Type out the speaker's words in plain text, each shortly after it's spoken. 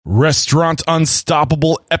Restaurant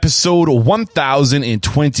Unstoppable, episode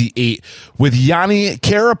 1028 with Yianni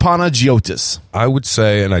Karapanagiotis. I would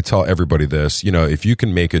say, and I tell everybody this, if you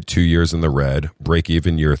can make it 2 years in the red, break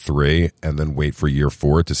even year 3, and then wait for year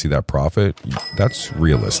 4 to see that profit, that's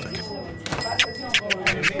realistic.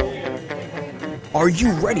 Are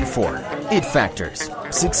you ready for it factors,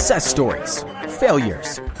 success stories,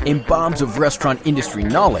 failures, and bombs of restaurant industry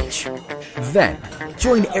knowledge? Then,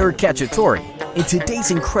 join Eric Cacciatore and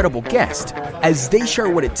today's incredible guest as they share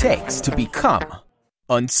what it takes to become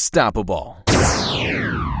unstoppable.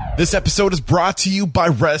 This episode is brought to you by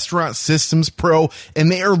Restaurant Systems Pro, and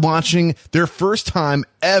they are launching their first time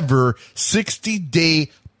ever 60-day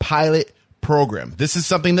pilot program. This is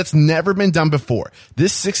something that's never been done before.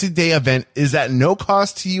 This 60-day event is at no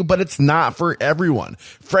cost to you, but it's not for everyone.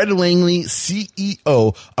 Fred Langley,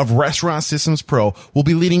 CEO of Restaurant Systems Pro, will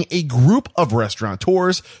be leading a group of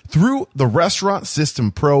restaurateurs through the Restaurant System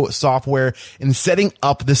Pro software and setting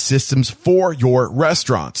up the systems for your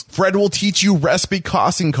restaurants. Fred will teach you recipe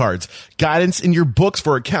costing cards, guidance in your books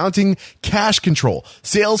for accounting, cash control,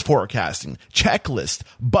 sales forecasting, checklist,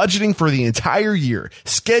 budgeting for the entire year,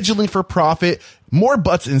 scheduling for profit, more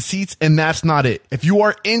butts and seats, and that's not it. If you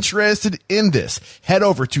are interested in this, head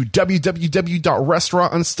over to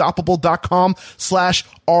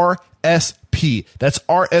www.restaurantunstoppable.com/RSP. That's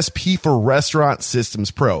RSP for Restaurant Systems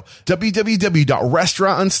Pro.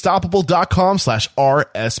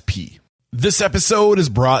 www.restaurantunstoppable.com/RSP. This episode is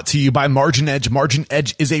brought to you by Margin Edge. Margin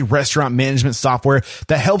Edge is a restaurant management software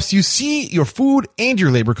that helps you see your food and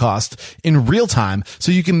your labor costs in real time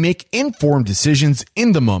so you can make informed decisions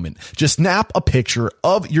in the moment. Just snap a picture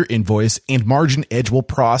of your invoice and Margin Edge will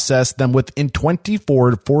process them within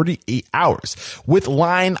 24 to 48 hours with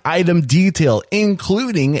line item detail,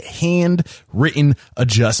 including handwritten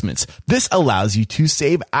adjustments. This allows you to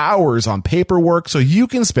save hours on paperwork so you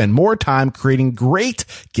can spend more time creating great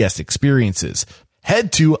guest experiences.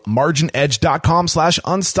 Head to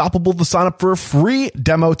marginedge.com/unstoppable to sign up for a free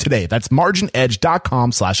demo today. That's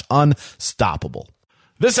marginedge.com/unstoppable.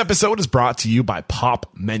 This episode is brought to you by Pop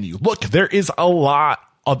Menu. Look, there is a lot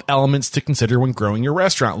of elements to consider when growing your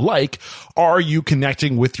restaurant. Like, are you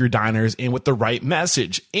connecting with your diners and with the right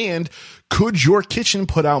message? And could your kitchen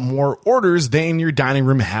put out more orders than your dining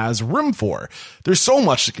room has room for? There's so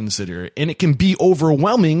much to consider, and it can be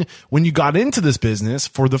overwhelming when you got into this business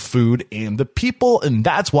for the food and the people, and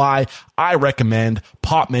that's why I recommend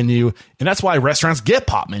Pop Menu, and that's why restaurants get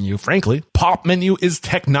Pop Menu, frankly. Pop Menu is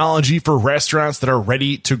technology for restaurants that are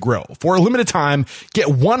ready to grow. For a limited time, get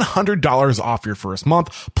 $100 off your first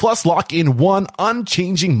month, plus lock in one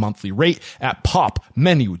unchanging monthly rate at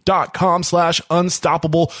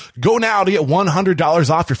popmenu.com/unstoppable. Go now to get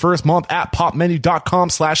 $100 off your first month at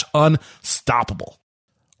popmenu.com/unstoppable.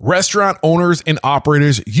 Restaurant owners and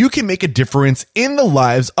operators, you can make a difference in the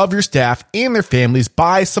lives of your staff and their families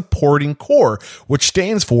by supporting CORE, which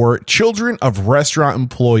stands for Children of Restaurant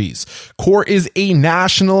Employees. CORE is a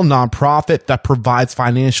national nonprofit that provides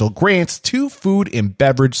financial grants to food and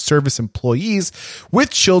beverage service employees with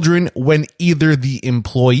children when either the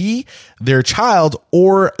employee, their child,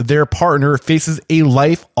 or their partner faces a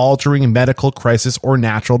life-altering medical crisis or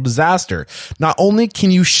natural disaster. Not only can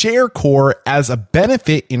you share CORE as a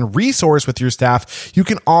benefit in resource with your staff, you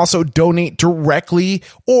can also donate directly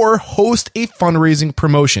or host a fundraising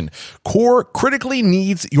promotion. CORE critically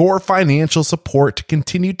needs your financial support to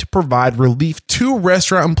continue to provide relief to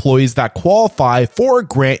restaurant employees that qualify for a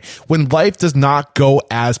grant when life does not go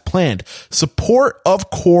as planned. Support of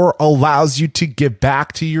CORE allows you to give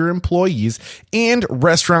back to your employees and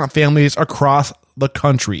restaurant families across the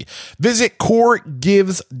country. Visit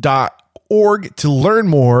coregives.org to learn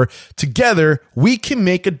more. Together, we can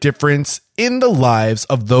make a difference in the lives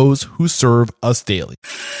of those who serve us daily.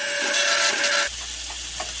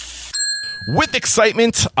 With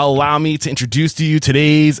excitement, allow me to introduce to you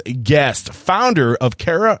today's guest, founder of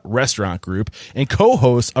Kara Restaurant Group and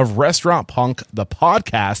co-host of Restaurant Punk, the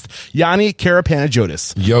podcast, Yianni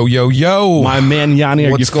Karapanagiotis. Yo, yo, yo. My man,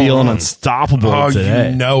 Yianni, are you feeling on? unstoppable today?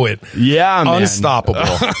 You know it. Yeah, man.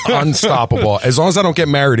 Unstoppable. Unstoppable. As long as I don't get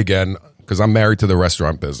married again, because I'm married to the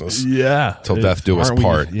restaurant business. Yeah. Till death do us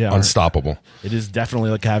part. Yeah, unstoppable. It is definitely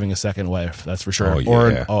like having a second wife, that's for sure. Oh, yeah. Or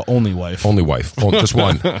an only wife. Only wife. Just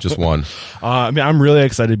one. Just one. I'm really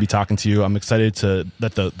excited to be talking to you. I'm excited to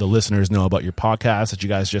let the listeners know about your podcast that you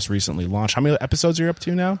guys just recently launched. How many episodes are you up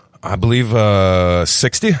to now? I believe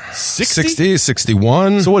 60,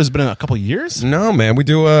 61. So what, has it been a couple of years? No, man, we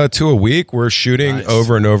do 2 a week. We're shooting Nice.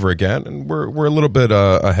 over and over again, and we're a little bit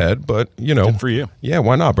ahead, but Good for you. Yeah,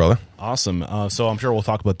 why not, brother? Awesome. So I'm sure we'll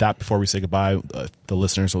talk about that before we say goodbye. The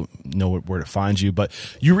listeners will know where to find you. But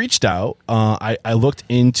you reached out. I looked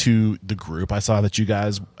into the group. I saw that you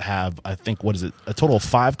guys have, I think, what is it? A total of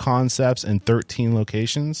 5 concepts and 13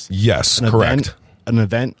 locations. Yes, correct. An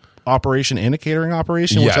event operation and a catering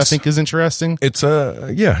operation, which I think is interesting. It's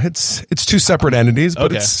it's 2 separate entities,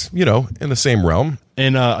 but it's in the same realm.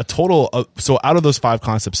 And a total of, so out of those 5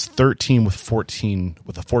 concepts, 13 with a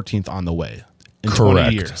 14th on the way in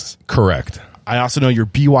 20 years. Correct. I also know your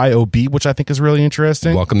BYOB, which I think is really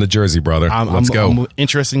interesting. Welcome to Jersey, brother. Let's go. I'm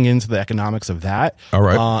interested into the economics of that. All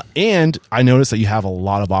right. And I noticed that you have a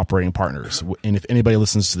lot of operating partners. And if anybody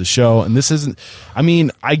listens to the show, and this isn't, I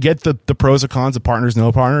mean, I get the pros and cons of partners,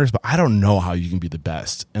 no partners, but I don't know how you can be the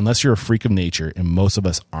best unless you're a freak of nature, and most of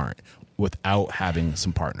us aren't, without having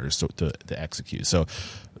some partners to execute. So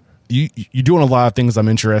you're doing a lot of things I'm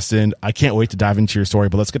interested in. I can't wait to dive into your story,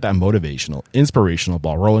 but let's get that motivational, inspirational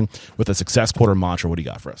ball rolling with a success quote or mantra. What do you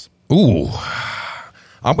got for us? Ooh,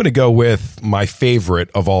 I'm going to go with my favorite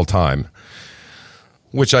of all time,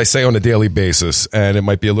 which I say on a daily basis, and it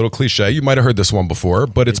might be a little cliche. You might have heard this one before,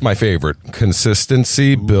 but it's my favorite.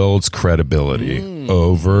 Consistency builds credibility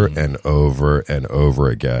over and over and over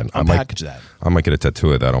again. Unpackage that. I might get a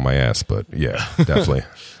tattoo of that on my ass, but yeah, definitely.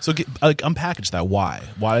 So unpackage that. Why?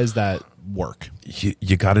 Why does that work?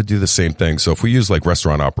 You got to do the same thing. So if we use like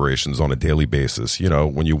restaurant operations on a daily basis,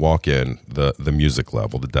 when you walk in, the music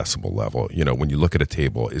level, the decibel level, when you look at a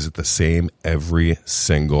table, is it the same every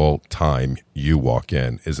single time you walk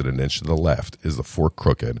in? Is it an inch to the left? Is the fork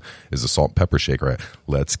crooked? Is the salt and pepper shaker right?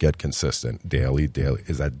 Let's get consistent. Daily.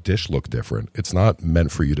 Is that dish look different? It's not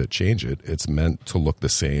meant for you to change it. It's meant to look the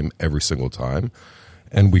same every single time.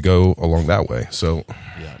 And we go along that way. So,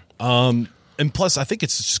 yeah. And plus, I think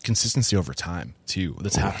it's just consistency over time too.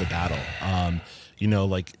 That's half the battle.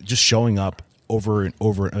 Like just showing up over and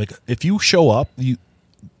over. Like if you show up,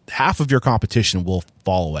 half of your competition will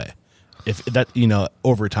fall away. If that,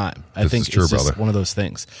 over time, I think it's just one of those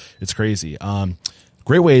things. It's crazy.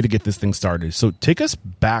 Great way to get this thing started. So take us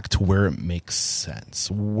back to where it makes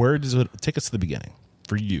sense. Where does it take us to the beginning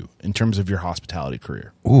for you in terms of your hospitality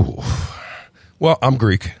career? Ooh. Well, I'm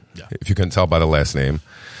Greek, if you can tell by the last name.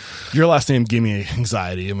 Your last name gave me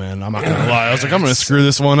anxiety, man. I'm not going to lie. I was like, I'm going to screw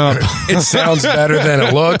this one up. It sounds better than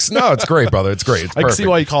it looks. No, it's great, brother. It's great. It's I can see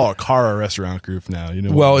why you call it a Kara restaurant group now.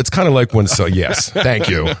 Well, it's kind of like when, yes, thank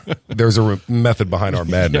you. There's a method behind our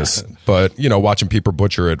madness. Yeah. But, watching people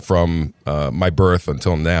butcher it from my birth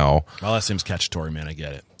until now. My last name's Cacciatore, man. I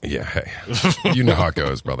get it. Yeah, hey. You know how it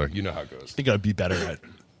goes, brother. You know how it goes. I think I'd be better at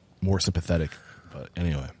more sympathetic. But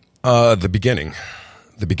anyway. The beginning,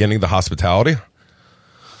 the hospitality.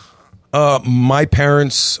 My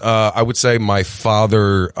parents, I would say my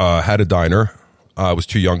father had a diner. I was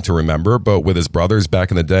too young to remember, but with his brothers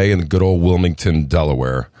back in the day in good old Wilmington,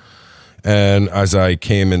 Delaware. And as I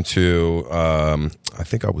came into, I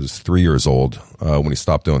think I was 3 years old when he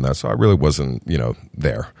stopped doing that. So I really wasn't,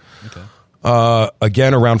 there. Okay.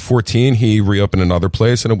 Again, around 14, he reopened another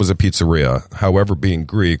place, and it was a pizzeria. However, being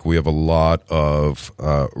Greek, we have a lot of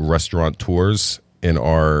restaurateurs in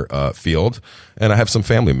our field, and I have some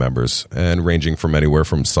family members, and ranging from anywhere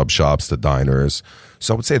from sub shops to diners.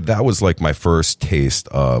 So I would say that was like my first taste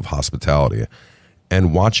of hospitality.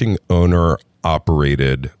 And watching owner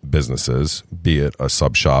operated businesses, be it a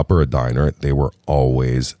sub shop or a diner, they were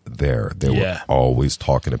always there. They were always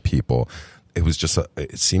talking to people. It was just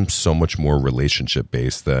it seemed so much more relationship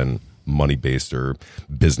based than money based or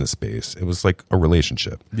business based. It was like a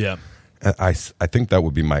relationship. Yeah. I think that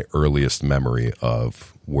would be my earliest memory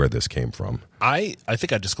of where this came from. I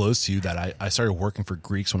think I disclosed to you that I started working for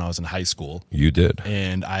Greeks when I was in high school. You did.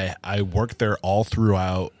 And I worked there all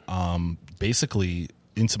throughout, basically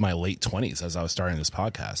into my late 20s as I was starting this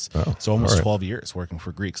podcast. Oh, so almost 12 years working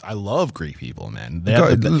for Greeks. I love Greek people, man.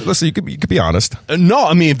 Listen, you could be honest. No,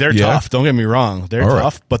 I mean, they're tough. Don't get me wrong. They're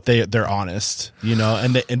tough, but they're honest,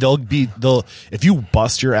 and they'll if you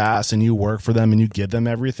bust your ass and you work for them and you give them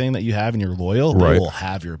everything that you have and you're loyal, they will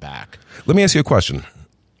have your back. Let me ask you a question.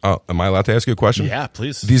 Am I allowed to ask you a question? Yeah,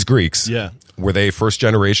 please. These Greeks. Yeah. Were they first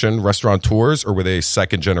generation restaurateurs, or were they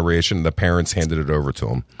second generation? The parents handed it over to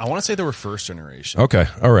them. I want to say they were first generation. Okay,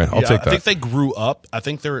 all right, I'll take that. I think they grew up. I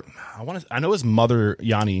think they're. I know his mother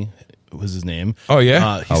Yianni was his name. Oh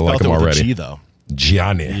yeah, he spelled it with a G though.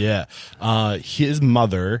 Yianni. Yeah, his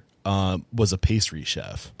mother was a pastry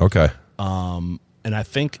chef. Okay. And I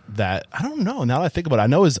think that, I don't know, now that I think about it, I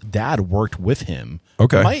know his dad worked with him.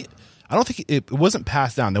 Okay. I don't think it wasn't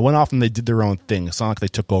passed down. They went off and they did their own thing. It's not like they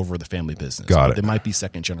took over the family business. Got it. They might be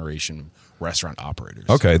second generation restaurant operators.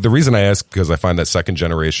 Okay. The reason I ask, because I find that second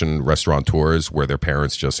generation restaurateurs where their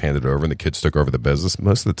parents just handed it over and the kids took over the business,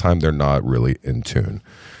 most of the time they're not really in tune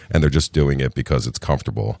and they're just doing it because it's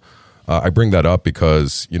comfortable. I bring that up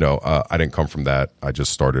because, I didn't come from that. I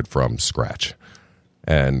just started from scratch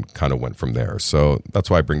and kind of went from there. So that's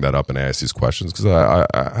why I bring that up and I ask these questions, because I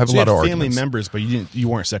have a lot of family arguments. members, but you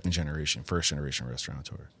weren't second generation, first generation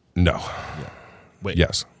restaurateur. No. Yeah. Wait.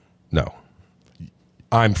 Yes. No.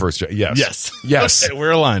 I'm first gen. Yes. Yes. Yes. Okay,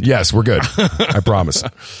 we're aligned. Yes, we're good. I promise.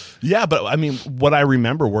 Yeah, but I mean, what I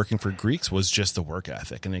remember working for Greeks was just the work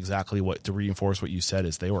ethic, and exactly what, to reinforce what you said,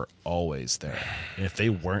 is they were always there. And if they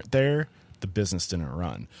weren't there, the business didn't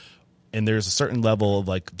run. And there's a certain level of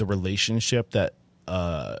like the relationship that,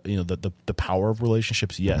 the power of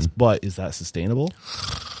relationships, yes, but is that sustainable?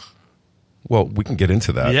 Well, we can get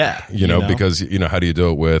into that. Yeah. Because, how do you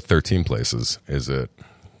do it with 13 places? Is it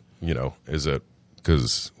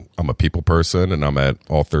because I'm a people person and I'm at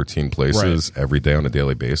all 13 places every day on a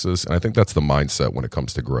daily basis? And I think that's the mindset when it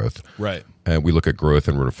comes to growth. Right. And we look at growth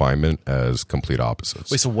and refinement as complete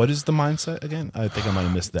opposites. Wait, so what is the mindset again? I think I might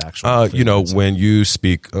have missed the actual when you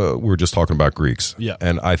speak, we were just talking about Greeks. Yeah.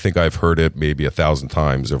 And I think I've heard it maybe 1,000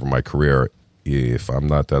 times over my career. If I'm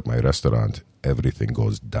not at my restaurant, everything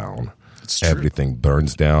goes down. It's true. Everything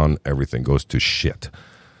burns down. Everything goes to shit.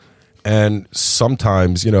 And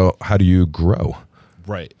sometimes, how do you grow?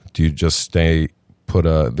 Right. Do you just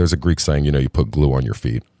there's a Greek saying, you put glue on your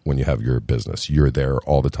feet when you have your business. You're there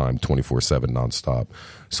all the time, 24/7, nonstop.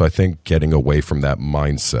 So I think getting away from that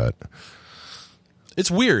mindset. It's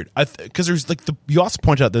weird because there's you also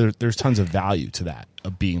point out that there's tons of value to that,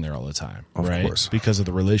 of being there all the time, right? Of course. Because of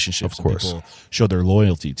the relationships Of course. people show their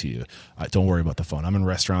loyalty to you. Don't worry about the phone. I'm in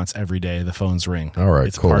restaurants every day. The phones ring. All right,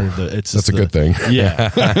 it's cool. part of the. That's a good thing.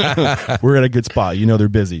 Yeah, we're at a good spot. They're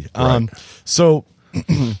busy. Right. So,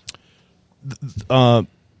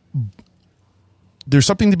 there's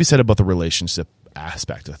something to be said about the relationship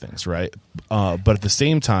aspect of things, right? But at the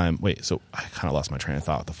same time, so I kind of lost my train of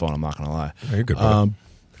thought with the phone. I'm not going to lie. You're good.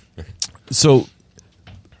 So,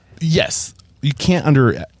 yes, you can't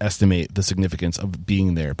underestimate the significance of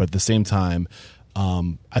being there. But at the same time,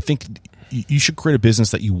 I think you should create a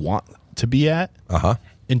business that you want to be at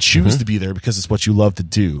and choose to be there because it's what you love to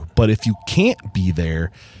do. But if you can't be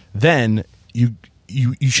there, then you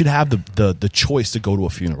should have the choice to go to a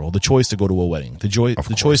funeral, the choice to go to a wedding, the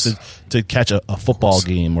choice to catch a football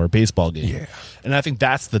game or a baseball game. Yeah. And I think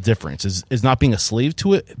that's the difference is not being a slave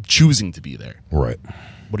to it, choosing to be there. Right.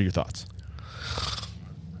 What are your thoughts?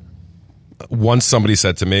 Once somebody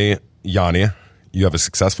said to me, Yianni, you have a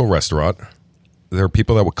successful restaurant. There are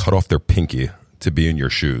people that would cut off their pinky to be in your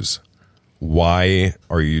shoes. Why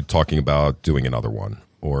are you talking about doing another one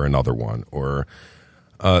or another one? Or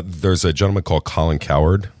there's a gentleman called Colin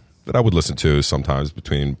Cowherd that I would listen to sometimes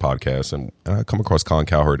between podcasts, and I come across Colin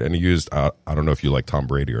Cowherd, and he used, I don't know if you like Tom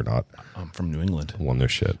Brady or not. I'm from New England. Well, no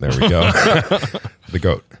shit. There we go. The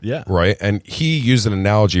GOAT. Yeah. Right? And he used an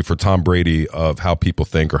analogy for Tom Brady of how people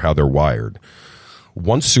think or how they're wired.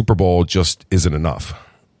 One Super Bowl just isn't enough.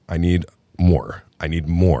 I need more. I need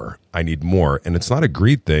more. I need more. And it's not a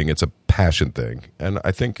greed thing. It's a passion thing. And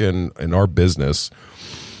I think in our business,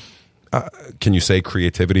 can you say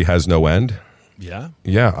creativity has no end? Yeah.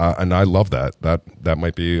 Yeah, and I love that. That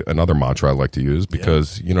might be another mantra I like to use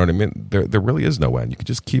because you know what I mean. There really is no end. You can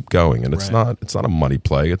just keep going, and it's not a money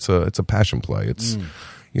play. It's a passion play. It's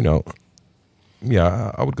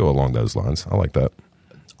yeah. I would go along those lines. I like that.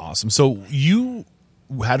 Awesome. So you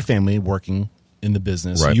had a family working in the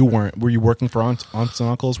business. Right. Were you working for aunts and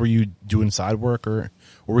uncles? Were you doing side work, or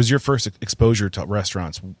was your first exposure to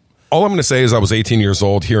restaurants? All I'm going to say is I was 18 years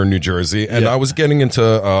old here in New Jersey, and I was getting into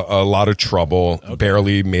a lot of trouble,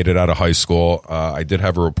 barely made it out of high school. I did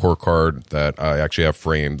have a report card that I actually have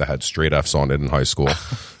framed that had straight Fs on it in high school.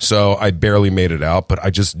 So I barely made it out, but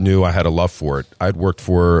I just knew I had a love for it. I'd worked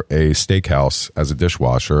for a steakhouse as a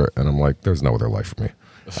dishwasher, and I'm like, there's no other life for me.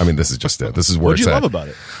 I mean, this is just it. This is where it's at. What did you love about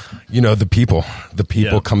it? The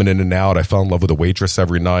people coming in and out. I fell in love with a waitress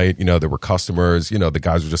every night. There were customers. The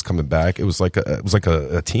guys were just coming back. It was like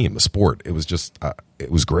a team, a sport. It was just,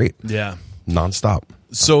 it was great. Yeah, nonstop.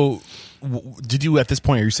 So, did you at this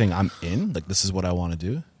point? Are you saying I'm in? Like this is what I want to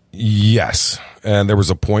do? Yes. And there was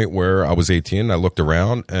a point where I was 18. I looked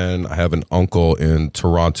around, and I have an uncle in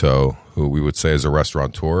Toronto who we would say is a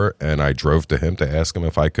restaurateur, and I drove to him to ask him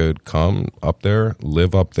if I could come up there,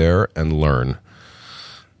 live up there, and learn.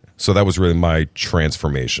 So that was really my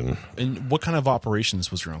transformation. And what kind of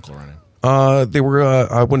operations was your uncle running? They were,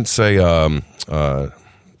 I wouldn't say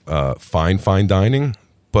fine dining,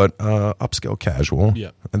 but upscale casual.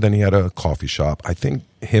 Yeah. And then he had a coffee shop. I think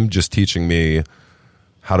him just teaching me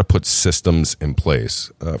how to put systems in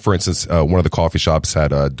place. For instance, one of the coffee shops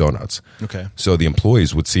had donuts. Okay. So the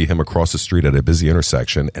employees would see him across the street at a busy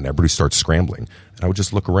intersection, and everybody starts scrambling. And I would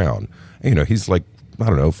just look around. And, he's like, I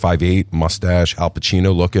don't know, 5'8", mustache, Al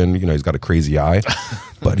Pacino looking. He's got a crazy eye.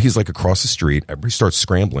 But he's like across the street. Everybody starts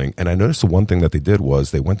scrambling. And I noticed the one thing that they did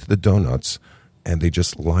was they went to the donuts, and they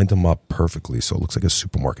just lined them up perfectly. So it looks like a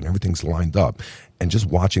supermarket, and everything's lined up. And just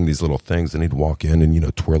watching these little things, and he'd walk in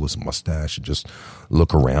and, twirl his mustache and just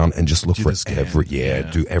look around and just look for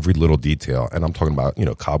do every little detail. And I'm talking about,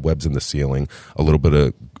 cobwebs in the ceiling, a little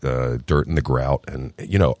bit of dirt in the grout. And,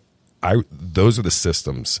 those are the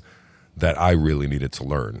systems that I really needed to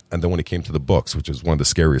learn. And then when it came to the books, which is one of the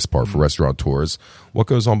scariest part for restaurateurs, what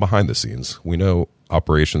goes on behind the scenes? We know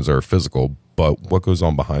operations are physical, but what goes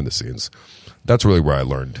on behind the scenes? That's really where I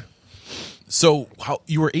learned. So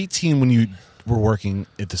you were 18 when you were working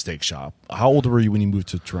at the steak shop. How old were you when you moved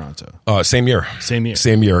to Toronto? Same year. Same year.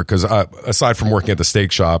 Same year. Because aside from working at the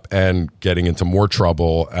steak shop and getting into more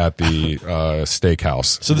trouble at the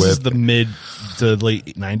steakhouse. So this is the mid to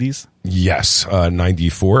late 90s? Yes.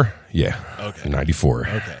 94. Yeah. Okay. 94.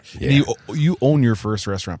 Okay. Yeah. And you own your first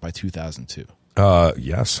restaurant by 2002.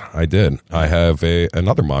 Yes, I did. I have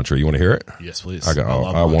another mantra. You want to hear it? Yes, please.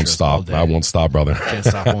 I won't stop. I won't stop, brother. Can't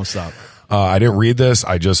stop, won't stop. I didn't read this.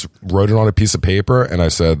 I just wrote it on a piece of paper, and I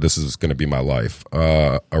said, this is going to be my life.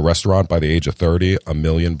 A restaurant by the age of 30, $1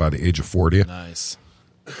 million by the age of 40. Nice.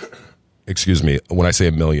 Excuse me. When I say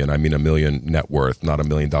 $1 million, I mean $1 million net worth, not $1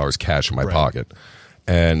 million cash in my pocket.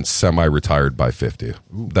 And semi-retired by 50.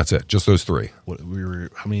 Ooh. That's it. Just those three.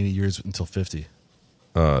 How many years until 50?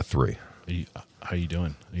 3. How are you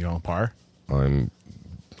doing? Are you on par? I'm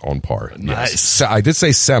on par. Nice. Yes. I did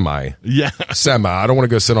say semi. Yeah. Semi. I don't want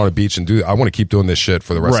to go sit on a beach and I want to keep doing this shit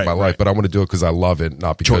for the rest of my life, but I want to do it because I love it,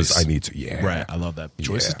 not because I need to. Yeah. Right. I love that.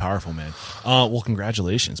 Choice is powerful, man. Well,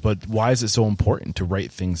 congratulations. But why is it so important to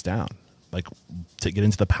write things down? Like, to get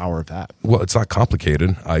into the power of that? Well, it's not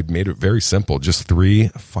complicated. I made it very simple. Just 3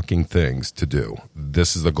 fucking things to do.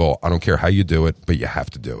 This is the goal. I don't care how you do it, but you have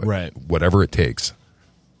to do it. Right. Whatever it takes,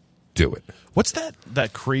 do it. What's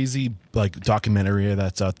that crazy documentary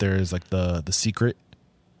that's out there? Is like the Secret?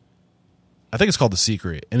 I think it's called The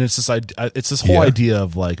Secret, and it's this whole idea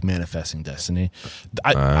of like manifesting destiny.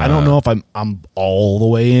 I don't know if I'm all the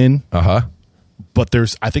way in. But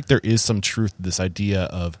I think there is some truth to this idea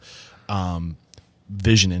of having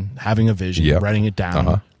a vision, writing it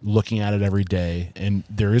down, looking at it every day, and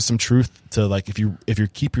there is some truth to like if you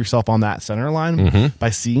keep yourself on that center line by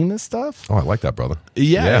seeing this stuff. Oh, I like that, brother.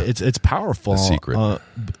 Yeah. It's powerful. The Secret.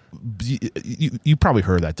 You probably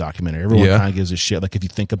heard that documentary. Everyone kind of gives a shit. Like if you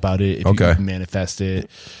think about it, if you manifest it,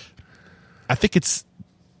 I think there's.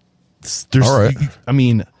 All right.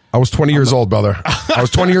 I was 20 years old, brother. I was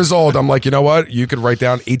 20 years old. I'm like, you know what? You could write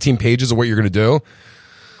down 18 pages of what you're going to do.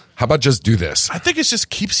 How about just do this? I think it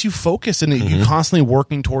just keeps you focused and you're constantly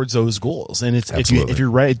working towards those goals. And if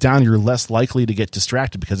you write it down, you're less likely to get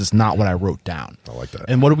distracted because it's not what I wrote down. I like that.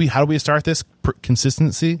 And how do we start this?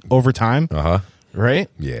 Consistency over time. Right?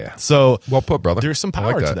 Yeah. So well put, brother. There's some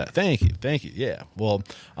power to that. Thank you. Yeah. Well,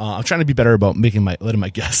 I'm trying to be better about letting my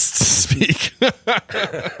guests speak.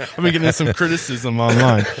 I've been getting some criticism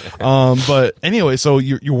online. But anyway, so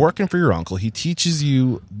you're working for your uncle. He teaches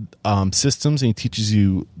you systems and he teaches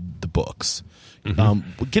you the books.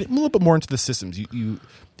 Get a little bit more into the systems. You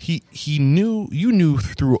knew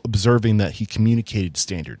through observing that he communicated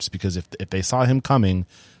standards, because if they saw him coming,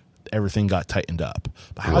 everything got tightened up.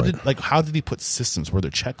 But how did he put systems? Were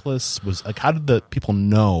there checklists? How did the people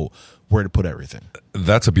know where to put everything?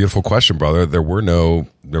 That's a beautiful question, brother. There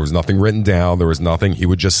was nothing written down. There was nothing. He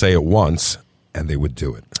would just say it once and they would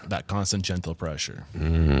do it. That constant gentle pressure.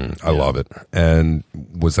 I love it. And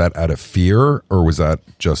was that out of fear or was that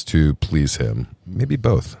just to please him? Maybe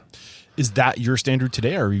both. Is that your standard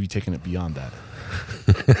today, or are you taking it beyond that?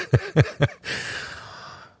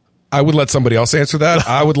 I would let somebody else answer that.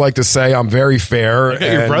 I would like to say I'm very fair.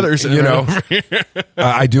 Your brothers,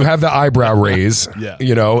 I do have the eyebrow raise, yeah.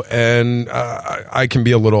 And I can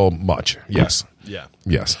be a little much. Yes. Yeah.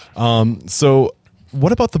 Yes. So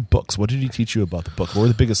what about the books? What did he teach you about the book? What were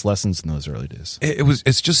the biggest lessons in those early days?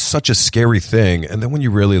 It's just such a scary thing. And then when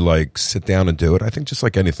you really sit down and do it, I think just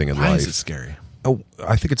like anything in life. Why is it scary?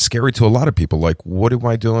 I think it's scary to a lot of people. Like, what am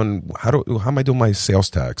I doing? How am I doing my sales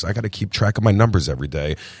tax? I got to keep track of my numbers every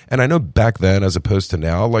day. And I know back then, as opposed to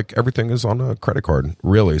now, like everything is on a credit card,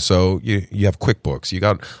 really. So you have QuickBooks. You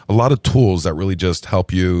got a lot of tools that really just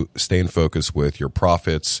help you stay in focus with your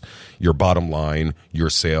profits, your bottom line, your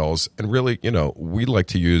sales. And really, we like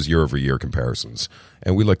to use year-over-year comparisons.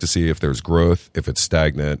 And we like to see if there's growth, if it's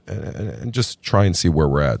stagnant, and just try and see where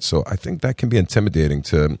we're at. So I think that can be intimidating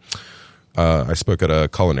to... I spoke at a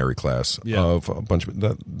culinary class of a bunch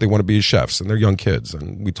of they want to be chefs and they're young kids,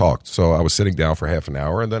 and we talked. So I was sitting down for half an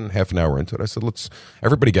hour, and then half an hour into it, I said, "Let's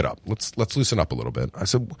everybody get up. Let's loosen up a little bit." I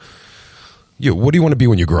said, what do you want to be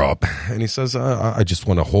when you grow up?" And he says, "I just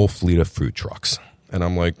want a whole fleet of food trucks." And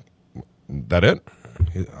I'm like, "That it?"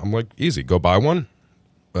 I'm like, "Easy. Go buy one,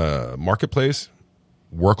 marketplace,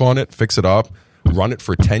 work on it, fix it up, run it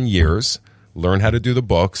for 10 years." Learn how to do the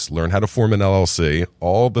books, learn how to form an LLC,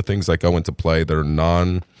 all the things that go into play that are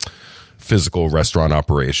non-physical restaurant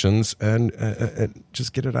operations, and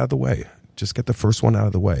just get it out of the way. Just get the first one out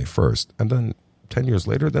of the way first. And then 10 years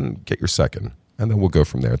later, then get your second. And then we'll go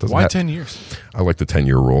from there. Why 10 years? I like the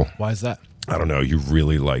 10-year rule. Why is that? I don't know. You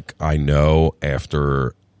really I know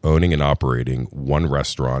after owning and operating one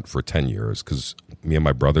restaurant for 10 years, because me and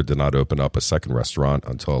my brother did not open up a second restaurant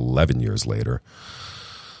until 11 years later.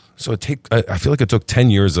 So I feel like it took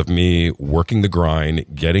 10 years of me working the grind,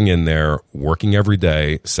 getting in there, working every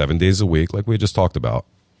day, 7 days a week, like we just talked about,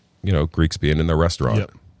 Greeks being in their restaurant.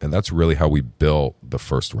 Yep. And that's really how we built the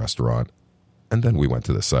first restaurant. And then we went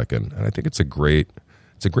to the second. And I think it's a great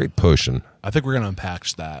potion. I think we're going to unpack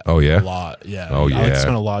that a lot. Yeah. Oh, yeah. I like to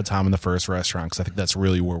spend a lot of time in the first restaurant because I think that's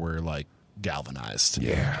really where we're like galvanized.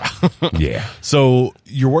 Yeah. Yeah. So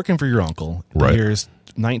you're working for your uncle. Right. Here's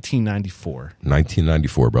 1994.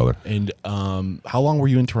 1994, brother. And how long were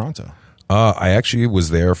you in Toronto? I actually was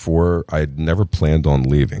there I'd never planned on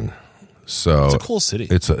leaving. So it's a cool city.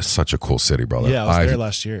 It's such a cool city, brother. Yeah, I was there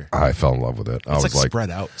last year. I fell in love with it. I was like spread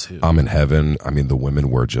out too. I'm in heaven. I mean, the women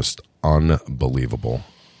were just unbelievable.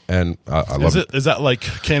 And I love it. Is that like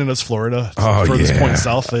Canada's Florida? Oh, furthest point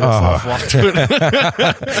south. They just walk to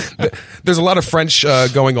it. There's a lot of French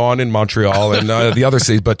going on in Montreal and the other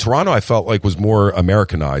cities, but Toronto I felt like was more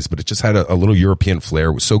Americanized, but it just had a little European flair.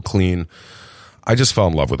 It was so clean. I just fell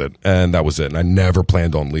in love with it, and that was it. And I never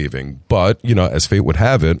planned on leaving. But, as fate would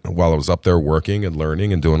have it, while I was up there working and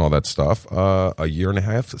learning and doing all that stuff, a year and a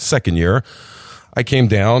half, second year, I came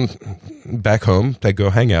down back home to go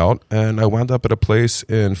hang out, and I wound up at a place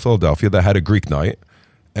in Philadelphia that had a Greek night,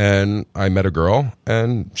 and I met a girl,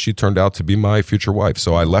 and she turned out to be my future wife.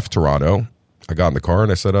 So I left Toronto. I got in the car,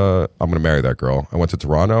 and I said, I'm going to marry that girl. I went to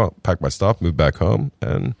Toronto, packed my stuff, moved back home.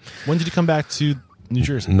 And when did you come back to New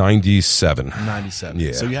Jersey? 97. 97.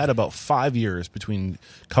 Yeah. So you had about 5 years between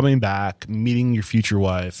coming back, meeting your future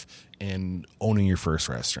wife, and owning your first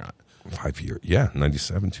restaurant. 5 years. Yeah,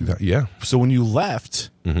 97, 2000. Yeah. So when you left,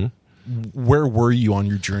 where were you on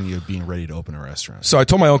your journey of being ready to open a restaurant? So I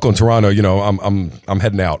told my uncle in Toronto, I'm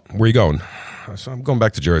heading out. Where are you going? I said, I'm going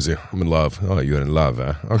back to Jersey. I'm in love. Oh, you're in love,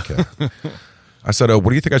 eh? Okay. I said, what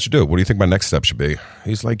do you think I should do? What do you think my next step should be?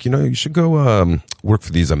 He's like, you should go work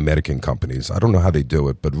for these American companies. I don't know how they do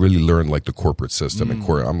it, but really learn like the corporate system. And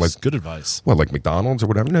I'm like, good advice. Well, like McDonald's or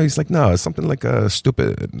whatever. No, he's like, no, it's something like a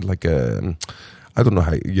stupid, like a, I don't know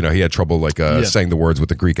how, he had trouble like saying the words with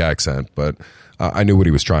the Greek accent, but I knew what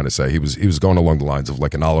he was trying to say. He was going along the lines of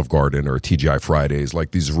like an Olive Garden or a TGI Fridays,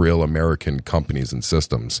 like these real American companies and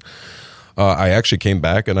systems. I actually came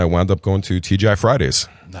back and I wound up going to TGI Fridays.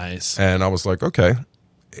 Nice. And I was like, okay.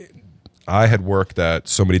 I had worked at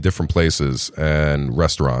so many different places and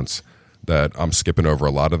restaurants that I'm skipping over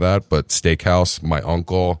a lot of that. But Steakhouse, my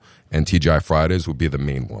uncle, and TGI Fridays would be the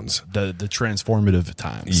main ones. The transformative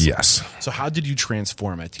times. Yes. So how did you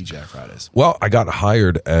transform at TGI Fridays? Well, I got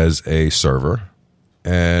hired as a server.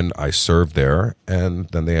 And I served there. And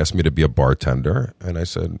then they asked me to be a bartender. And I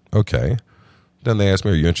said, okay. Then they asked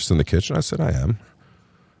me, are you interested in the kitchen? I said, I am.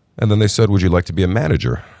 And then they said, would you like to be a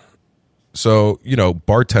manager? So,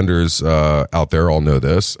 bartenders out there all know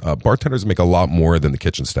this. Bartenders make a lot more than the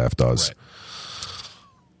kitchen staff does. Right.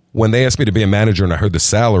 When they asked me to be a manager and I heard the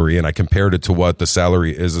salary and I compared it to what the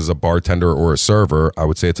salary is as a bartender or a server, I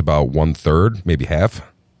would say it's about 1/3, maybe half.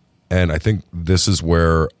 And I think this is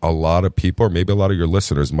where a lot of people, or maybe a lot of your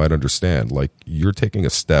listeners might understand, like you're taking a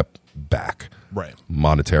step back right,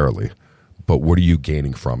 monetarily. but what are you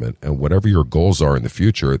gaining from it? And whatever your goals are in the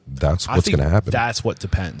future, that's what's going to happen. That's what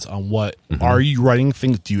depends on what are you writing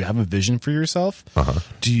things. Do you have a vision for yourself?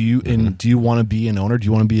 Do you do you want to be an owner? Do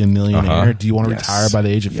you want to be a millionaire? Do you want to retire by the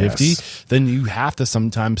age of 50? Then you have to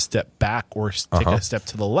sometimes step back or take a step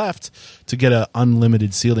to the left to get an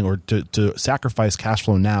unlimited ceiling, or to sacrifice cash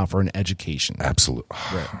flow now for an education. Absolutely.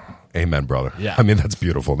 Right. Amen, brother. Yeah. I mean, that's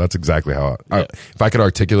beautiful. That's exactly how if I could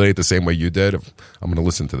articulate it the same way you did, I'm going to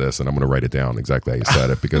listen to this and I'm going to write it down exactly how you said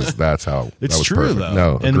it, because that's how it's that was true perfect. though.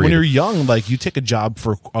 No, and agreed. when you're young, like, you take a job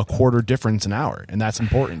for a quarter difference an hour, and that's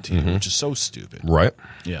important to you, which is so stupid. Right.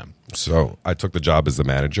 Yeah. So I took the job as the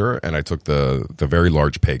manager, and I took the very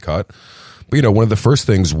large pay cut. But, one of the first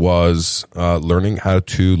things was learning how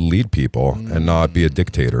to lead people and not be a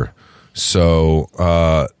dictator. So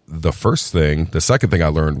the second thing I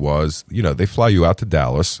learned was, they fly you out to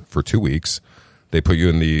Dallas for 2 weeks. They put you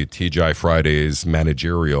in the TGI Fridays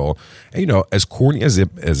managerial. And, as corny as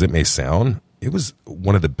it may sound, it was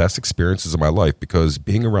one of the best experiences of my life, because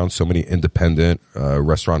being around so many independent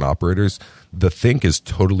restaurant operators, the think is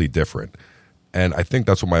totally different. And I think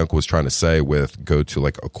that's what my uncle was trying to say with go to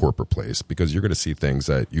like a corporate place, because you're going to see things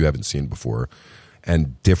that you haven't seen before,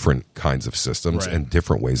 and different kinds of systems and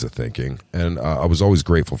different ways of thinking. And I was always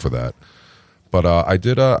grateful for that. But I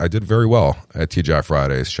did very well at TGI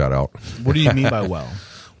Fridays. Shout out. What do you mean by well?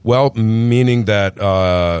 Well, meaning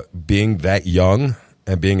that being that young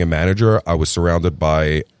and being a manager, I was surrounded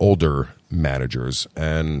by older managers.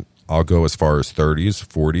 And I'll go as far as 30s,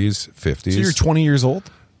 40s, 50s. So you're 20 years old?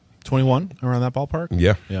 21, around that ballpark?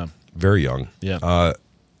 Yeah. Yeah. Very young. Yeah.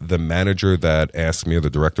 The manager that asked me,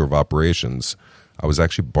 the director of operations, I was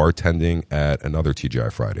actually bartending at another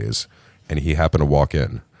TGI Fridays, and he happened to walk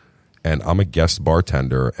in. And I'm a guest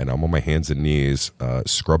bartender, and I'm on my hands and knees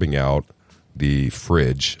scrubbing out the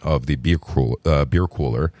fridge of the beer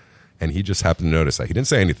cooler, and he just happened to notice that. He didn't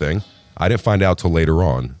say anything. I didn't find out till later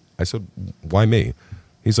on. I said, why me?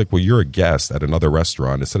 He's like, well, you're a guest at another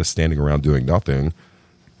restaurant. Instead of standing around doing nothing,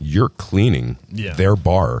 you're cleaning their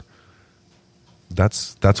bar.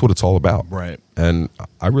 That's what it's all about. Right. And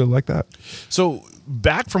I really like that. So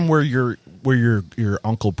back from where your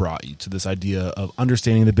uncle brought you to this idea of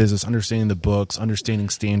understanding the business, understanding the books, understanding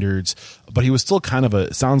standards, but he was still kind of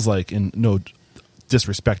it sounds like, in no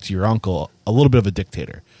disrespect to your uncle, a little bit of a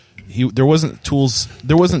dictator. There wasn't tools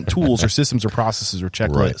or systems or processes or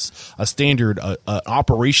checklists, a standard, an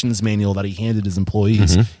operations manual that he handed his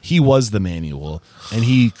employees. He was the manual, and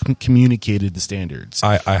he communicated the standards.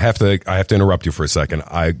 I have to interrupt you for a second.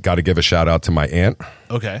 I got to give a shout out to my aunt,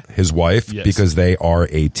 his wife, because they are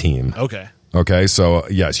a team. Okay. So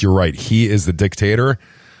yes, you're right. He is the dictator.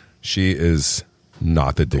 She is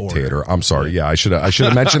not the dictator. I'm sorry. Yeah, I should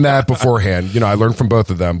have mentioned that beforehand. I learned from both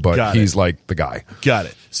of them, but he's like the guy. Got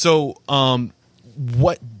it. So,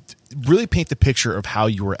 what really paint the picture of how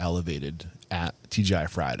you were elevated at TGI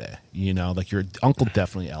Friday? Like your uncle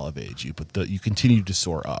definitely elevated you, but you continued to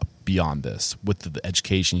soar up beyond this with the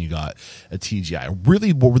education you got at TGI.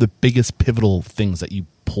 Really, what were the biggest pivotal things that you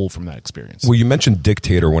pull from that experience? Well, you mentioned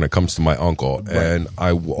dictator when it comes to my uncle, and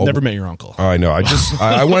I never met your uncle. I know.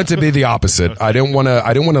 I wanted to be the opposite. I didn't want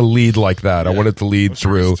to lead like that. I wanted to lead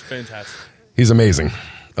through. Fantastic. He's amazing.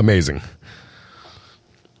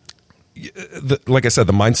 Like I said,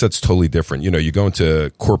 the mindset's totally different. You go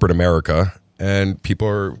into corporate America, and people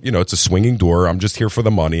are, it's a swinging door. I'm just here for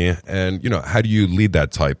the money. And, how do you lead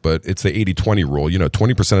that type? But it's the 80-20 rule.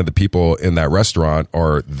 20% of the people in that restaurant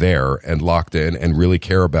are there and locked in and really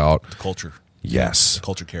care about the culture. Yes.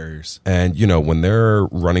 Culture carriers. And, when they're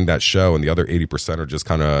running that show and the other 80% are just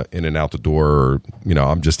kind of in and out the door, or,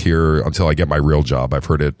 I'm just here until I get my real job. I've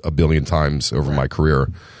heard it a billion times over my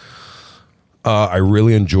career. I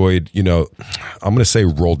really enjoyed, I'm going to say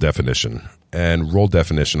role definition. And role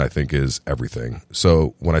definition, I think, is everything.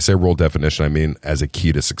 So when I say role definition, I mean as a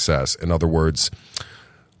key to success. In other words,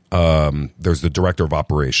 there's the director of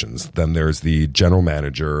operations, then there's the general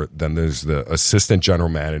manager, then there's the assistant general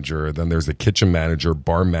manager, then there's the kitchen manager,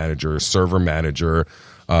 bar manager, server manager,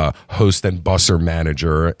 host and busser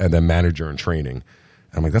manager, and then manager in training.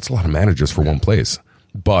 And I'm like, that's a lot of managers for one place.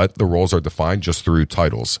 But the roles are defined just through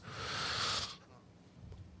titles.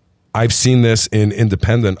 I've seen this in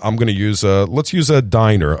independent. I'm going to use let's use a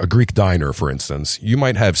diner, a Greek diner, for instance. You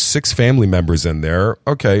might have 6 family members in there.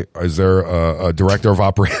 Okay. Is there a director of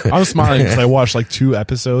operations? I was smiling because I watched like 2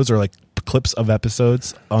 episodes or like clips of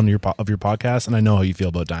episodes on your podcast, and I know how you feel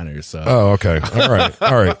about diners. So. Oh, okay.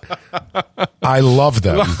 All right. I love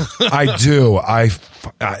them. I do. I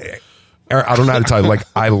don't know how to tell you. Like,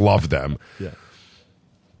 I love them. Yeah.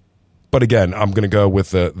 But again, I'm going to go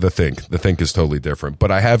with the Think. The Think is totally different.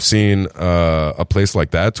 But I have seen a place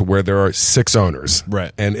like that to where there are 6 owners.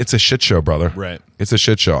 Right. And it's a shit show, brother. Right. It's a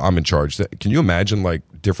shit show. I'm in charge. Can you imagine like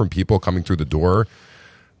different people coming through the door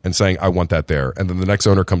and saying, I want that there. And then the next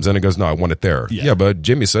owner comes in and goes, no, I want it there. Yeah, but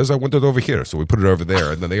Jimmy says I want it over here. So we put it over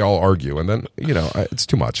there. And then they all argue. And then, it's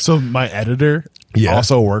too much. So my editor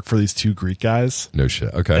also worked for these 2 Greek guys. No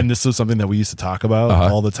shit. Okay. And this was something that we used to talk about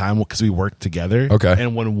all the time because we worked together. Okay.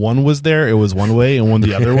 And when one was there, it was one way. And when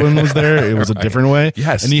the other one was there, it was a different way.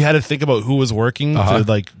 Yes. And you had to think about who was working to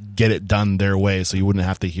like get it done their way so you wouldn't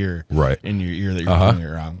have to hear in your ear that you're doing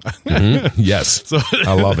it wrong. Mm-hmm. Yes. So,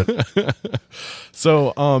 I love it.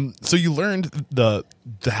 So you learned to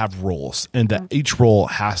have roles, and that each role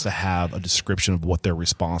has to have a description of what they're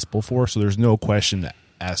responsible for. So there's no question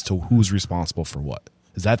as to who's responsible for what.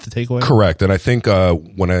 Is that the takeaway? Correct. And I think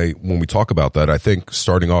when we talk about that, I think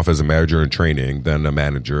starting off as a manager in training, then a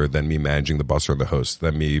manager, then me managing the busser and the host,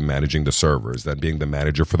 then me managing the servers, then being the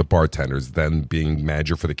manager for the bartenders, then being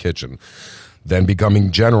manager for the kitchen, then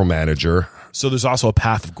becoming general manager. So there's also a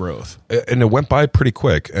path of growth. And it went by pretty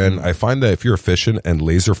quick. And I find that if you're efficient and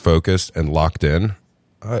laser focused and locked in,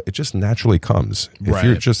 it just naturally comes. If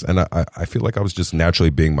you're just, and I feel like I was just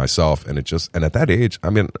naturally being myself, and and at that age,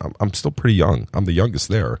 I mean, I'm still pretty young. I'm the youngest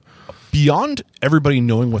there. Beyond everybody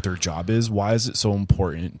knowing what their job is, why is it so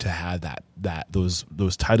important to have those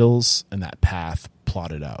titles and that path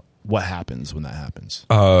plotted out? What happens when that happens?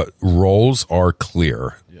 Roles are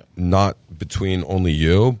clear, not between only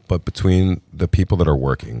you, but between the people that are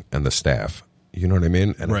working and the staff. You know what I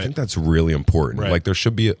mean? And I think that's really important. Like there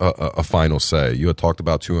should be a final say. You had talked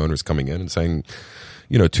about 2 owners coming in and saying,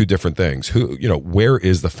 2 different things. Where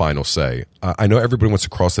is the final say? I know everybody wants to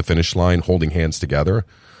cross the finish line holding hands together,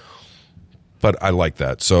 but I like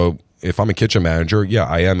that. So if I'm a kitchen manager,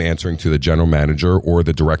 I am answering to the general manager or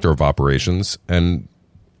the director of operations, and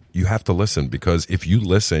you have to listen, because if you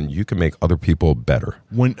listen, you can make other people better.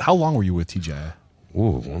 How long were you with TGI?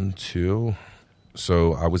 Ooh, 1, 2.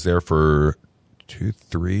 So I was there for 2,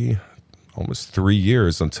 3, almost 3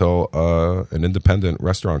 years until an independent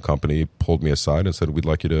restaurant company pulled me aside and said, we'd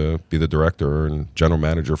like you to be the director and general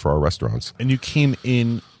manager for our restaurants. And you came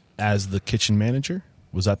in as the kitchen manager?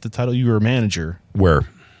 Was that the title? You were a manager? Where?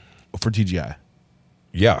 For TGI?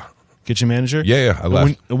 Yeah. Kitchen manager? Yeah, I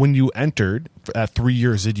left. When you entered at 3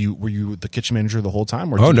 years, were you the kitchen manager the whole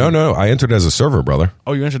time? Or no. I entered as a server, brother.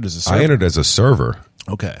 Oh, you entered as a server? I entered as a server.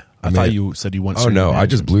 Okay. I thought you said you went. Oh no, I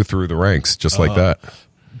just blew through the ranks just like that.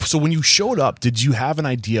 So when you showed up, did you have an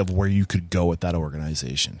idea of where you could go with that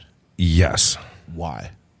organization? Yes.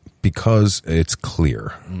 Why? Because it's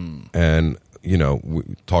clear. And we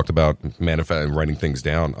talked about manifest and writing things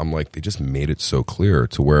down. I'm like, they just made it so clear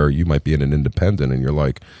to where you might be in an independent and you're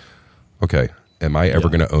like, okay, am I ever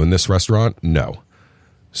going to own this restaurant? No.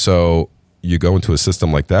 So you go into a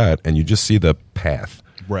system like that and you just see the path.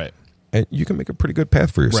 Right. And you can make a pretty good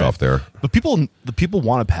path for yourself there. But the people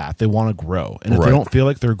want a path. They want to grow. And if they don't feel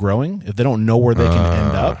like they're growing, if they don't know where they can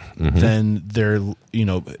end up, then they're,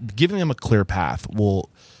 giving them a clear path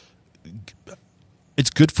it's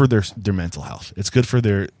good for their mental health. It's good for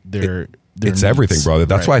their it's needs. Everything, brother.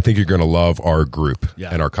 That's why I think you're going to love our group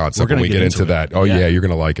and our concept when we get into that. Oh, yeah, you're going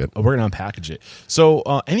to like it. We're going to unpackage it. So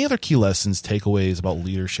any other key lessons, takeaways about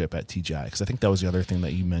leadership at TGI? Because I think that was the other thing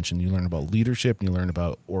that you mentioned. You learned about leadership and you learned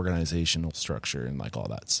about organizational structure and like all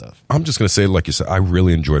that stuff. I'm just going to say, like you said, I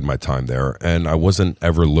really enjoyed my time there, and I wasn't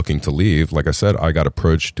ever looking to leave. Like I said, I got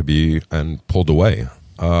approached to be and pulled away.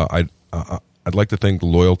 I'd like to think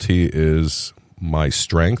loyalty is my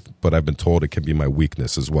strength, but I've been told it can be my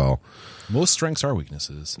weakness as well. Most strengths are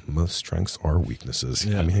weaknesses. Most strengths are weaknesses.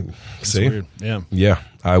 Yeah. I mean, see? Weird. Yeah. Yeah.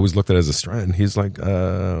 I always looked at it as a strength. And he's like,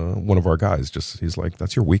 one of our guys, he's like,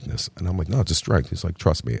 that's your weakness. And I'm like, no, it's a strength. He's like,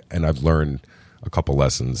 trust me. And I've learned a couple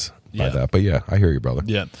lessons by that. But yeah, I hear you, brother.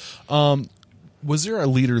 Yeah. Was there a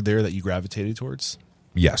leader there that you gravitated towards?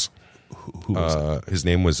 Yes. Who was his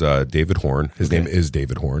name was David Horn. His name is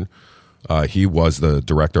David Horn. He was the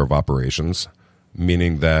director of operations,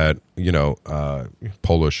 meaning that,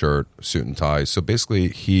 polo shirt, suit and tie. So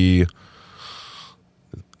basically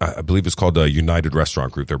I believe it's called the United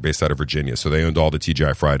Restaurant Group. They're based out of Virginia. So they owned all the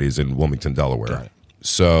TGI Fridays in Wilmington, Delaware.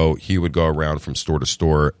 So he would go around from store to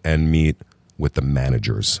store and meet with the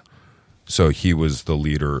managers. So he was the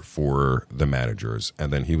leader for the managers.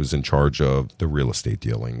 And then he was in charge of the real estate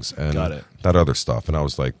dealings and that other stuff. And I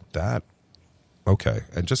was like, okay.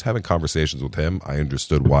 And just having conversations with him, I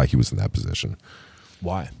understood why he was in that position.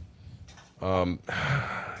 Why? I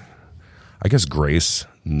guess grace,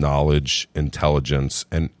 knowledge, intelligence.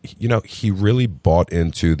 And, he really bought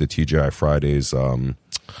into the TGI Fridays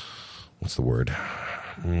what's the word?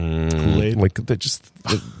 Kool-Aid? Like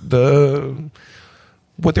the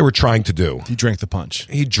what they were trying to do. He drank the punch.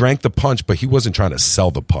 He drank the punch, but he wasn't trying to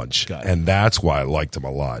sell the punch. Got it. And that's why I liked him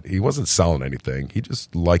a lot. He wasn't selling anything. He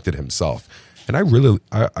just liked it himself. And I really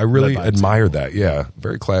admire that. Yeah.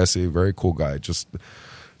 Very classy, very cool guy.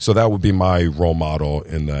 So that would be my role model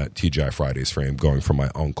in that TGI Fridays frame, going from my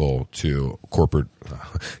uncle to corporate.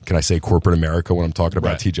 Can I say corporate America when I'm talking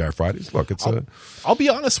about TGI Fridays? Look, I'll be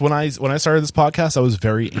honest. When I started this podcast, I was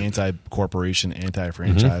very anti-corporation,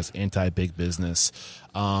 anti-franchise, anti-big business.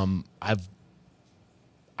 I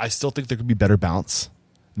still think there could be better balance,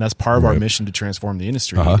 and that's part of our mission to transform the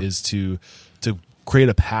industry is to create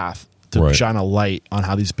a path to shine a light on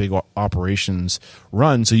how these big operations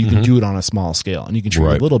run, so you can do it on a small scale, and you can treat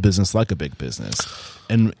a little business like a big business.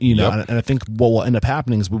 And and I think what will end up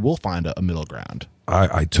happening is we will find a middle ground.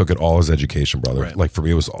 I took it all as education, brother. Right. Like for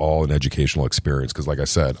me, it was all an educational experience because, like I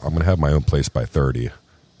said, I'm going to have my own place by 30.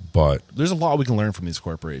 But there's a lot we can learn from these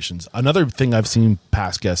corporations. Another thing I've seen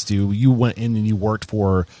past guests do, you went in and you worked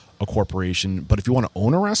for a corporation, but if you want to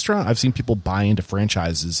own a restaurant, I've seen people buy into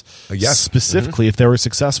franchises. Yes. Specifically, if they were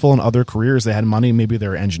successful in other careers, they had money, maybe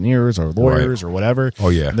they're engineers or lawyers or whatever. Oh,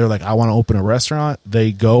 yeah. And they're like, I want to open a restaurant.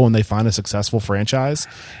 They go and they find a successful franchise,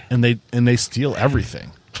 and they steal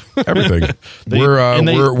everything. Everything.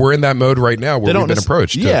 We're in that mode right now where we've been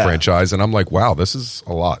approached to franchise, and I'm like, wow, this is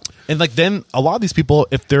a lot. And like then a lot of these people,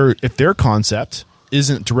 if their concept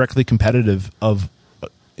isn't directly competitive of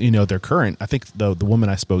their current, I think the woman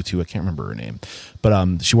I spoke to, I can't remember her name,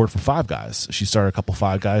 but she worked for Five Guys. She started a couple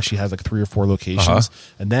Five Guys. She has like 3 or 4 locations,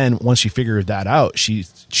 and then once she figured that out, she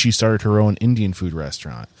started her own Indian food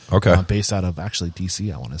restaurant. Based out of actually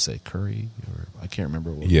DC, I want to say Curry, or I can't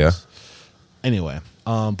remember what it was. Anyway,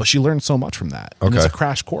 but she learned so much from that. And it's a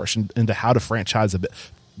crash course into how to franchise a bit.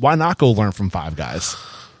 Why not go learn from Five Guys?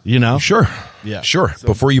 Sure. Yeah. Sure. So,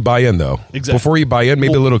 before you buy in, though. Exactly. Before you buy in,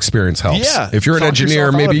 maybe a little experience helps. Yeah. If you're an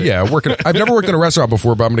engineer, maybe, I've never worked in a restaurant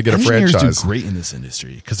before, but I'm going to get a franchise. Engineers do great in this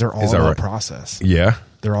industry because they're all about process. Yeah.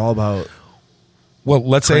 They're all about... Well,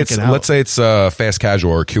 let's say it's fast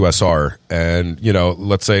casual or QSR, and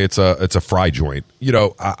let's say it's a fry joint.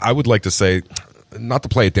 I would like to say, not to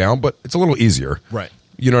play it down, but it's a little easier, right?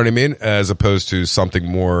 You know what I mean, as opposed to something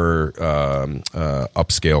more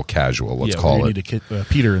upscale casual. Let's call it. You need a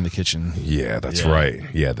Peter in the kitchen. Yeah, that's right.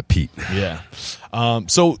 Yeah, the Pete. Yeah.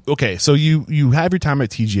 So you have your time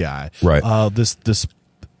at TGI, right? This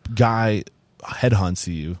guy headhunts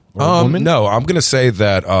you. Or woman? No, I'm going to say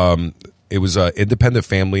that. It was an independent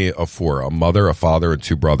family of 4, a mother, a father, and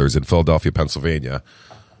 2 brothers in Philadelphia, Pennsylvania.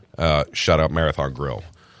 Shout out Marathon Grill.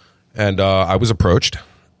 And I was approached,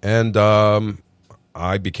 and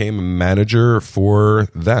I became a manager for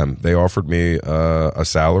them. They offered me a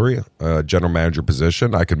salary, a general manager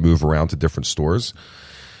position. I could move around to different stores.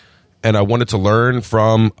 And I wanted to learn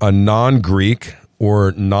from a non-Greek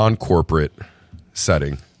or non-corporate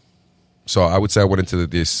setting. So I would say I went into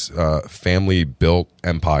this family-built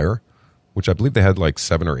empire, which I believe they had like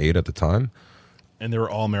 7 or 8 at the time. And they were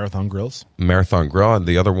all Marathon Grills? Marathon Grill, and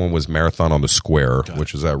the other one was Marathon on the Square,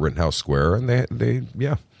 which is at Rittenhouse Square. And they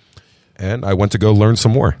And I went to go learn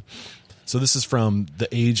some more. So this is from the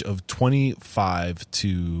age of 25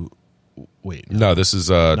 to, wait. No, this is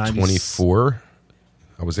 24.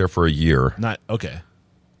 I was there for a year. Okay.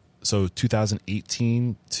 So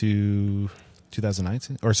 2018 to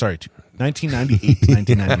 2019? Or sorry, 1998 to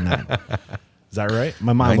 1999. Is that right?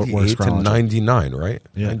 My mind works 98 to 99, right?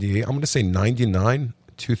 Yeah. 98. I'm going to say 99,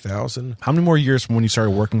 2000. How many more years from when you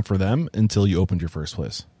started working for them until you opened your first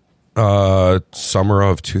place? Summer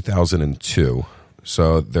of 2002.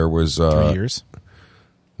 So there was 3 years.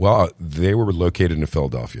 Well, they were located in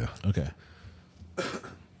Philadelphia. Okay.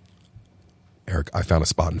 Eric, I found a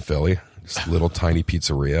spot in Philly, this little tiny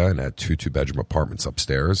pizzeria, and had 2 2-bedroom apartments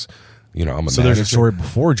upstairs. I'm a manager. There's a story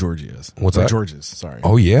before Georgia's. What's that? George's. Sorry.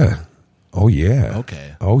 Oh yeah.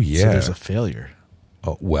 Okay. Oh yeah. So there's a failure.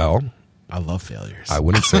 Oh well. I love failures. I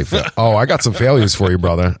wouldn't say I got some failures for you,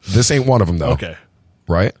 brother. This ain't one of them though. Okay.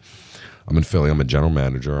 Right? I'm in Philly. I'm a general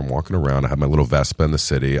manager. I'm walking around. I have my little Vespa in the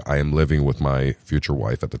city. I am living with my future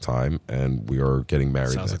wife at the time, and we are getting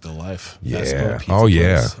married. Sounds like the life. Yeah. Vespa, Oh,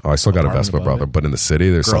 yeah. place, I still got a Vespa, brother. But in the city,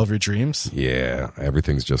 there's girl of your dreams. Yeah.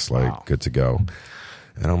 Everything's just like good to go.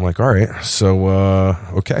 And I'm like, all right. So,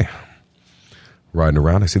 okay. Riding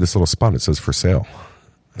around, I see this little spot. It says for sale.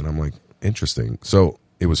 And I'm like, interesting. So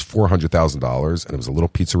it was $400,000, and it was a little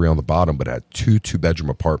pizzeria on the bottom, but it had 2 2-bedroom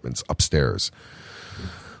apartments upstairs.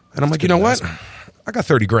 And I'm like, you know what? I got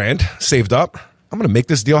 30 grand saved up. I'm going to make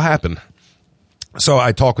this deal happen. So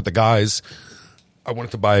I talked with the guys. I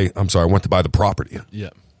went to buy the property. Yeah.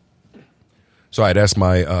 So I'd asked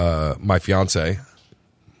my fiance,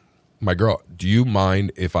 my girl, do you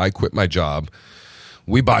mind if I quit my job?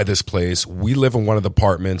 We buy this place. We live in one of the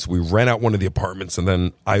apartments. We rent out one of the apartments, and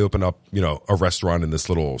then I open up, a restaurant in this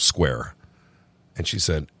little square. And she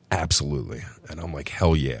said, absolutely. And I'm like,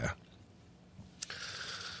 hell yeah.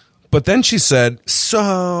 But then she said,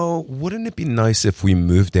 so wouldn't it be nice if we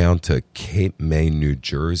moved down to Cape May, New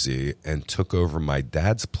Jersey, and took over my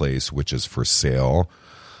dad's place, which is for sale,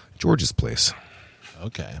 George's place?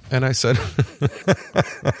 Okay. And I said,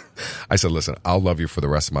 listen, I'll love you for the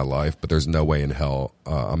rest of my life, but there's no way in hell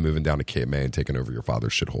I'm moving down to Cape May and taking over your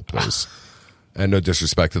father's shithole place. And no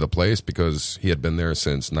disrespect to the place, because he had been there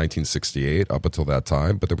since 1968 up until that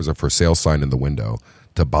time, but there was a for sale sign in the window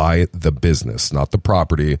to buy the business, not the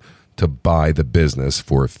property, to buy the business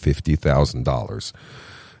for $50,000.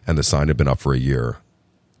 And the sign had been up for a year.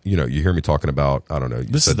 You hear me talking about, I don't know.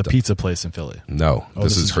 This is the pizza place in Philly. No,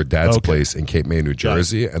 this is her dad's place in Cape May, New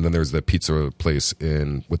Jersey. And then there's the pizza place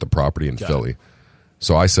with the property in Philly.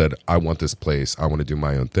 So I said, I want this place. I want to do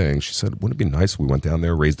my own thing. She said, wouldn't it be nice if we went down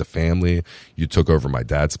there, raised a family? You took over my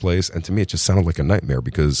dad's place. And to me, it just sounded like a nightmare,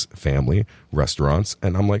 because family, restaurants.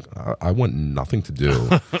 And I'm like, I want nothing to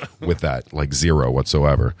do with that, like zero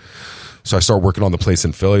whatsoever. So I start working on the place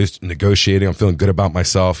in Philly, negotiating. I'm feeling good about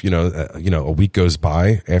myself. A week goes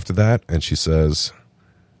by after that. And she says,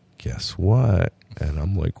 guess what? And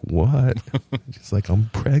I'm like, what? She's like, I'm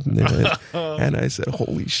pregnant. And I said,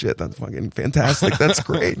 holy shit, that's fucking fantastic. That's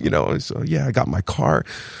great. So yeah, I got my car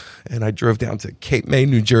and I drove down to Cape May,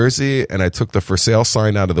 New Jersey, and I took the for sale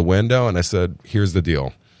sign out of the window and I said, here's the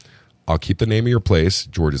deal. I'll keep the name of your place,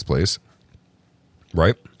 George's place,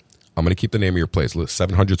 right? I'm going to keep the name of your place,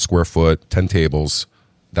 700 square foot, 10 tables.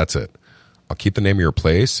 That's it. I'll keep the name of your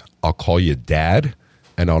place. I'll call you Dad,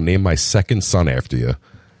 and I'll name my second son after you.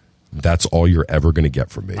 That's all you're ever going to get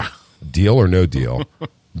from me. Deal or no deal?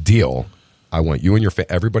 Deal. I want you and your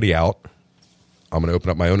everybody out. I'm going to open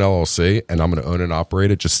up my own LLC, and I'm going to own and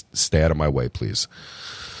operate it. Just stay out of my way, please.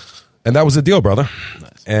 And that was the deal, brother.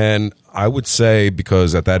 Nice. And I would say,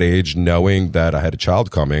 because at that age, knowing that I had a child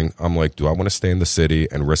coming, I'm like, do I want to stay in the city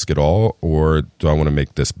and risk it all, or do I want to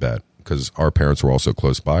make this bet? Because our parents were also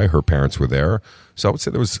close by. Her parents were there. So I would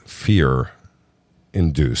say there was fear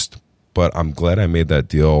induced. But I'm glad I made that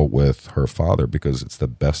deal with her father, because it's the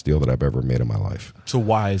best deal that I've ever made in my life. So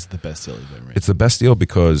why is it the best deal you've ever made? It's the best deal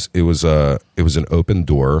because it was an open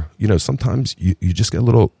door. Sometimes you just get a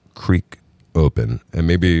little creak open, and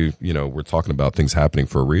maybe, we're talking about things happening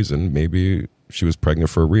for a reason. Maybe she was pregnant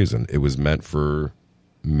for a reason. It was meant for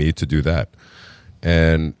me to do that.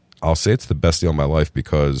 And I'll say it's the best deal in my life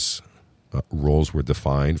because roles were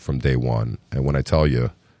defined from day one. And when I tell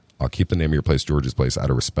you, I'll keep the name of your place, George's place, out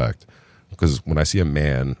of respect. Because when I see a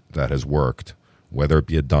man that has worked, whether it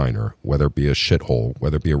be a diner, whether it be a shithole,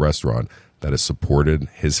 whether it be a restaurant, that has supported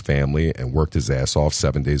his family and worked his ass off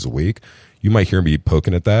 7 days a week, you might hear me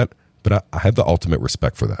poking at that, but I have the ultimate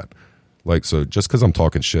respect for that. So just because I'm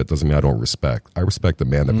talking shit doesn't mean I don't respect. I respect the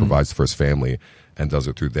man that provides for his family and does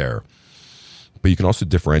it through there. But you can also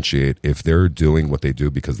differentiate if they're doing what they do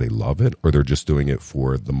because they love it, or they're just doing it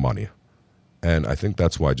for the money. And I think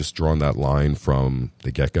that's why, just drawing that line from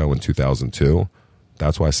the get-go in 2002,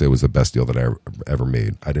 that's why I say it was the best deal that I ever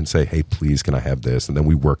made. I didn't say, hey, please, can I have this? And then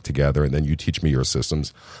we work together, and then you teach me your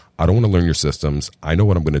systems. I don't want to learn your systems. I know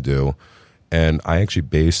what I'm going to do. And I actually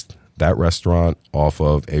based that restaurant off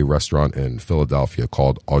of a restaurant in Philadelphia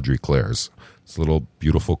called Audrey Claire's. It's a little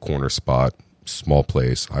beautiful corner spot, small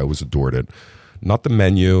place. I always adored it. Not the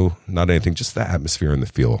menu, not anything, just the atmosphere and the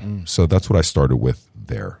feel. So that's what I started with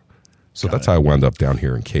there. So that's how I wound up down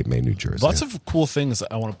here in Cape May, New Jersey. Lots of cool things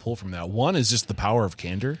I want to pull from that. One is just the power of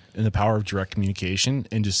candor and the power of direct communication,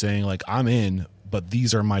 and just saying, like, I'm in, but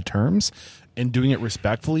these are my terms, and doing it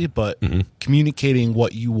respectfully, but communicating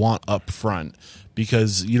what you want up front,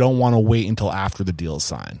 because you don't want to wait until after the deal is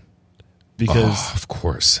signed. Because of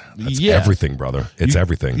course, that's everything, brother. It's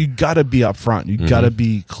everything. You got to be upfront. You got to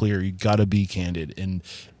be clear. You got to be candid. And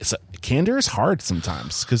candor is hard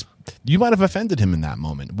sometimes, because you might have offended him in that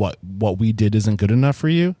moment. What we did isn't good enough for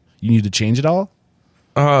you. You need to change it all.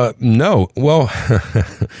 No. Well,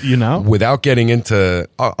 without getting into,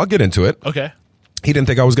 I'll get into it. Okay. He didn't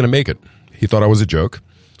think I was going to make it. He thought I was a joke.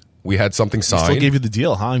 We had something signed. He still gave you the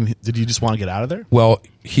deal, huh? Did you just want to get out of there? Well,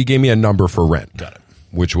 he gave me a number for rent. Got it.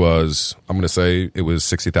 Which was, I'm going to say it was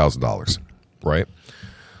 $60,000, right?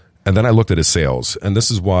 And then I looked at his sales, and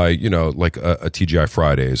this is why, like a TGI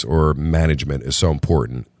Fridays or management is so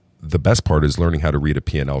important. The best part is learning how to read a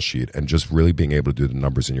P&L sheet and just really being able to do the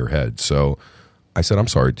numbers in your head. So I said, I'm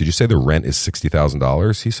sorry, did you say the rent is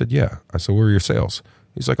 $60,000? He said, yeah. I said, where are your sales?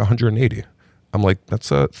 He's like, 180. I'm like, that's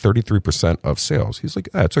 33% of sales. He's like,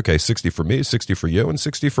 it's okay. 60 for me, 60 for you, and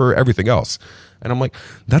 60 for everything else. And I'm like,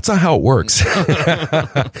 that's not how it works.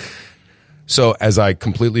 So as I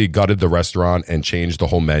completely gutted the restaurant and changed the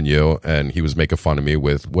whole menu, and he was making fun of me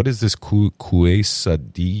with, what is this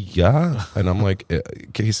quesadilla? And I'm like,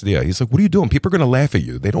 quesadilla. He's like, what are you doing? People are going to laugh at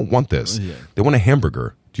you. They don't want this. Yeah. They want a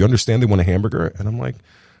hamburger. Do you understand they want a hamburger? And I'm like,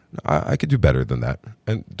 I could do better than that.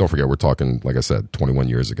 And don't forget, we're talking, like I said, 21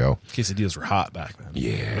 years ago. Quesadillas were hot back then.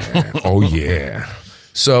 Yeah. Oh, yeah.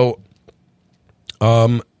 So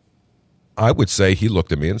I would say he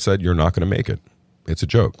looked at me and said, you're not going to make it. It's a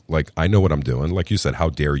joke. Like, I know what I'm doing. Like you said, how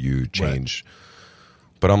dare you change? Right.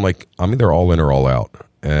 But I'm like, I'm either all in or all out.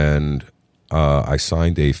 And I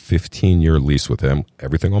signed a 15-year lease with him,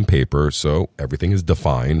 everything on paper. So everything is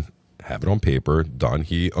defined. Have it on paper, done.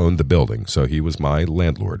 He owned the building, so he was my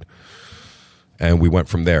landlord. And we went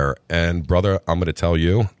from there. And brother, I'm going to tell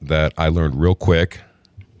you that I learned real quick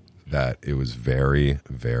that it was very,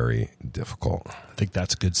 very difficult. I think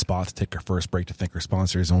that's a good spot to take our first break to thank our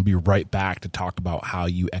sponsors, and we'll be right back to talk about how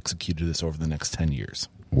you executed this over the next 10 years.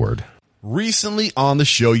 Word. Recently on the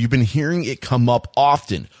show, you've been hearing it come up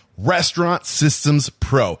often. Restaurant Systems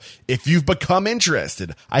Pro. If you've become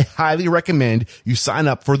interested, I highly recommend you sign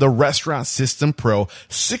up for the Restaurant System Pro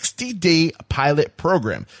 60-day pilot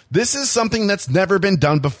program. This is something that's never been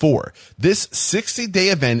done before. This 60-day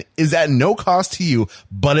event is at no cost to you,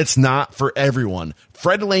 but it's not for everyone.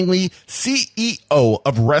 Fred Langley, CEO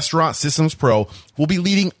of Restaurant Systems Pro, will be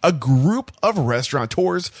leading a group of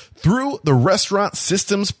restaurateurs through the Restaurant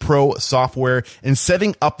Systems Pro software and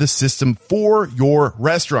setting up the system for your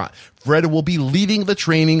restaurant. Fred will be leading the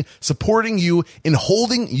training, supporting you, and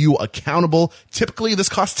holding you accountable. Typically, this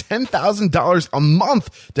costs $10,000 a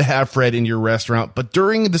month to have Fred in your restaurant, but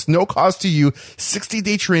during this no-cost to you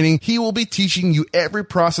 60-day training, he will be teaching you every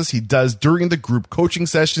process he does during the group coaching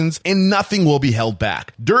sessions, and nothing will be held back.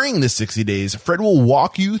 During the 60 days, Fred will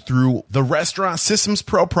walk you through the Restaurant Systems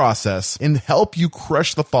Pro process and help you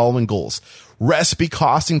crush the following goals: recipe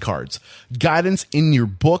costing cards, guidance in your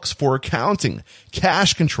books for accounting,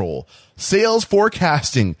 cash control, sales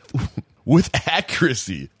forecasting with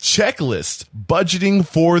accuracy, checklist, budgeting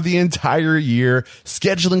for the entire year,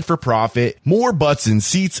 scheduling for profit, more butts in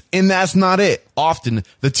seats, and that's not it. Often,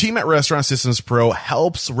 the team at Restaurant Systems Pro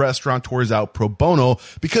helps restaurateurs out pro bono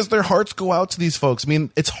because their hearts go out to these folks. I mean,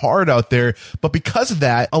 it's hard out there, but because of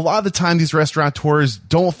that, a lot of the time these restaurateurs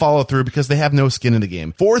don't follow through because they have no skin in the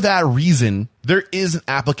game. For that reason, there is an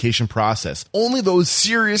application process. Only those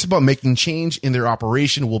serious about making change in their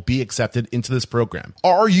operation will be accepted into this program.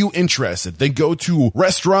 Are you interested? Then go to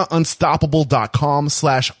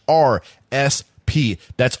restaurantunstoppable.com/RSP.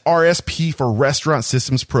 That's RSP for Restaurant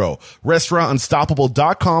Systems Pro.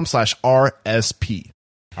 Restaurantunstoppable.com/RSP.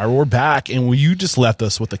 All right, we're back, and you just left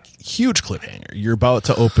us with a huge cliffhanger. You're about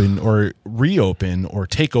to open or reopen or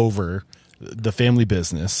take over the family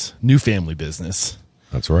business, new family business.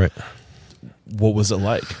 That's right. What was it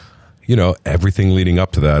like? You know, everything leading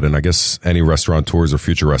up to that, and I guess any restaurateurs or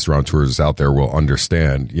future restaurateurs out there will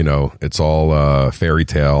understand, you know, it's all fairy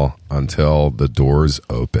tale until the doors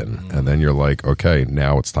open. And then you're like, okay,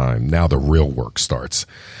 now it's time. Now the real work starts.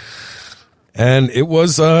 And it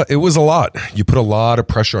was a lot. You put a lot of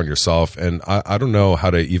pressure on yourself, and I don't know how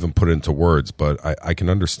to even put it into words, but I can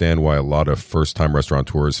understand why a lot of first-time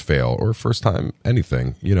restaurateurs fail, or first-time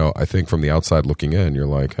anything. You know, I think from the outside looking in, you're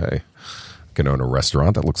like, hey, I can own a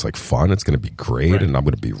restaurant that looks like fun. It's going to be great, right, and I'm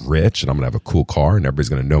going to be rich, and I'm going to have a cool car, and everybody's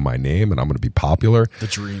going to know my name, and I'm going to be popular. The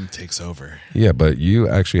dream takes over. Yeah, but you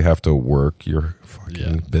actually have to work your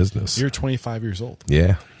fucking business. You're 25 years old. Yeah.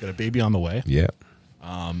 You got a baby on the way. Yeah.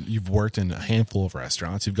 You've worked in a handful of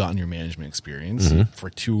restaurants. You've gotten your management experience for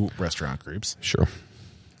 2 restaurant groups. Sure.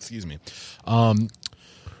 Excuse me.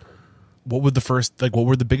 What were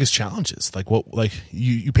the biggest challenges?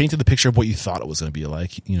 You painted the picture of what you thought it was going to be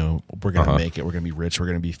like. You know, we're going to make it. We're going to be rich. We're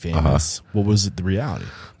going to be famous. What was the reality?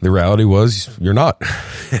 The reality was you're not.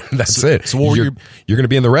 That's it. So what you're going to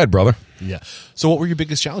be in the red, brother. Yeah. So what were your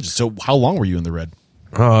biggest challenges? So how long were you in the red?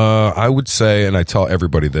 I would say, and I tell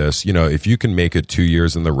everybody this, you know, if you can make it 2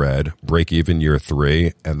 years in the red, break even year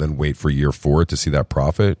 3, and then wait for year 4 to see that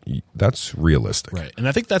profit, that's realistic. Right. And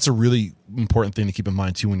I think that's a really important thing to keep in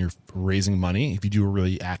mind too when you're raising money. If you do a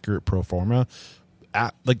really accurate pro forma,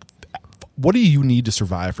 what do you need to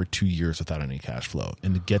survive for 2 years without any cash flow?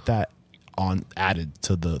 And to get that added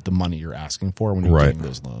to the money you're asking for when you're getting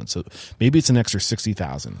those loans. So maybe it's an extra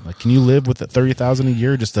 $60,000. Like, can you live with $30,000 a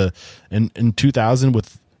year in 2,000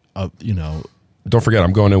 with Don't forget,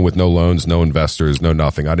 I'm going in with no loans, no investors, no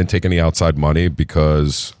nothing. I didn't take any outside money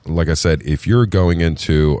because, like I said, if you're going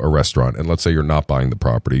into a restaurant and let's say you're not buying the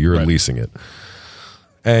property, you're leasing it,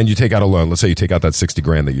 and you take out a loan. Let's say you take out that 60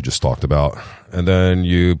 grand that you just talked about, and then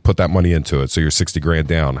you put that money into it. So you're 60 grand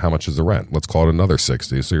down. How much is the rent? Let's call it another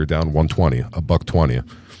 60. So you're down 120, $120.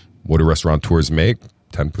 What do restaurateurs make?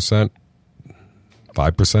 10%,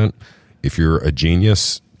 5%. If you're a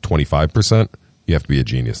genius, 25%. You have to be a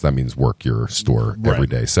genius. That means work your store every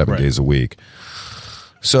day, 7 days a week.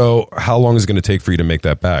 So how long is it going to take for you to make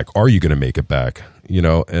that back? Are you going to make it back? You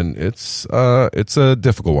know, and it's a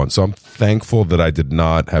difficult one. So I'm thankful that I did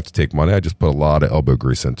not have to take money. I just put a lot of elbow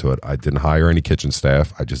grease into it. I didn't hire any kitchen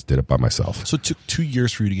staff. I just did it by myself. So it took 2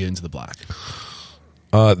 years for you to get into the black.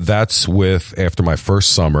 That's after my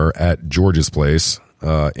first summer at George's place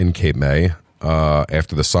in Cape May.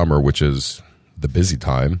 After the summer, which is the busy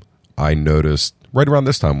time, I noticed right around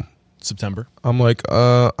this time, September, I'm like,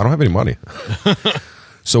 I don't have any money.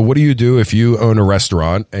 So what do you do if you own a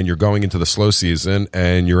restaurant and you're going into the slow season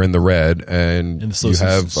and you're in the red and you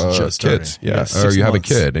have kids? Yeah. Or you have a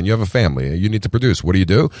kid and you have a family and you need to produce. What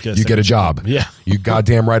do? You get a job. Yeah. You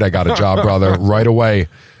goddamn right. I got a job, brother, right away.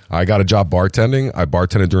 I got a job bartending. I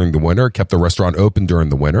bartended during the winter, kept the restaurant open during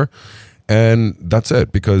the winter. And that's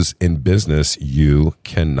it, because in business, you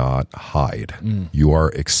cannot hide. You are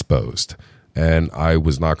exposed. And I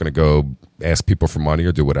was not going to go ask people for money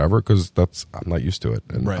or do whatever, because I'm not used to it.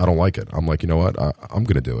 And I don't like it. I'm like, you know what? I'm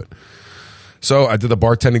going to do it. So I did the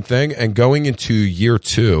bartending thing. And going into year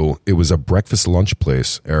 2, it was a breakfast lunch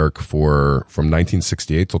place, Eric, from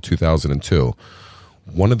 1968 till 2002.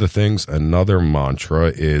 One of the things, another mantra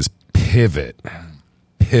is pivot.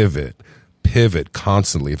 Pivot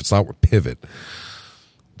constantly. If it's not pivot,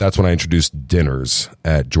 that's when I introduced dinners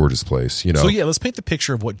at George's place. You know. So yeah, let's paint the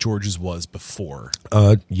picture of what George's was before.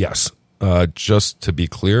 Yes. Just to be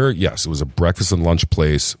clear, yes, it was a breakfast and lunch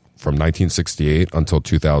place from 1968 until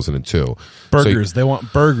 2002. Burgers. So, they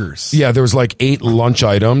want burgers. Yeah, there was like 8 lunch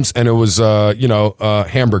items, and it was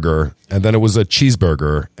hamburger, and then it was a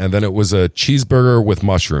cheeseburger, and then it was a cheeseburger with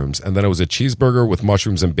mushrooms, and then it was a cheeseburger with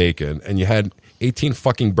mushrooms and bacon, and you had 18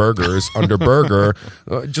 fucking burgers under burger.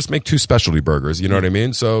 Just make 2 specialty burgers. You know what I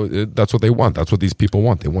mean? So that's what they want. That's what these people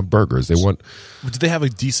want. They want burgers. They want. Do they have a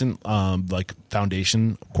decent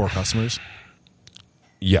foundation core customers?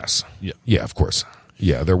 Yes. Yeah. Of course.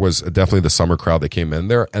 Yeah, there was definitely the summer crowd that came in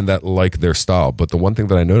there and that liked their style. But the one thing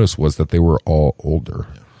that I noticed was that they were all older.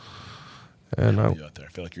 Yeah. And I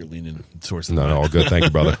feel like you're leaning towards the all good. Thank you,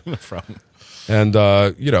 brother. No problem. And,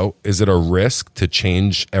 is it a risk to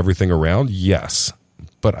change everything around? Yes.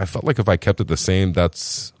 But I felt like if I kept it the same,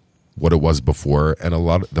 that's what it was before. And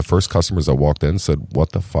the first customers that walked in said,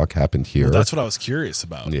 what the fuck happened here? Well, that's what I was curious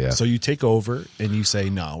about. Yeah. So you take over and you say,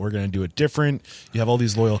 no, we're going to do it different. You have all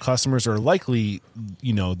these loyal customers, or likely,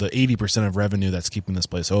 the 80% of revenue that's keeping this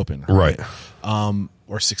place open. Right.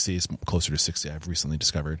 Or 60 is closer to 60, I've recently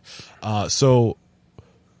discovered.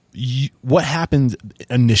 What happened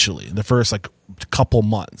initially, the first couple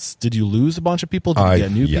months? Did you lose a bunch of people? Did you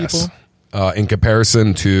get new people? In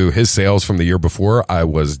comparison to his sales from the year before, I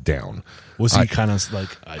was down. Was he kind of like,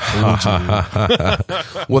 I told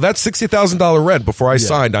you? Well, that $60,000 rent, before I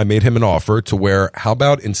signed, I made him an offer to where, how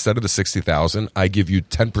about instead of the $60,000, I give you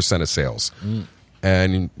 10% of sales?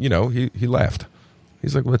 And, he laughed.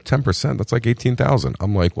 He's like, well, 10%, that's like $18,000.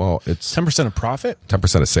 I'm like, well, it's 10% of profit?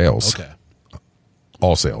 10% of sales. Okay.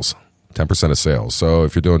 All sales. 10% of sales. So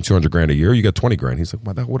if you're doing 200 grand a year, you get 20 grand. He's like,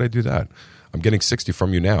 why the hell would I do that? I'm getting 60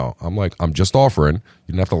 from you now. I'm like, I'm just offering. You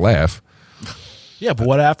didn't have to laugh. Yeah, but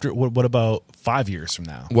what about 5 years from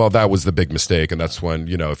now? Well, that was the big mistake. And that's when,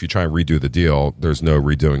 if you try and redo the deal, there's no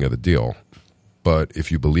redoing of the deal. But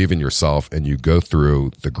if you believe in yourself and you go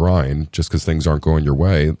through the grind, just because things aren't going your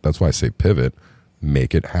way, that's why I say pivot,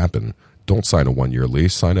 make it happen. Don't sign a 1-year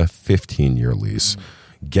lease, sign a 15-year lease.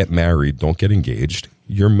 Get married, don't get engaged.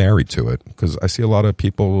 You're married to it. Because I see a lot of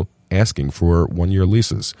people asking for 1-year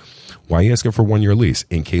leases. Why are you asking for a 1-year lease?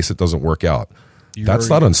 In case it doesn't work out. That's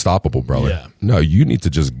not unstoppable, brother. Yeah. No, you need to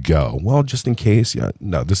just go. Well, just in case. Yeah.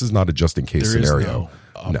 No, this is not a just in case scenario.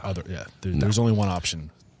 There's only one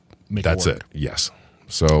option. That's it. Yes.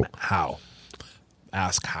 So how?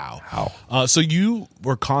 Ask how. How? So you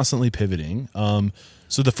were constantly pivoting.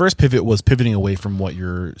 So the first pivot was pivoting away from what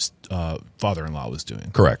your father-in-law was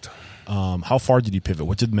doing. Correct. How far did you pivot?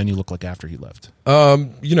 What did the menu look like after he left?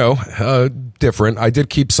 Different. I did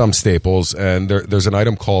keep some staples, and there's an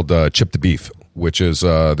item called chip to beef, which is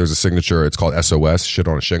there's a signature. It's called SOS, shit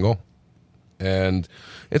on a shingle, and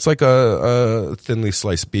it's like a thinly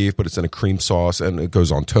sliced beef, but it's in a cream sauce, and it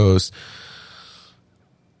goes on toast.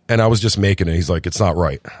 And I was just making it. He's like, it's not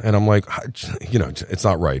right. And I'm like, it's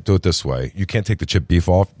not right. Do it this way. You can't take the chip beef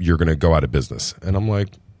off. You're going to go out of business. And I'm like,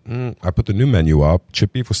 I put the new menu up.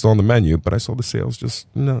 Chip beef was still on the menu, but I saw the sales just,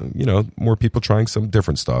 more people trying some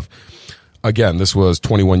different stuff. Again, this was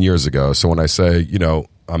 21 years ago. So when I say,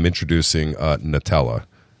 I'm introducing Nutella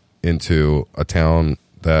into a town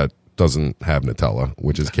that doesn't have Nutella,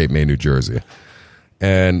 which is Cape May, New Jersey,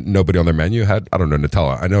 and nobody on their menu had, I don't know,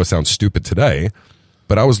 Nutella. I know it sounds stupid today,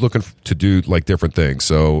 but I was looking to do like different things.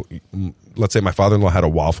 So let's say my father-in-law had a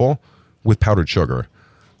waffle with powdered sugar.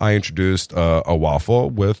 I introduced a waffle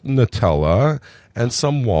with Nutella and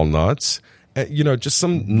some walnuts, and, just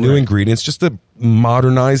some new ingredients just to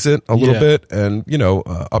modernize it a little bit and,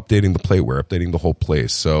 updating the plateware, updating the whole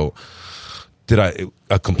place. So did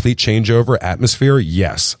a complete changeover atmosphere?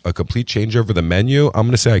 Yes. A complete changeover the menu? I'm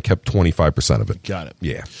going to say I kept 25% of it. Got it.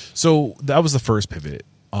 Yeah. So that was the first pivot.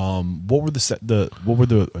 What were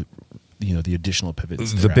the additional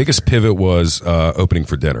pivots? The biggest pivot was opening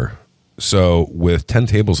for dinner. So with 10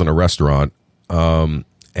 tables in a restaurant,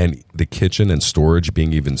 and the kitchen and storage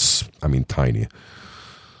being even, tiny.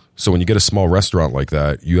 So when you get a small restaurant like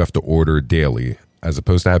that, you have to order daily, as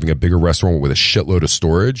opposed to having a bigger restaurant with a shitload of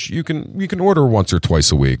storage. You can order once or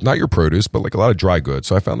twice a week, not your produce, but like a lot of dry goods.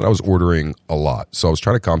 So I found that I was ordering a lot. So I was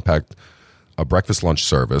trying to compact a breakfast lunch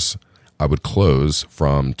service. I would close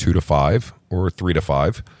from 2 to 5 or 3 to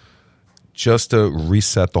 5 just to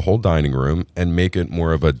reset the whole dining room and make it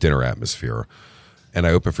more of a dinner atmosphere. And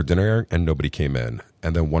I opened for dinner and nobody came in.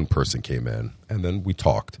 And then one person came in and then we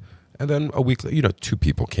talked. And then a week, 2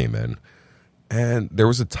 people came in. And there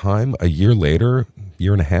was a time, a year later,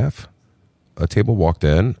 year and a half, a table walked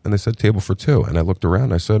in and they said table for 2. And I looked around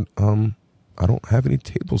and I said, I don't have any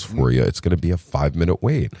tables for you. It's going to be a 5-minute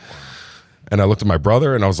wait. And I looked at my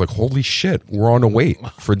brother and I was like, holy shit, we're on a wait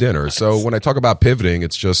for dinner. So when I talk about pivoting,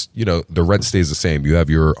 it's just, the rent stays the same. You have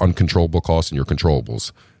your uncontrollable costs and your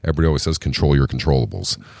controllables. Everybody always says control your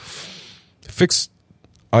controllables. Fixed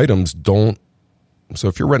items don't. So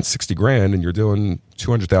if your rent's $60,000 and you're doing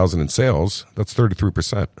 $200,000 in sales, that's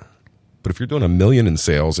 33%. But if you're doing $1 million in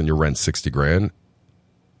sales and your rent's $60,000,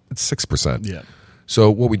 it's 6%. Yeah. So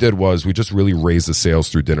what we did was we just really raised the sales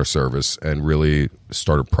through dinner service and really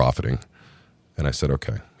started profiting. And I said,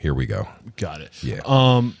 okay, here we go. Got it. Yeah.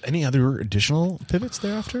 Any other additional pivots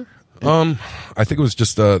thereafter? I think it was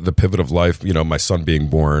just the pivot of life. My son being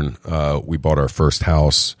born, we bought our first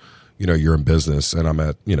house. You're in business, and I'm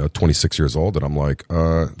at 26 years old, and I'm like,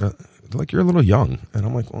 you're a little young, and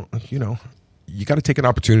I'm like, well, you got to take an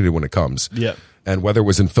opportunity when it comes. Yeah. And whether it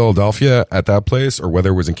was in Philadelphia at that place or whether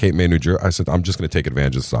it was in Cape May, New Jersey, I said, I'm just going to take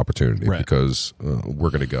advantage of this opportunity because we're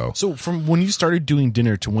going to go. So from when you started doing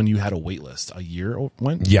dinner to when you had a wait list, a year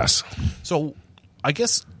went? Yes. So I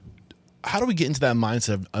guess, how do we get into that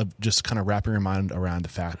mindset of just kind of wrapping your mind around the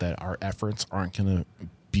fact that our efforts they're going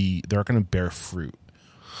to bear fruit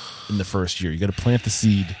in the first year? You got to plant the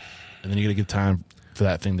seed and then you got to give time for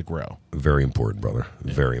that thing to grow. Very important, brother.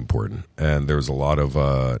 Yeah. Very important. And there's a lot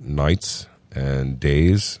of nights and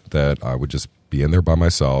days that I would just be in there by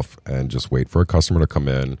myself and just wait for a customer to come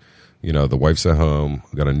in. The wife's at home,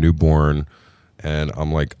 got a newborn, and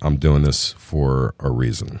I'm like, I'm doing this for a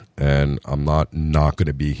reason. And I'm not going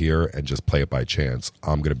to be here and just play it by chance.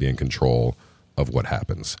 I'm going to be in control of what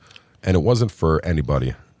happens. And it wasn't for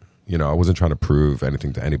anybody. I wasn't trying to prove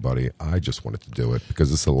anything to anybody. I just wanted to do it because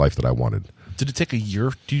this is the life that I wanted. Did it take a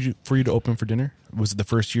year for you to open for dinner? Was it the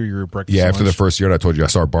first year you were breakfast? Yeah, lunch? after the first year, I told you I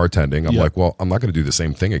started bartending. I'm like, well, I'm not going to do the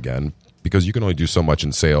same thing again because you can only do so much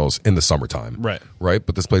in sales in the summertime. Right?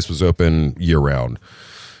 But this place was open year-round.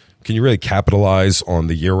 Can you really capitalize on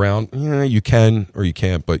the year-round? Yeah, you can or you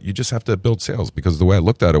can't, but you just have to build sales because the way I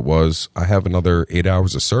looked at it was, I have another 8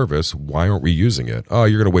 hours of service. Why aren't we using it? Oh,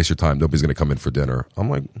 you're going to waste your time. Nobody's going to come in for dinner.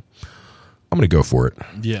 I'm like, I'm going to go for it.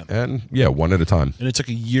 Yeah. And one at a time. And it took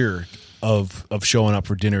a year of showing up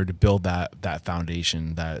for dinner to build that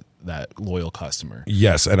foundation, that loyal customer.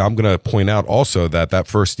 Yes, and I'm going to point out also that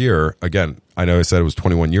first year, again, I know I said it was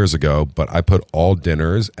 21 years ago, but I put all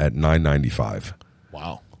dinners at $9.95.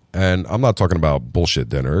 Wow. And I'm not talking about bullshit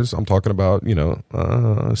dinners. I'm talking about,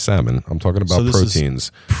 salmon. I'm talking about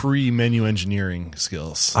proteins. Pre-menu engineering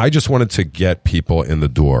skills. I just wanted to get people in the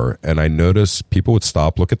door, and I noticed people would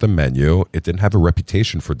stop, look at the menu. It didn't have a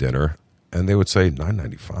reputation for dinner. And they would say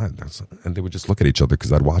 $9.95, and they would just look at each other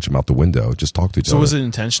because I'd watch them out the window, just talk to each other. So was it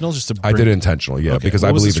intentional? I did it intentional, yeah, because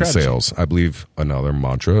I believe in sales. I believe another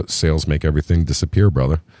mantra: sales make everything disappear,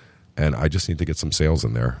 brother. And I just need to get some sales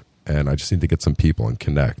in there. and I just need to get some people and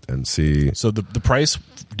connect and see. So the price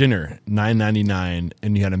dinner $9.99,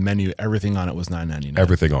 and you had a menu. Everything on it was $9.99.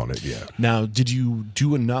 Everything on it, yeah. Now, did you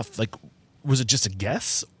do enough? Like, was it just a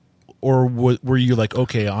guess, or were you like,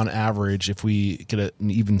 okay, on average, if we get an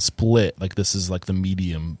even split, like this is like the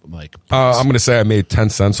medium, like? I'm going to say I made 10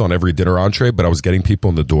 cents on every dinner entree, but I was getting people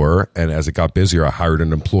in the door, and as it got busier, I hired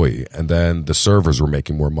an employee, and then the servers were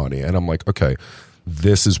making more money, and I'm like, okay,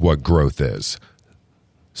 this is what growth is.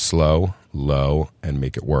 Slow, low, and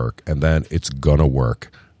make it work, and then it's gonna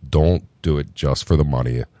work. Don't do it just for the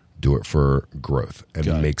money. Do it for growth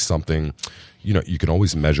and make something. You know, you can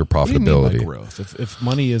always measure profitability. What do you mean by growth? If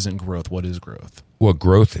money isn't growth, what is growth? Well,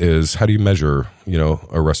 growth is, how do you measure, you know,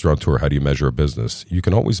 a restaurateur? How do you measure a business? You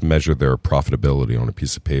can always measure their profitability on a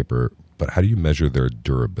piece of paper, but how do you measure their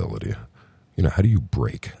durability? You know, how do you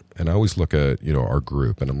break? And I always look at, you know, our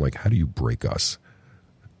group, and I'm like, how do you break us?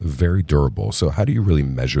 Very durable. So how do you really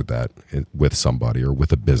measure that with somebody or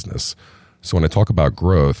with a business? So when I talk about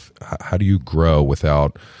growth, how do you grow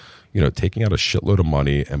without, you know, taking out a shitload of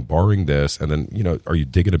money and borrowing this, and then, you know, are you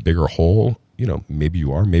digging a bigger hole? You know, maybe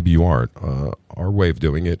you are, maybe you aren't. Our way of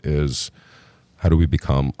doing it is, how do we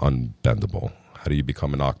become unbendable? How do you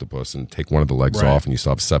become an octopus and take one of the legs off and you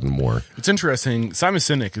still have 7 more? It's interesting. Simon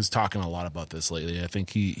Sinek is talking a lot about this lately. I think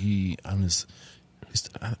he on his,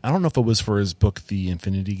 I don't know if it was for his book, The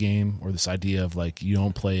Infinity Game, or this idea of like, you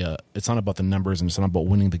don't play it's not about the numbers and it's not about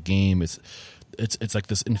winning the game. It's like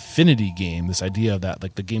this infinity game, this idea of that,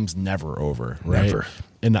 like the game's never over, right? Never.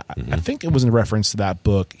 And I think it was in reference to that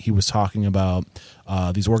book. He was talking about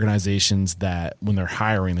these organizations that when they're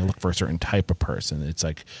hiring, they look for a certain type of person. It's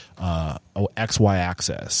like XY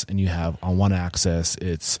axis, and you have on one axis,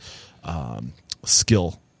 it's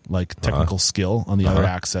skill, like technical skill. On the other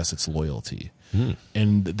axis, it's loyalty.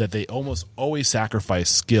 And that they almost always sacrifice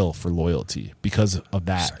skill for loyalty because of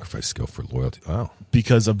that. Sacrifice skill for loyalty. Wow.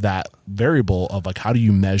 Because of that variable of like, how do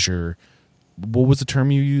you measure? What was the term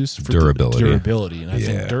you used for durability? Durability, and I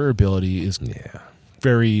think durability is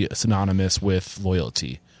very synonymous with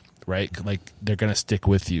loyalty, right? Like they're going to stick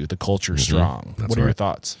with you. The culture's strong. That's what are your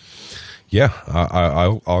thoughts? Yeah,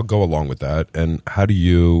 I'll go along with that. And how do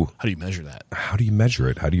you measure that? How do you measure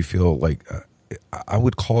it? How do you feel like? I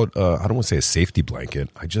would call it, I don't want to say a safety blanket.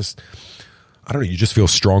 I don't know, you just feel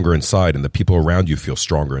stronger inside, and the people around you feel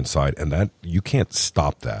stronger inside, and that you can't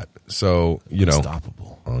stop that. So, you know,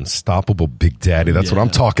 unstoppable Big Daddy. That's what I'm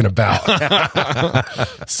talking about.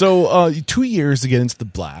 So 2 years to get into the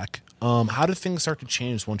black. How did things start to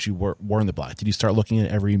change once you were in the black? Did you start looking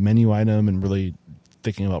at every menu item and really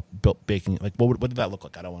thinking about baking? Like, what did that look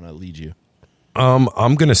like? I don't want to lead you.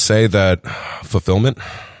 I'm going to say that fulfillment.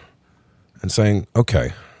 And saying,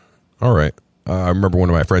 okay, all right. I remember one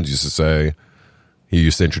of my friends used to say, he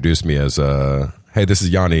used to introduce me as, hey, this is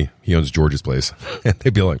Yianni. He owns George's place. And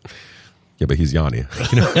they'd be like, yeah, but he's Yianni.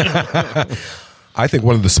 You know? I think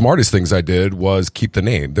one of the smartest things I did was keep the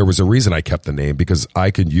name. There was a reason I kept the name, because I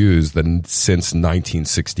could use since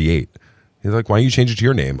 1968. He's like, why don't you change it to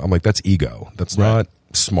your name? I'm like, that's ego. That's not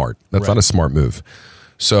smart. That's not a smart move.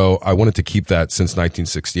 So I wanted to keep that since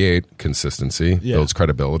 1968. Consistency builds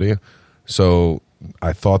credibility. So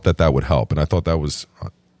I thought that would help, and I thought that was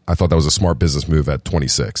a smart business move at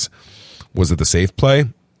 26. Was it the safe play?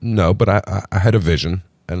 No, but I had a vision,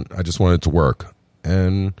 and I just wanted it to work.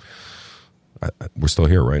 And we're still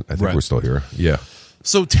here, right? I think we're still here. Yeah.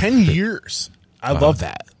 So 10 years. I love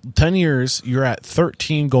that. 10 years. You're at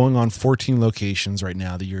 13, going on 14 locations right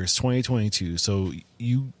now. The year is 2022. So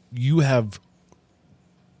you have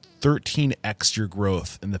 13x your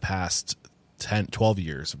growth in the past 12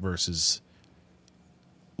 years versus,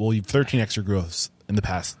 well, you've 13x your growth in the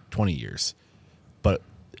past 20 years, but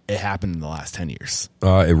it happened in the last 10 years.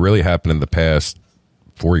 It really happened in the past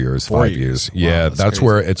 4 years, 5 years. Yeah, wow, that's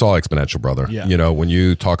where it's all exponential, brother. Yeah. You know, when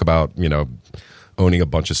you talk about, you know, owning a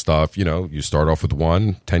bunch of stuff, you know, you start off with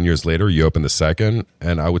one, 10 years later, you open the second.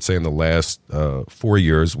 And I would say in the last 4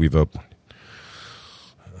 years, we've opened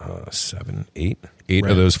 7, 8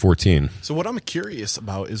 of those 14. So what I'm curious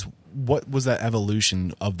about is, what was that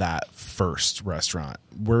evolution of that first restaurant?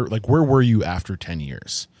 Where were you after 10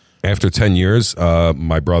 years? After 10 years,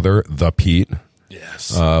 my brother, the Pete,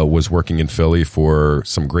 was working in Philly for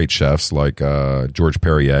some great chefs like George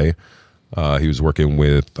Perrier. He was working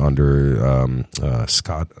under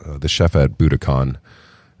Scott, the chef at Budokan,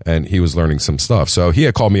 and he was learning some stuff. So he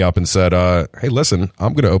had called me up and said, hey, listen,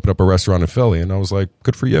 I'm going to open up a restaurant in Philly. And I was like,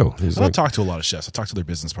 good for you. I don't talk to a lot of chefs. I talk to their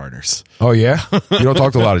business partners. Oh, yeah? You don't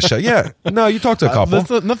talk to a lot of chefs? Yeah. No, you talk to a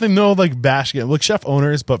couple. Nothing, like bashing it. Like chef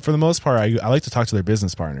owners, but for the most part, I like to talk to their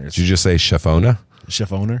business partners. Did you just say chef owner?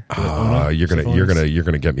 Chef owner? You're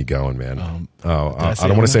gonna get me going, man. I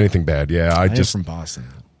don't want to say anything bad. Yeah, I am from Boston.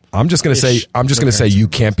 I'm just gonna say you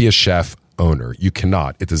can't be a chef owner. You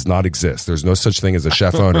cannot. It does not exist. There's no such thing as a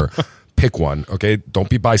chef owner. Pick one, okay? Don't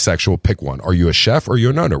be bisexual. Pick one. Are you a chef or are you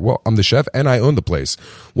an owner? Well, I'm the chef and I own the place.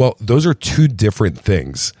 Well, those are two different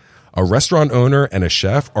things. A restaurant owner and a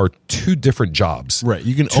chef are two different jobs. Right.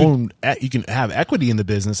 You can you can have equity in the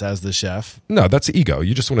business as the chef. No, that's ego.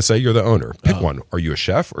 You just want to say you're the owner. Pick one. Are you a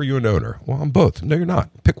chef or are you an owner? Well, I'm both. No, you're not.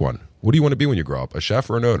 Pick one. What do you want to be when you grow up? A chef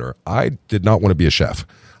or an owner? I did not want to be a chef.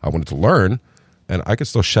 I wanted to learn, and I could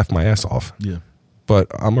still chef my ass off. Yeah. But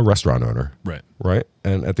I'm a restaurant owner. Right. Right?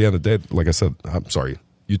 And at the end of the day, like I said, I'm sorry.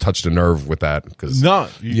 You touched a nerve with that because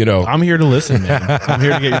I'm here to listen, man. I'm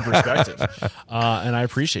here to get your perspective, and I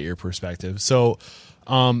appreciate your perspective. So,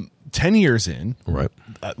 10 years in, right?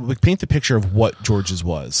 Paint the picture of what George's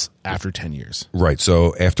was after 10 years. Right.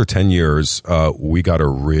 So after 10 years, we got a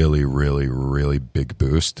really, really, really big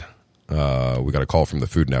boost. We got a call from the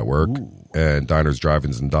Food Network, and Diners,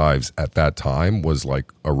 Drive-Ins, and Dives at that time was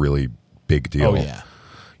like a really big deal. Oh yeah.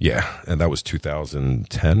 Yeah, and that was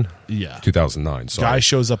 2010. Yeah, 2009. Sorry. Guy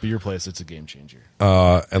shows up at your place; it's a game changer.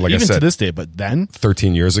 And like even I said, to this day, but then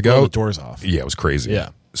 13 years ago, the doors off. Yeah, it was crazy. Yeah.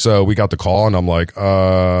 So we got the call, and I'm like,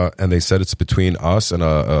 and they said it's between us and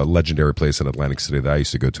a legendary place in Atlantic City that I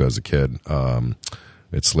used to go to as a kid.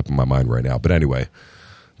 It's slipping my mind right now, but anyway.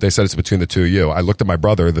 They said it's between the two of you. I looked at my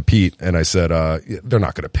brother, the Pete, and I said, they're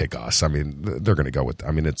not going to pick us. I mean, they're going to go with,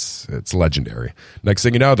 it's legendary. Next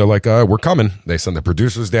thing you know, they're like, we're coming. They send the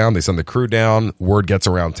producers down. They send the crew down. Word gets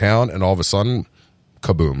around town, and all of a sudden,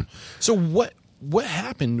 kaboom. So what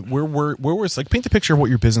happened? Where was like, paint the picture of what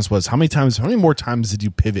your business was. How many more times did you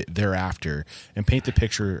pivot thereafter and paint the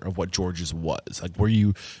picture of what George's was? Like, were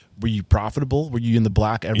you profitable? Were you in the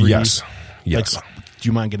black every? Yes. Like, do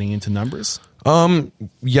you mind getting into numbers?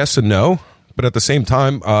 Yes and no, but at the same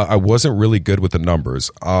time, I wasn't really good with the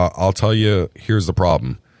numbers. I'll tell you, here's the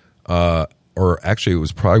problem. Or actually, it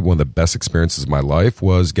was probably one of the best experiences of my life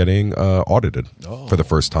was getting audited for the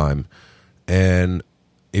first time. And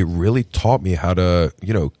it really taught me how to,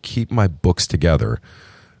 keep my books together.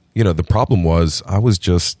 The problem was I was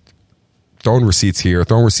just throwing receipts here,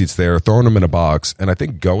 throwing receipts there, throwing them in a box. And I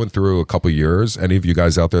think going through a couple of years, any of you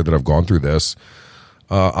guys out there that have gone through this,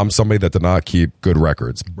 I'm somebody that did not keep good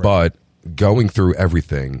records, but going through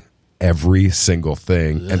everything, every single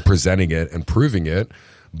thing, and presenting it and proving it,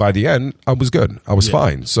 by the end, I was good. I was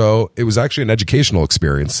fine. So it was actually an educational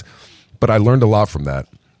experience, but I learned a lot from that.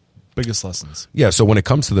 Biggest lessons. Yeah. So when it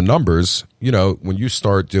comes to the numbers, when you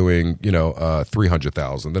start doing,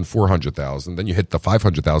 300,000, then 400,000, then you hit the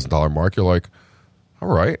 $500,000 mark, you're like, all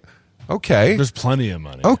right. Okay. There's plenty of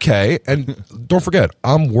money. Okay. And don't forget,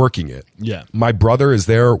 I'm working it. Yeah. My brother is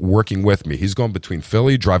there working with me. He's going between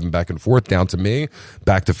Philly, driving back and forth, down to me,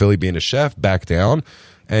 back to Philly being a chef, back down.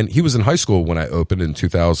 And he was in high school when I opened in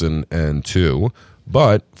 2002.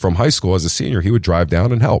 But from high school as a senior, he would drive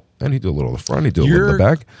down and help. And he'd do a little of the front, he'd do a little of the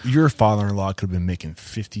back. Your father-in-law could have been making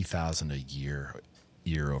 $50,000 a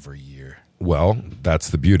year over year. Well, that's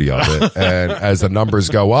the beauty of it. And as the numbers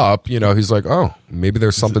go up, he's like, oh, maybe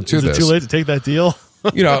there's something to this. Is it too late to take that deal?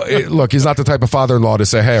 Look, he's not the type of father-in-law to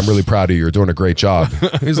say, hey, I'm really proud of you. You're doing a great job.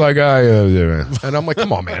 He's like, and I'm like,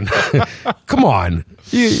 come on, man. Come on.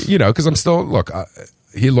 Because I'm still,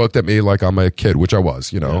 he looked at me like I'm a kid, which I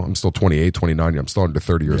was, I'm still 28, 29. I'm still under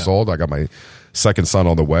 30 years old. I got my second son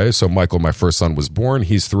on the way. So Michael, my first son, was born.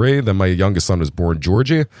 He's 3. Then my youngest son was born,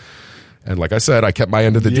 Georgie. And like I said, I kept my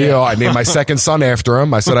end of the deal. I named my second son after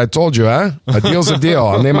him. I said, I told you, a deal's a deal.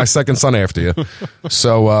 I'll name my second son after you.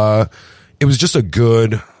 So it was just a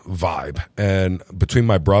good vibe. And between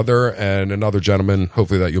my brother and another gentleman,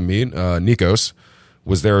 hopefully that you'll meet, Nikos,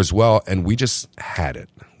 was there as well. And we just had it.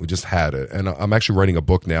 And I'm actually writing a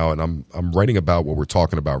book now, and I'm writing about what we're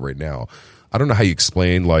talking about right now. I don't know how you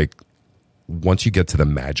explain, like, once you get to the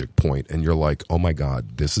magic point and you're like, oh my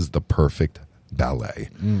God, this is the perfect ballet.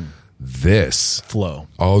 This flow.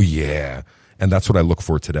 Oh yeah. And that's what I look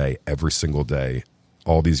for today, every single day.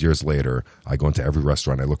 All these years later, I go into every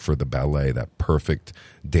restaurant. I look for the ballet, that perfect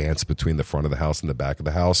dance between the front of the house and the back of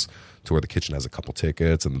the house, to where the kitchen has a couple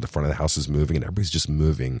tickets and the front of the house is moving and everybody's just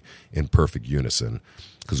moving in perfect unison.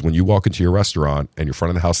 Because when you walk into your restaurant and your front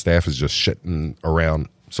of the house staff is just sitting around,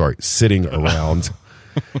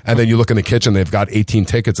 and then you look in the kitchen, they've got 18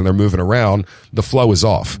 tickets and they're moving around, the flow is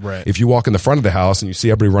off. Right. If you walk in the front of the house and you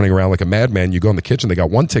see everybody running around like a madman, you go in the kitchen, they got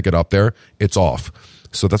one ticket up there, it's off.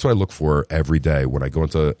 So that's what I look for every day when I go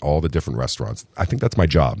into all the different restaurants. I think that's my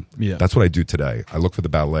job. Yeah. That's what I do today. I look for the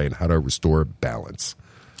ballet and how to restore balance.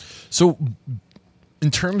 So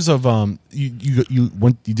in terms of you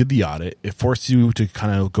did the audit, it forced you to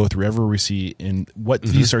kind of go through every receipt, and what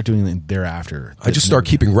did you start doing thereafter? I just start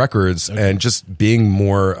keeping records and just being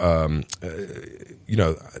more,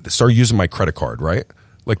 start using my credit card, right?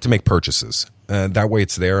 Like to make purchases. And that way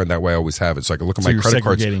it's there, and that way I always have it. So I can look at my credit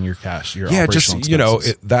cards. Segregating your cash, your yeah, operational just,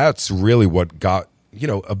 expenses. that's really what got,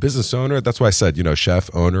 a business owner. That's why I said, chef,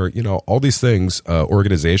 owner, all these things,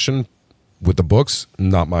 organization with the books,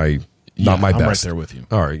 not my best. I'm right there with you.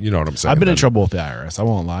 All right, you know what I'm saying. I've been in trouble with the IRS. I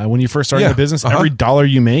won't lie. When you first start a business, every dollar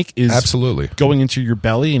you make is absolutely going into your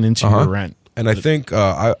belly and into your rent. And I think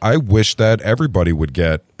I wish that everybody would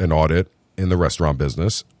get an audit in the restaurant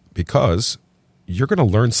business, because you're going to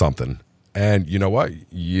learn something. And you know what?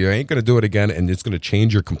 You ain't going to do it again, and it's going to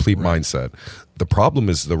change your complete mindset. The problem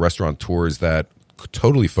is the restaurateurs that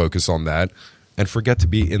totally focus on that and forget to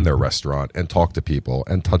be in their restaurant and talk to people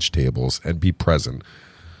and touch tables and be present.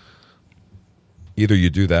 Either you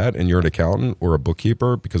do that and you're an accountant or a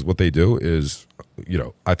bookkeeper, because what they do is,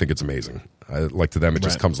 I think it's amazing. To them, it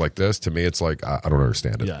just comes like this. To me, it's like, I don't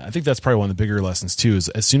understand it. Yeah, I think that's probably one of the bigger lessons too, is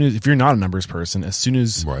as soon as, if you're not a numbers person, as soon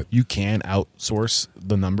as you can outsource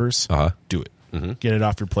the numbers, do it. Mm-hmm. Get it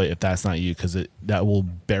off your plate if that's not you, because that will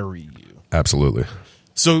bury you. Absolutely.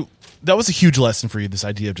 So that was a huge lesson for you, this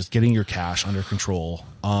idea of just getting your cash under control.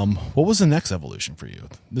 What was the next evolution for you?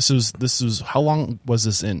 This was how long was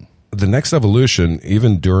this in? The next evolution,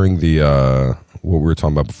 even during the what we were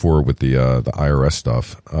talking about before with the IRS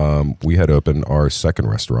stuff, we had opened our second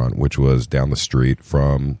restaurant, which was down the street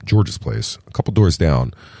from George's place, a couple doors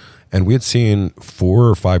down. And we had seen 4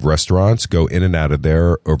 or 5 restaurants go in and out of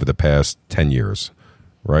there over the past 10 years,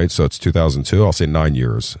 right? So it's 2002, I'll say 9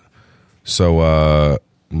 years. So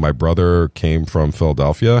my brother came from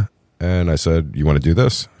Philadelphia, and I said, you want to do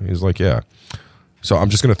this? He's like, yeah. So I'm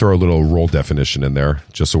just going to throw a little role definition in there,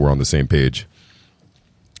 just so we're on the same page.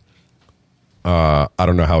 I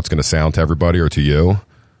don't know how it's going to sound to everybody or to you.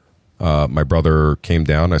 My brother came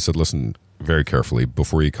down. I said, listen, very carefully,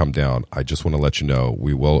 before you come down, I just want to let you know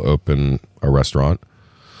we will open a restaurant,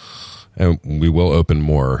 and we will open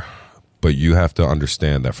more. But you have to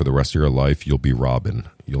understand that for the rest of your life, you'll be Robin.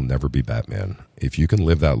 You'll never be Batman. If you can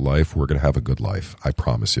live that life, we're going to have a good life. I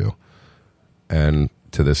promise you. And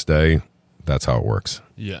to this day, that's how it works.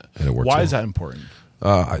 Yeah. And it works. Why is that important?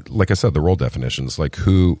 Like I said, the role definitions, like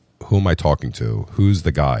who am I talking to? Who's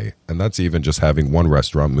the guy? And that's even just having one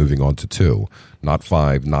restaurant moving on to 2, not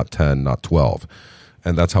 5, not 10, not 12.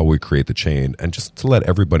 And that's how we create the chain. And just to let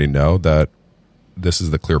everybody know that this is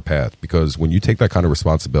the clear path, because when you take that kind of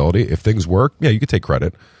responsibility, if things work, yeah, you can take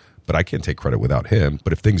credit, but I can't take credit without him.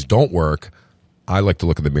 But if things don't work, I like to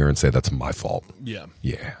look in the mirror and say, that's my fault. Yeah.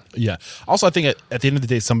 Yeah. Yeah. Also, I think at the end of the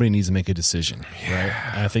day, somebody needs to make a decision, right?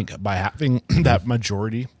 And I think by having that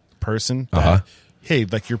majority person, that, hey,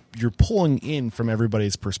 like you're pulling in from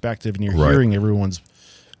everybody's perspective, and you're hearing everyone's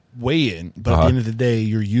weigh in, but at the end of the day,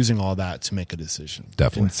 you're using all that to make a decision.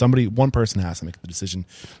 Definitely. And one person has to make the decision.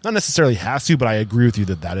 Not necessarily has to, but I agree with you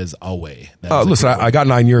that is a way. Listen, I got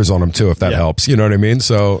 9 years on him too, if that helps. You know what I mean?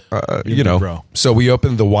 So, so we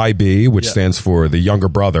opened the YB, which stands for the younger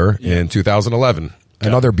brother, in 2011.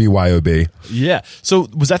 Another BYOB. Yeah. So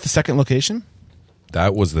was that the second location?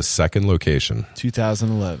 That was the second location.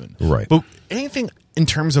 2011. Right. But anything in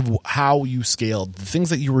terms of how you scaled, the things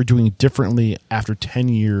that you were doing differently after 10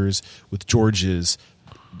 years with George's,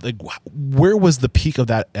 like where was the peak of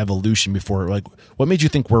that evolution before? Like what made you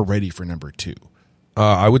think we're ready for number 2?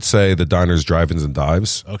 I would say the Diners, Drive-Ins, and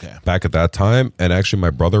Dives. Okay. Back at that time. And actually my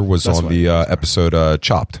brother was on the episode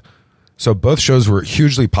Chopped. So both shows were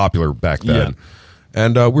hugely popular back then. Yeah.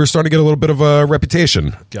 And we were starting to get a little bit of a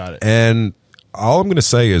reputation. Got it. And all I'm going to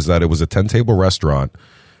say is that it was a 10-table restaurant,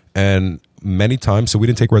 and many times, so we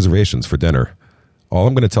didn't take reservations for dinner. All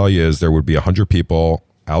I'm going to tell you is there would be 100 people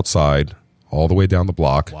outside all the way down the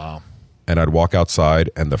block. Wow. And I'd walk outside,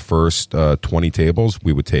 and the first 20 tables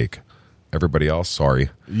we would take. Everybody else,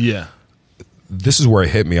 sorry. Yeah. This is where it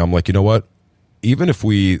hit me. I'm like, you know what? Even if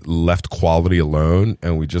we left quality alone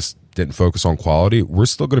and we just didn't focus on quality, we're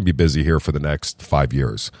still going to be busy here for the next 5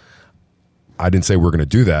 years. I didn't say we're going to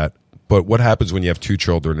do that. But what happens when you have 2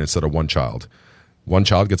 children instead of 1 child? 1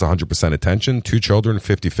 child gets 100% attention, 2 children,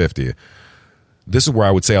 50-50. This is where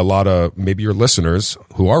I would say a lot of maybe your listeners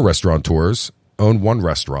who are restaurateurs own 1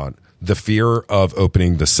 restaurant, the fear of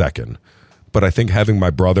opening the second. But I think having my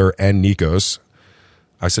brother and Nikos,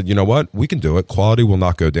 I said, you know what? We can do it. Quality will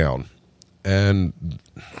not go down. And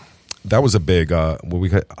that was a big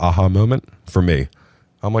aha moment for me.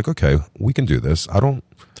 I'm like, okay, we can do this.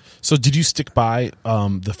 So did you stick by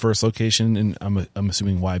the first location? And I'm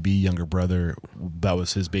assuming YB, younger brother, that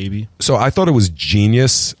was his baby. So I thought it was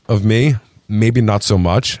genius of me. Maybe not so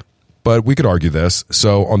much, but we could argue this.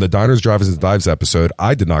 So on the Diners, Drive-Ins, and Dives episode,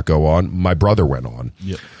 I did not go on. My brother went on.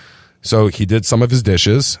 Yep. So he did some of his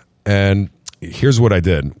dishes, and here's what I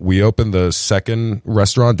did. We opened the second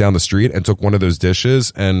restaurant down the street and took one of those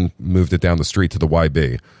dishes and moved it down the street to the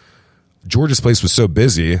YB. George's place was so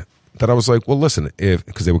busy that I was like, well, listen,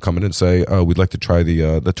 because they would come in and say, oh, we'd like to try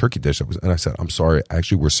the turkey dish. And I said, I'm sorry,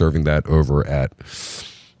 actually, we're serving that over at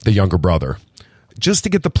the younger brother, just to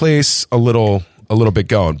get the place a little bit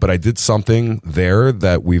going. But I did something there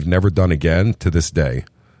that we've never done again to this day.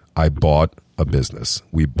 I bought a business.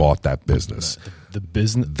 We bought that business. The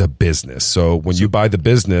business? The business. So when you buy the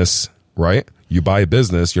business, right, you buy a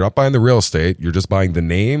business, you're not buying the real estate, you're just buying the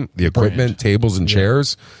name, the equipment, brand. tables, and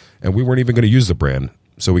chairs. And we weren't even going to use the brand.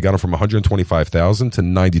 So we got them from $125,000 to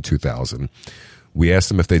 $92,000. We asked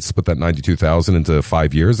them if they'd split that $92,000 into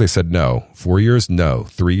 5 years. They said no. 4 years? No.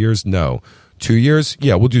 3 years? No. 2 years?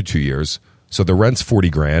 Yeah, we'll do 2 years. So the rent's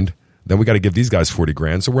 $40,000. Then we got to give these guys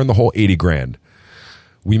 $40,000. So we're in the whole $80,000.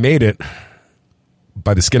 We made it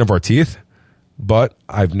by the skin of our teeth, but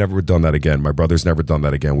I've never done that again. My brother's never done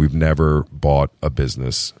that again. We've never bought a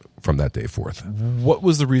business from that day forth. What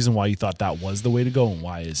was the reason why you thought that was the way to go, and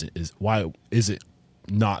why is it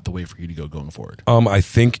not the way for you to go going forward? I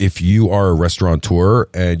think if you are a restaurateur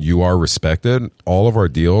and you are respected, all of our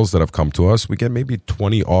deals that have come to us, we get maybe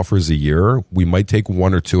 20 offers a year. We might take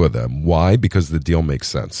 1 or 2 of them. Why? Because the deal makes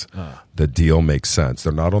sense. The deal makes sense.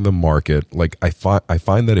 They're not on the market. Like I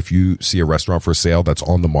find that if you see a restaurant for sale that's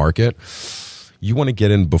on the market, you want to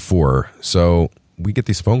get in before. So we get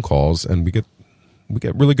these phone calls and we get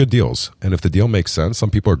really good deals. And if the deal makes sense, some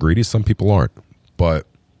people are greedy, some people aren't. But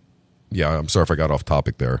yeah, I'm sorry if I got off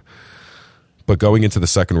topic there. But going into the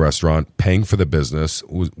second restaurant, paying for the business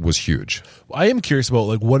was huge. I am curious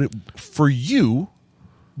about for you,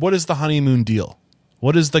 what is the honeymoon deal?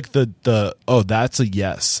 What is like the that's a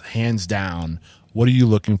yes, hands down. What are you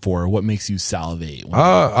looking for? What makes you salivate?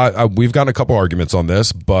 We've gotten a couple arguments on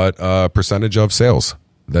this, but percentage of sales.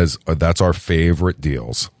 That's our favorite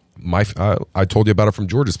deals. I told you about it from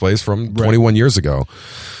George's place from 21 years ago.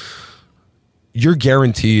 You're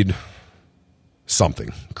guaranteed something,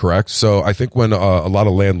 correct? So I think when a lot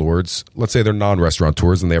of landlords, let's say they're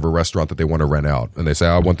non-restaurateurs and they have a restaurant that they want to rent out, and they say,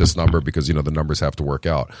 I want this number because the numbers have to work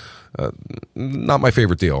out. Not my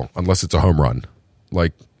favorite deal unless it's a home run.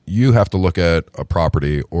 Like, you have to look at a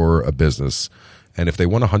property or a business, and if they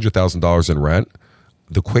want $100,000 in rent,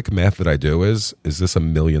 the quick math that I do is this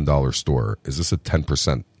 $1 million store? Is this a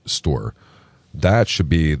 10% store? That should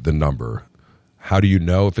be the number. How do you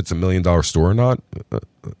know if it's $1 million store or not?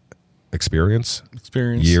 Experience,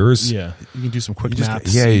 years. Yeah, you can do some quick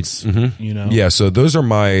maths. Yeah, Yeah, so those are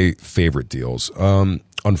my favorite deals.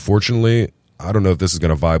 Unfortunately, I don't know if this is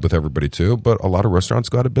going to vibe with everybody too, but a lot of restaurants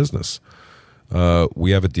go out of business.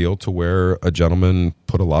 We have a deal to where a gentleman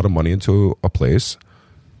put a lot of money into a place,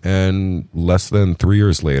 and less than 3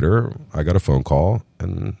 years later, I got a phone call,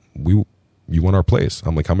 and you want our place.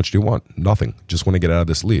 I'm like, how much do you want? Nothing. Just want to get out of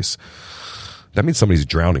this lease. That means somebody's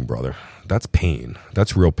drowning, brother. That's pain.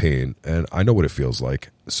 That's real pain. And I know what it feels like.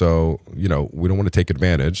 So, we don't want to take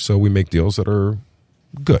advantage. So we make deals that are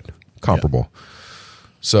good, comparable. Yeah.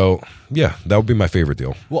 So, yeah, that would be my favorite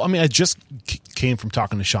deal. Well, I mean, I just came from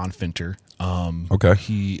talking to Sean Finter.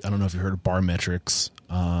 Okay. I don't know if you heard of Bar Metrics.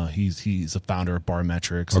 He's a founder of Bar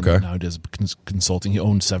Metrics. Okay. And now he does consulting. He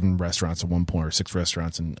owned 7 restaurants at one point, or 6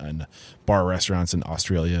 restaurants and bar restaurants in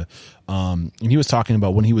Australia. And he was talking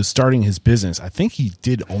about when he was starting his business, I think he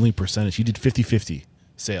did only percentage. He did 50-50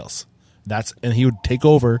 sales. And he would take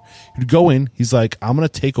over. He'd go in. He's like, I'm going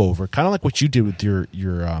to take over. Kind of like what you did with your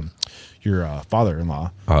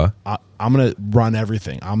father-in-law. I'm going to run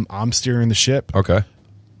everything. I'm steering the ship. Okay.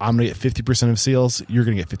 I'm going to get 50% of sales. You're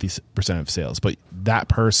going to get 50% of sales. But that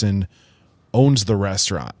person owns the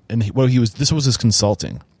restaurant. And this was his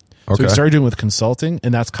consulting. Okay. So he started doing with consulting,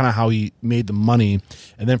 and that's kind of how he made the money.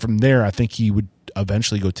 And then from there, I think he would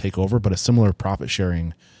eventually go take over, but a similar profit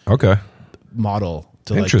sharing model.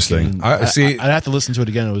 Interesting. I'd have to listen to it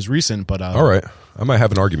again. It was recent, but all right. I might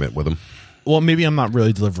have an argument with him. Well, maybe I'm not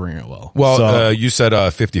really delivering it well. Well, you said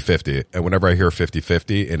 50-50, and whenever I hear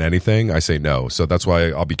 50-50 in anything, I say no. So that's why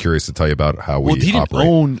I'll be curious to tell you about how we operate. He didn't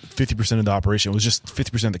own 50% of the operation. It was just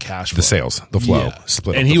 50% of the cash flow. The sales, the flow. Yeah.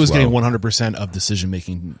 Split and he was getting 100% of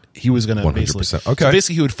decision-making. He was going to basically... Okay. So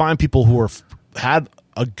basically, he would find people who had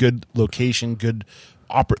a good location,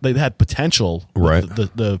 they had potential with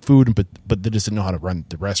right. the food, but they just didn't know how to run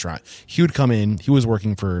the restaurant. He would come in. He was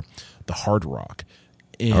working for the Hard Rock.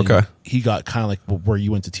 And Okay. he got kind of like where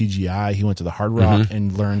you went to TGI, he went to the Hard Rock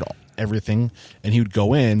and learned everything. And he would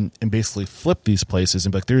go in and basically flip these places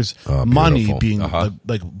and be like, there's money beautiful. being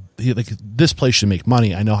like this place should make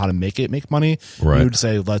money. I know how to make money. Right. And he would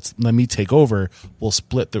say, let me take over. We'll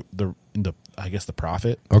split the I guess the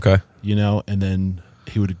profit. Okay. You know, and then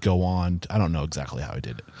he would go on. I don't know exactly how he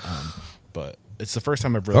did it, but it's the first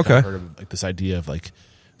time I've really kind of heard of like this idea of like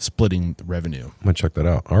splitting the revenue. I'm gonna check that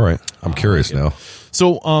out. All right, I'm curious now.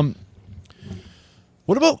 So,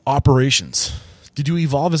 what about operations? Did you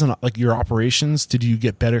evolve as like your operations? Did you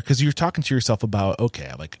get better? Because you're talking to yourself about,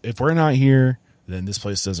 okay, like if we're not here, then this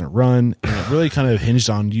place doesn't run, and it really kind of hinged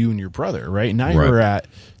on you and your brother, right? Now you're at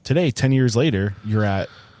today, 10 years later, you're at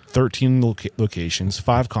 13 locations,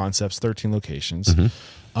 5 concepts, 13 locations.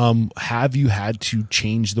 Have you had to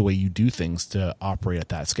change the way you do things to operate at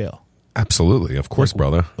that scale? Absolutely, of course,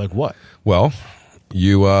 brother. Like what? Well,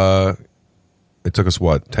 it took us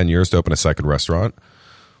 10 years to open a second restaurant.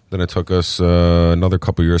 Then it took us another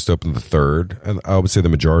couple years to open the third, and I would say the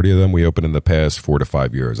majority of them we opened in the past 4 to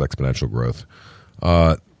 5 years. Exponential growth.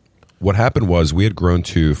 What happened was we had grown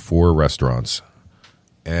to 4 restaurants,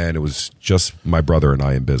 and it was just my brother and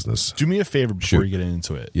I in business. Do me a favor before you get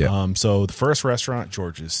into it. Yeah. So the first restaurant,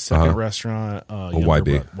 George's. Second restaurant,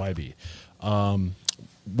 YB. YB.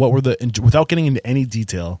 What were without getting into any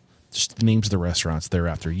detail, just the names of the restaurants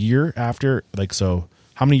thereafter? Year after, like, so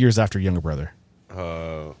how many years after younger brother?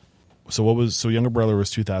 So younger brother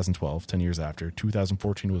was 2012, 10 years after.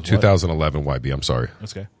 2014 was 2011 YB, I'm sorry.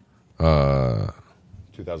 That's okay.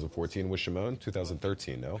 2014 was Shimon.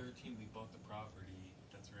 2013, no? 13 we bought the property.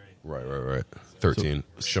 That's right. Right. 13,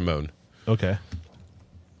 Shimon. Okay.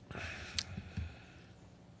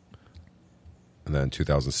 And then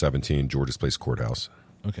 2017, George's Place Courthouse.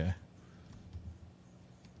 Okay.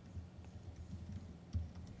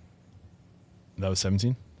 That was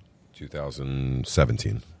 17?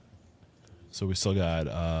 2017. So we still got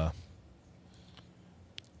a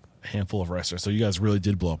handful of restaurants. So you guys really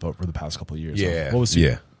did blow up over the past couple of years. Yeah. Huh? What was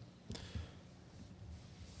Are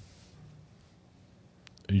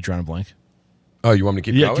you drawing a blank? Oh, you want me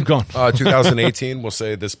to keep going? Yeah, keep going. 2018, we'll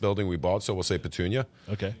say this building we bought, so we'll say Petunia.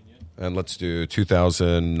 Okay. And let's do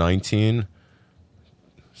 2019.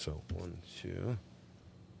 So 1, 2.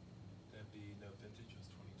 That'd be vintage was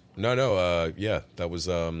 2020. No. Yeah, that was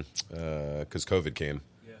because COVID came.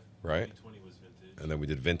 Yeah. Right. 2020 was vintage. And then we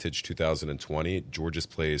did Vintage 2020, George's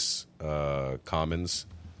Place Commons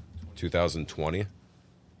 2020.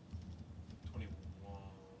 21.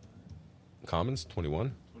 Commons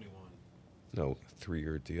 21? 21. No,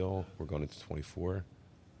 3-year deal. We're going into 24.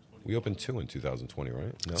 We opened 2 in 2020,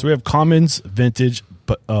 right? No? So we have Commons, Vintage,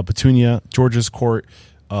 Petunia, George's Court,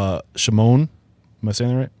 Shimon. Am I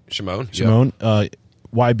saying that right? Shimon. Shimon,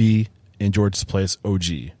 YB, and George's Place OG.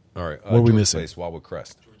 All right. What are we George's missing? Place, Wildwood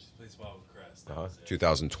Crest. George's Place Wildwood Crest.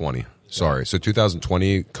 2020. Sorry. So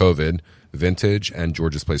 2020, COVID, Vintage, and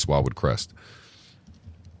George's Place Wildwood Crest.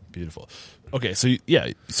 Beautiful. Okay, so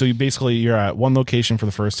you basically you're at one location for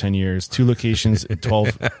the first 10 years, 2 locations in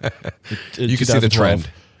 12. You can see the trend.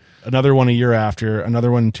 Another one a year after,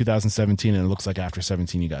 another one in 2017, and it looks like after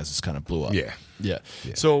 17, you guys just kind of blew up. Yeah.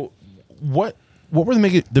 So what were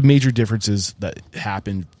the major differences that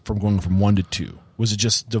happened from going from 1 to 2? Was it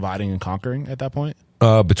just dividing and conquering at that point?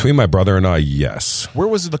 Between my brother and I, yes. Where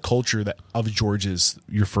was the culture of George's,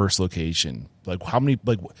 your first location? Like how many,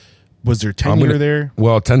 was there 10 there?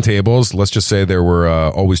 Well, 10 tables. Let's just say there were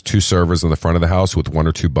always 2 servers in the front of the house with 1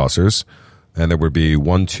 or 2 bussers. And there would be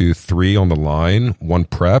 1, 2, 3 on the line, 1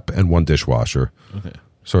 prep, and 1 dishwasher. Okay.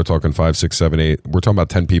 So we're talking 5, 6, 7, 8. We're talking about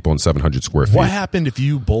 10 people and 700 square feet. What happened if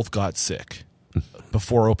you both got sick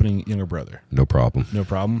before opening Younger Brother? No problem. No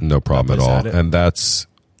problem? No problem That at all. place had it? And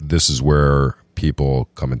this is where people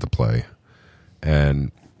come into play.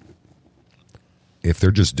 And if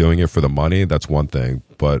they're just doing it for the money, that's one thing.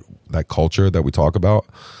 But that culture that we talk about,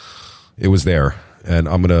 it was there. And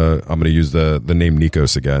I'm gonna use the name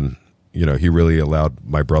Nikos again. You know, he really allowed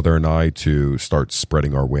my brother and I to start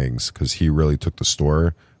spreading our wings because he really took the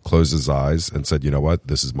store, closed his eyes, and said, you know what,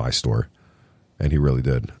 this is my store. And he really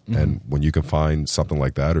did. Mm-hmm. And when you can find something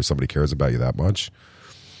like that or somebody cares about you that much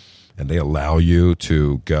and they allow you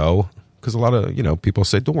to go, because a lot of, people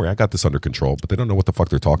say, don't worry, I got this under control, but they don't know what the fuck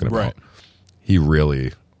they're talking about. Right. He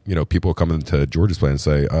really, people come into George's place and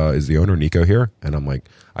say, is the owner Nico here? And I'm like,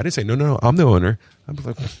 I didn't say, no, I'm the owner. I'm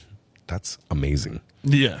like, that's amazing.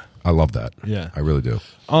 Yeah. I love that. Yeah. I really do.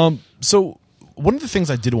 So one of the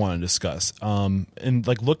things I did want to discuss, and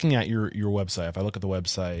like looking at your website, if I look at the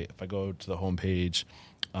website, if I go to the homepage,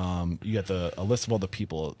 you get a list of all the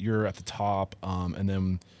people. You're at the top, and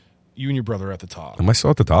then you and your brother are at the top. Am I still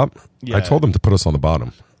at the top? Yeah. I told them to put us on the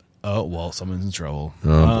bottom. Oh, well, someone's in trouble.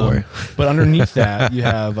 Oh, boy. But underneath that, you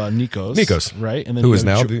have Nikos. Nikos. Right? And then Who you is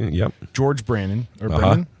have now yep. George Brannon.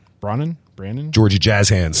 Or Brandon? Georgie Jazz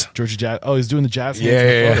Hands. Georgia Jazz. Oh, he's doing the jazz hands.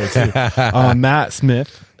 Yeah. In the photo, too. Matt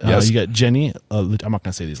Smith. Yes. You got Jenny. I'm not going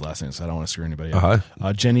to say these last names. So I don't want to screw anybody up.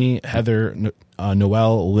 Jenny, Heather,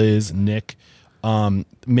 Noelle, Liz, Nick,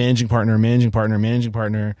 managing partner,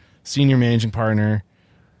 senior managing partner.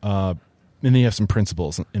 And then you have some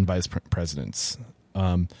principals and vice presidents.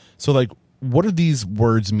 So, like, what do these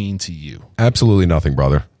words mean to you? Absolutely nothing,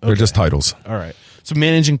 brother. They're just titles. All right. So,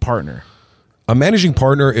 managing partner. A managing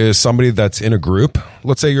partner is somebody that's in a group.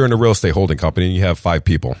 Let's say you're in a real estate holding company and you have 5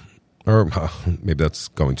 people. Or maybe that's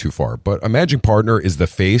going too far. But a managing partner is the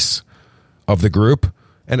face of the group,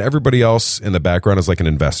 and everybody else in the background is like an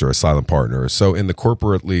investor, a silent partner. So in the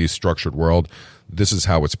corporately structured world, this is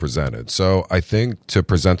how it's presented. So I think to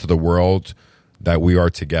present to the world that we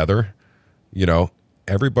are together, you know,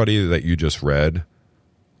 everybody that you just read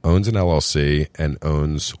owns an LLC and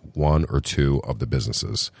owns 1 or 2 of the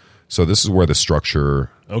businesses. So this is where the structure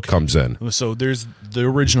comes in. So there's the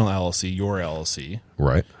original LLC, your LLC.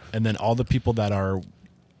 Right. And then all the people that are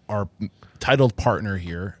titled partner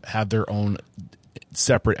here have their own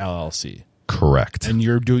separate LLC. Correct. And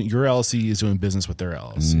your LLC is doing business with their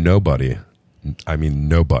LLC. Nobody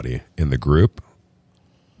in the group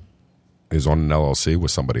is on an LLC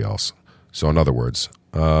with somebody else. So in other words,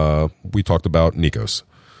 we talked about Nikos.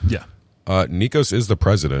 Yeah. Nikos is the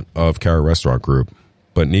president of Kara Restaurant Group,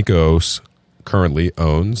 but Nikos currently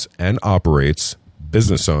owns and operates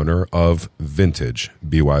business owner of Vintage,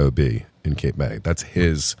 BYOB, in Cape May. That's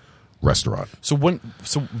his restaurant. So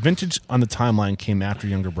Vintage on the timeline came after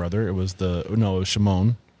younger brother. It was it was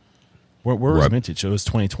Shimon. Where was Vintage? It was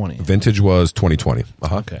 2020. Vintage was 2020.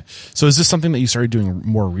 Okay. So is this something that you started doing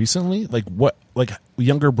more recently? Like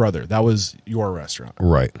younger brother, that was your restaurant.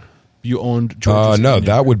 Right. You owned George's. No,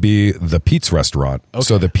 that would be the Pete's restaurant. Okay.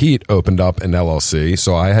 So the Pete opened up an LLC.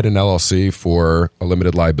 So I had an LLC for a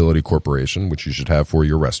limited liability corporation, which you should have for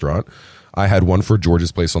your restaurant. I had one for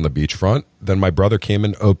George's Place on the beachfront. Then my brother came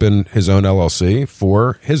and opened his own LLC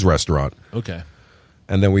for his restaurant. Okay.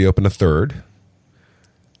 And then we opened a third,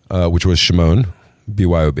 which was Shimon,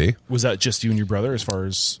 BYOB. Was that just you and your brother as far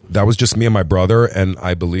as... That was just me and my brother, and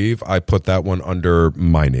I believe I put that one under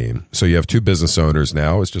my name. So you have 2 business owners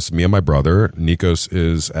now. It's just me and my brother. Nikos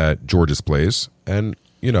is at George's Place, and,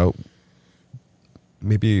 you know,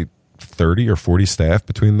 maybe 30 or 40 staff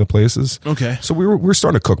between the places. Okay. So we were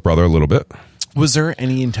starting to cook, brother, a little bit. Was there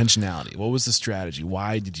any intentionality? What was the strategy?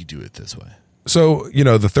 Why did you do it this way? So, you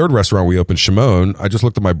know, the third restaurant we opened, Shimon, I just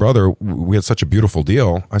looked at my brother. We had such a beautiful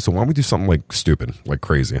deal. I said, why don't we do something like stupid, like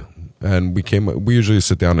crazy? And we usually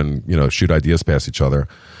sit down and, you know, shoot ideas past each other.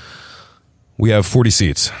 We have 40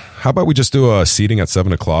 seats. How about we just do a seating at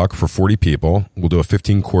 7 o'clock for 40 people? We'll do a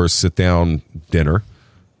 15-course sit-down dinner,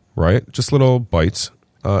 right? Just little bites.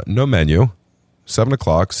 No menu. 7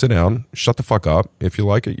 o'clock, sit down, shut the fuck up. If you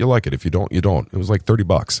like it, you like it. If you don't, you don't. It was like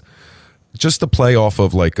 $30. Just to play off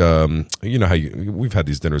of like, you know how we've had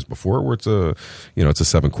these dinners before where it's a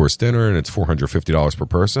 7-course dinner and it's $450 per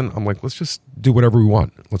person. I'm like, let's just do whatever we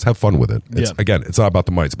want. Let's have fun with it. Again, it's not about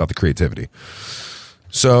the money. It's about the creativity.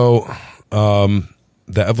 So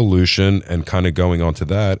the evolution and kind of going on to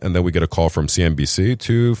that. And then we get a call from CNBC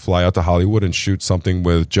to fly out to Hollywood and shoot something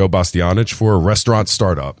with Joe Bastianich for a restaurant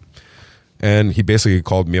startup. And he basically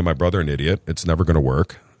called me and my brother an idiot. It's never going to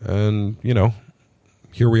work. And, you know,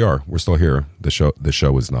 here we are. We're still here. The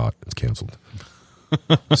show is not. It's canceled.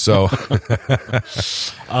 So,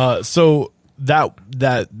 so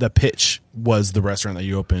that pitch was the restaurant that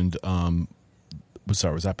you opened. I'm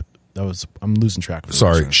losing track of it.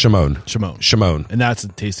 Sorry, Shimon. And that's a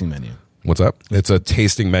tasting menu. What's up? It's a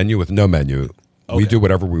tasting menu with no menu. Okay. We do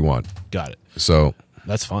whatever we want. Got it. So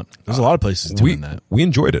that's fun. There's a lot of places doing that. We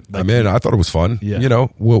enjoyed it. I mean, I thought it was fun. Yeah. You know,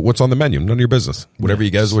 what's on the menu? None of your business. Whatever you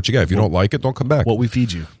get is what you get. If you don't like it, don't come back. What we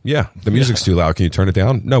feed you. Yeah. The music's too loud. Can you turn it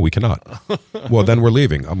down? No, we cannot. Well, then we're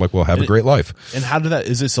leaving. I'm like, well, have a great life. And how did that,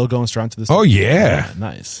 is it still going strong to this day? Oh, yeah.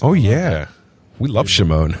 Nice. Oh, yeah. We love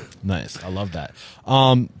Shimon. Nice. I love that.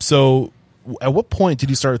 So at what point did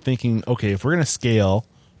you start thinking, okay, if we're going to scale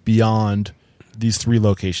beyond these 3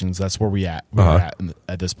 locations, that's where we're at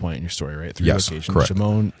at this point in your story, right? 3 locations. Correct.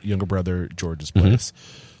 Shimon, younger brother, George's Place.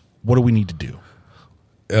 What do we need to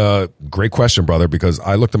do? Great question, brother, because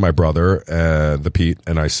I looked at my brother, the Pete,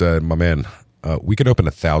 and I said, my man, we could open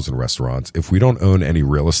 1,000 restaurants. If we don't own any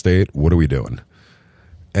real estate, what are we doing?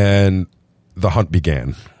 And the hunt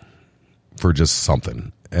began for just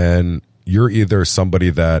something. And You're either somebody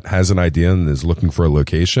that has an idea and is looking for a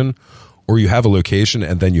location, or you have a location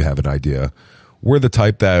and then you have an idea. We're the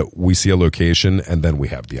type that we see a location and then we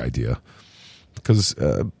have the idea. Because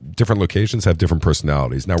different locations have different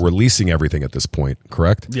personalities. Now, we're leasing everything at this point,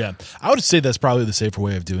 correct? Yeah. I would say that's probably the safer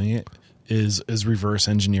way of doing it is reverse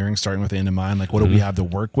engineering, starting with the end in mind. Like, what do we have to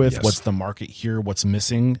work with? Yes. What's the market here? What's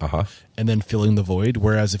missing? And then filling the void.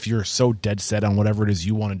 Whereas if you're so dead set on whatever it is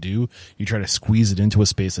you want to do, you try to squeeze it into a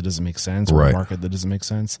space that doesn't make sense or Right. a market that doesn't make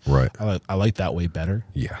sense. Right. I like that way better.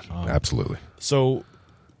 Yeah, absolutely. So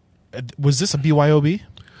was this a BYOB?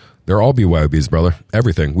 They're all BYOBs, brother.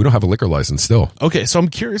 Everything. We don't have a liquor license still. Okay, so I'm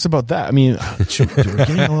curious about that. I mean, we're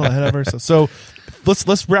getting a little ahead of ourselves. So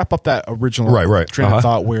let's wrap up that original Right. train of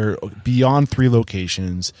thought where beyond 3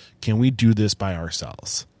 locations, can we do this by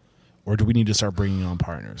ourselves? Or do we need to start bringing on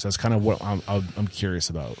partners? That's kind of what I'm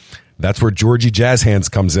curious about. That's where Georgie Jazz Hands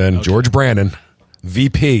comes in. Okay. George Brandon,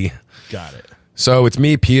 VP. Got it. So it's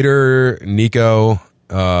me, Peter, Nico.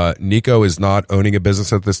 Nico is not owning a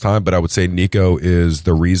business at this time, but I would say Nico is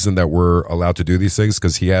the reason that we're allowed to do these things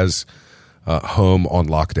because he has home on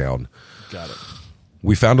lockdown. Got it.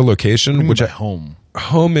 We found a location, Which home?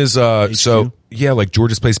 Home is so yeah, like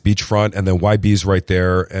George's Place beachfront, and then YB's right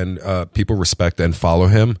there, and people respect and follow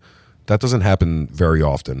him. That doesn't happen very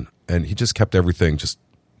often, and he just kept everything just.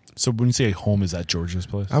 So when you say home, is that George's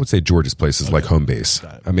Place? I would say George's Place is like home base.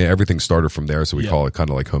 Got it. I mean, everything started from there, so we call it kind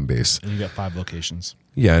of like home base. And you got 5 locations.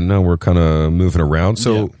 Yeah, and now we're kind of moving around.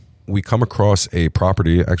 So Yeah. we come across a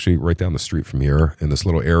property actually right down the street from here in this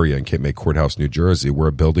little area in Cape May Courthouse, New Jersey, where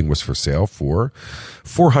a building was for sale for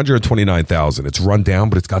 $429,000. It's run down,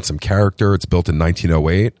 but it's got some character. It's built in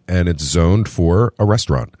 1908, and it's zoned for a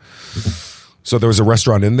restaurant. So there was a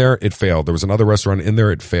restaurant in there, it failed. There was another restaurant in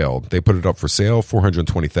there, it failed. They put it up for sale,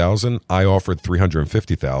 $420,000. I offered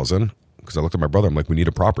 $350,000 because I looked at my brother. I'm like, we need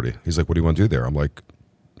a property. He's like, what do you want to do there? I'm like,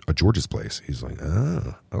 a George's Place. He's like,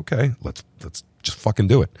 okay, let's just fucking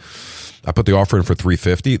do it. I put the offer in for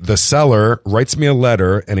 $350,000. The seller writes me a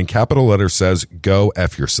letter and in capital letters says, "Go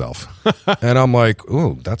F yourself." And I'm like,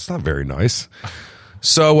 ooh, that's not very nice.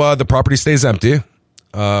 So the property stays empty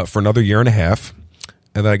for another year and a half,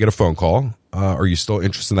 and then I get a phone call. Are you still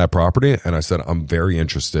interested in that property? And I said, I'm very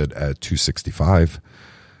interested at $265,000.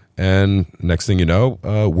 And next thing you know,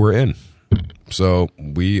 we're in. So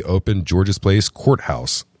we opened George's Place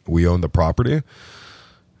Courthouse. We own the property.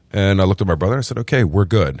 And I looked at my brother and I said, okay, we're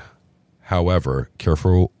good. However,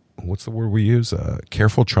 careful, what's the word we use?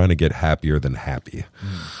 Careful trying to get happier than happy.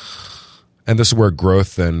 And this is where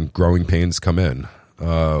growth and growing pains come in.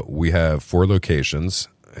 We have 4 locations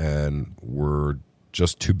and we're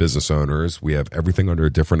just 2 business owners. We have everything under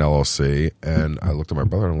a different LLC. And I looked at my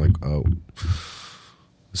brother and I'm like, oh,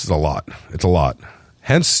 this is a lot. It's a lot.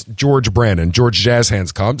 Hence, George Brandon, George Jazz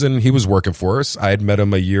Hands comes, and he was working for us. I had met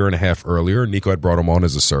him a year and a half earlier. Nico had brought him on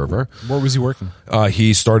as a server. Where was he working?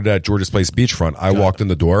 He started at George's Place beachfront. I walked in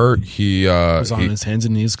the door. He was on his hands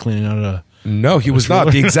and knees cleaning out a... No, he was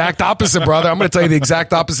not. The exact opposite, brother. I'm going to tell you the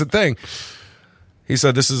exact opposite thing. He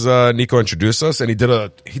said, this is Nico introduced us, and he did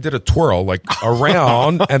a twirl like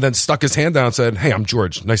around and then stuck his hand down and said, hey, I'm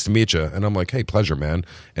George. Nice to meet you. And I'm like, hey, pleasure, man.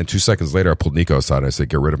 And 2 seconds later, I pulled Nico aside and I said,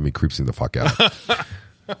 get rid of me. Creeps me the fuck out.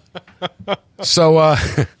 So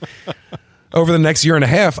over the next year and a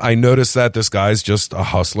half, I noticed that this guy's just a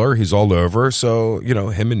hustler. He's all over. So,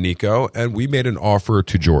 him and Nico, and we made an offer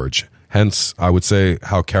to George. Hence, I would say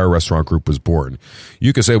how Kara Restaurant Group was born.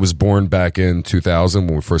 You could say it was born back in 2000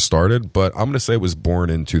 when we first started, but I'm going to say it was born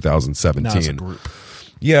in 2017. Now it's a group.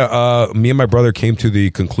 Yeah, me and my brother came to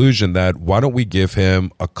the conclusion that why don't we give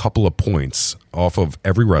him a couple of points off of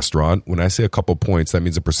every restaurant. When I say a couple of points, that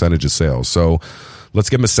means a percentage of sales. So let's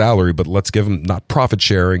give him a salary, but let's give him not profit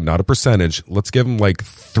sharing, not a percentage. Let's give him like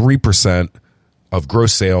 3% of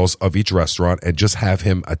gross sales of each restaurant and just have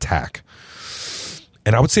him attack.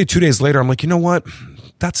 And I would say 2 days later, I'm like, you know what?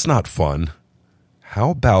 That's not fun. How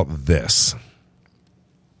about this?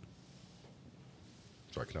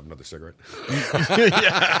 Sorry, can I have another cigarette?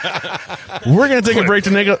 We're gonna take a break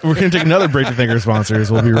we're gonna take another break to thank our sponsors.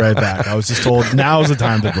 We'll be right back. I was just told now's the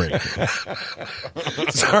time to break.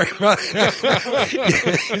 Sorry,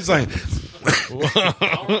 he's like,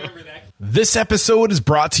 I'll remember that. This episode is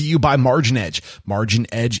brought to you by Margin Edge. Margin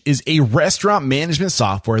Edge is a restaurant management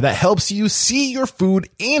software that helps you see your food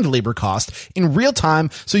and labor costs in real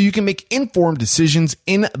time so you can make informed decisions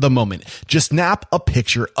in the moment. Just snap a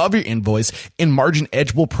picture of your invoice and Margin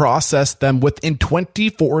Edge will process them within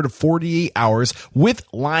 24 to 48 hours with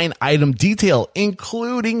line item detail,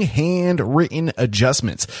 including handwritten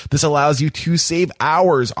adjustments. This allows you to save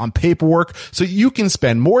hours on paperwork so you can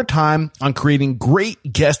spend more time on creating great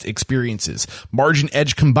guest experiences experiences. Margin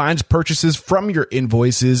Edge combines purchases from your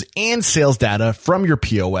invoices and sales data from your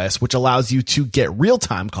POS, which allows you to get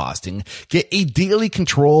real-time costing, get a daily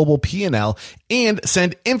controllable P&L, and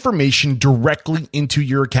send information directly into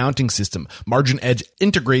your accounting system. Margin Edge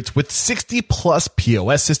integrates with 60 plus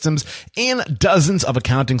POS systems and dozens of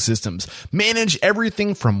accounting systems. Manage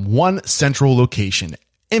everything from one central location.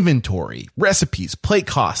 Inventory, recipes, plate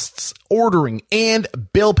costs, ordering, and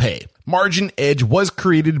bill pay. Margin Edge was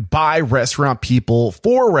created by restaurant people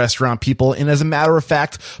for restaurant people, and as a matter of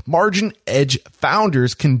fact, Margin Edge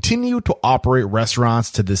founders continue to operate restaurants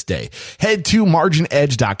to this day. Head to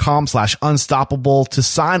marginedge.com/unstoppable to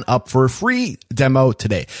sign up for a free demo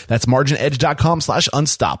today. That's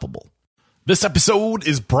marginedge.com/unstoppable. This episode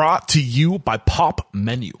is brought to you by Pop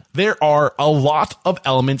Menu. There are a lot of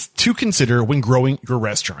elements to consider when growing your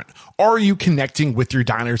restaurant. Are you connecting with your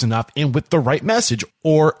diners enough and with the right message?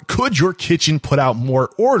 Or could your kitchen put out more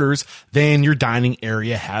orders than your dining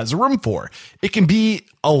area has room for? It can be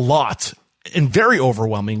a lot and very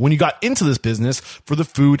overwhelming when you got into this business for the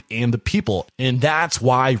food and the people. And that's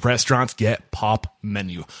why restaurants get Pop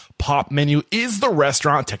Menu. Pop Menu is the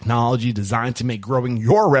restaurant technology designed to make growing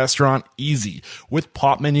your restaurant easy. With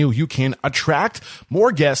Pop Menu, you can attract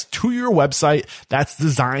more guests to your website that's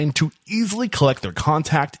designed to easily collect their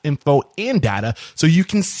contact info and data so you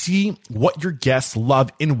can see what your guests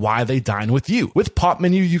love and why they dine with you. With Pop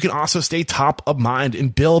Menu, you can also stay top of mind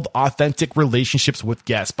and build authentic relationships with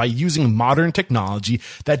guests by using modern technology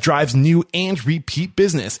that drives new and repeat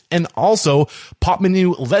business. And also, Pop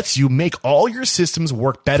Menu lets you make all your systems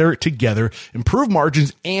work better together, improve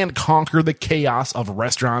margins, and conquer the chaos of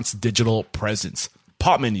restaurants' digital presence.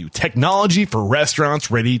 Pop Menu, technology for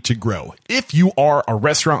restaurants ready to grow. If you are a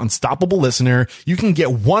Restaurant Unstoppable listener, you can get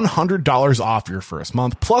 $100 off your first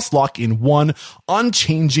month, plus lock in one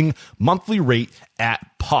unchanging monthly rate at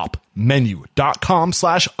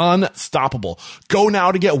popmenu.com/unstoppable. Go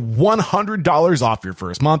now to get $100 off your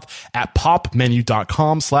first month at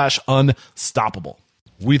popmenu.com/unstoppable.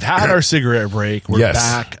 We've had our cigarette break. We're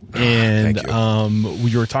back, and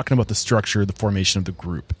we were talking about the structure, the formation of the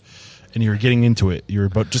group, and you were getting into it. You were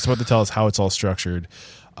just about to tell us how it's all structured.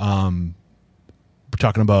 We're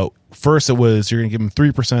talking about first it was you're going to give them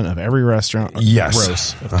 3% of every restaurant,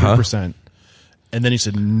 gross of 3%, and then you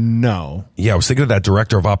said no. Yeah, I was thinking of that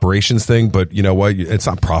director of operations thing, but you know what? It's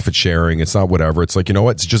not profit sharing. It's not whatever. It's like, you know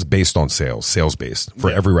what? It's just based on sales based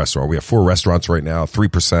for every restaurant. We have 4 restaurants right now,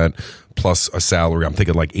 3% plus a salary. I'm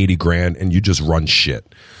thinking like 80 grand, and you just run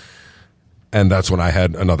shit. And that's when I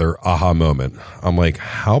had another aha moment. I'm like,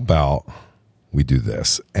 how about we do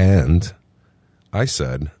this? And I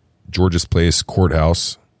said, George's Place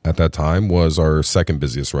Courthouse at that time was our second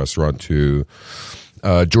busiest restaurant to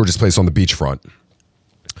George's Place on the beachfront.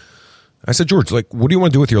 I said, George, like, what do you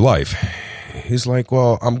want to do with your life? He's like,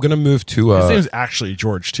 well, I'm going to move to... His name's actually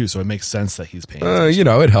George, too, so it makes sense that he's paying. You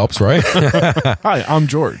know, it helps, right? Hi, I'm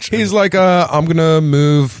George. He's like, I'm going to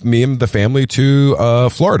move me and the family to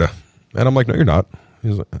Florida. And I'm like, no, you're not.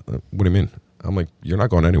 He's like, what do you mean? I'm like, you're not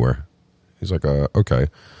going anywhere. He's like, okay.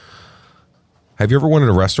 Have you ever wanted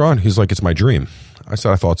a restaurant? He's like, it's my dream. I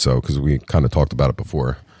said, I thought so, because we kind of talked about it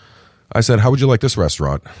before. I said, how would you like this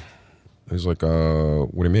restaurant? He's like,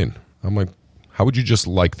 what do you mean? I'm like, how would you just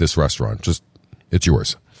like this restaurant? Just, it's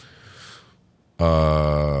yours.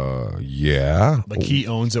 Yeah. Like he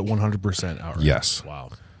owns it 100% outright. Yes. Wow.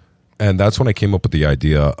 And that's when I came up with the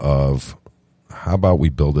idea of, how about we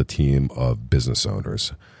build a team of business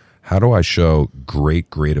owners? How do I show great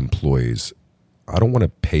employees? I don't want to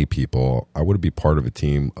pay people. I want to be part of a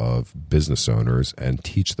team of business owners and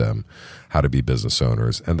teach them how to be business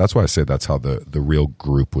owners. And that's why I say that's how the real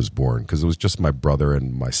group was born, because it was just my brother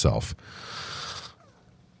and myself.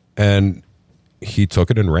 And he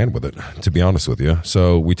took it and ran with it, to be honest with you.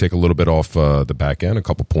 So we take a little bit off the back end, a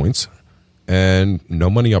couple points, and no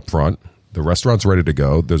money up front. The restaurant's ready to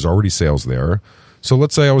go. There's already sales there. So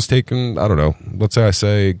let's say I was taking, I don't know, let's say I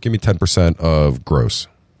say, give me 10% of gross.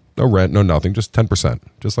 No rent, no nothing, just 10%.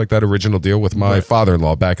 Just like that original deal with my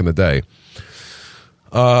father-in-law back in the day.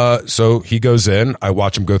 So he goes in. I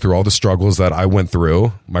watch him go through all the struggles that I went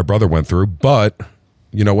through, my brother went through. But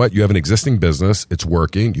you know what? You have an existing business. It's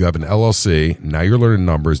working. You have an LLC. Now you're learning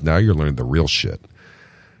numbers. Now you're learning the real shit.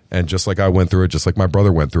 And just like I went through it, just like my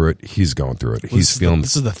brother went through it, he's going through it. He's feeling.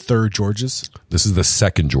 This is the third George's? This is the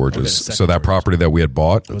second George's. Okay, so that George's. property that we had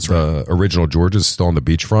bought, the original George's, still on the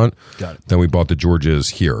beachfront. Got it. Then we bought the George's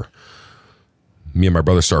here. Me and my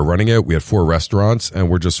brother started running it. We had 4 restaurants, and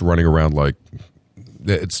we're just running around like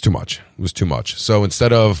it's too much. It was too much. So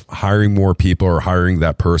instead of hiring more people or hiring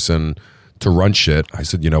that person to run shit, I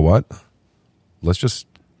said, you know what? Let's just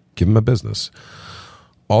give him a business.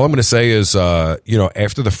 All I'm going to say is,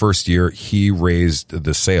 after the first year, he raised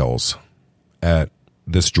the sales at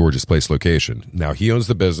this George's Place location. Now, he owns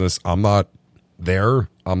the business. I'm not there.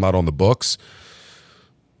 I'm not on the books.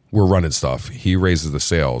 We're running stuff. He raises the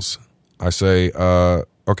sales. I say,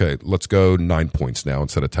 okay, let's go 9 points now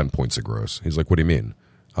instead of 10 points of gross. He's like, what do you mean?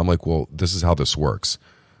 I'm like, well, this is how this works.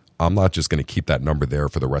 I'm not just going to keep that number there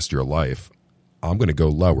for the rest of your life. I'm going to go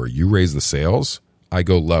lower. You raise the sales, I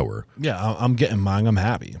go lower. Yeah, I'm getting mine. I'm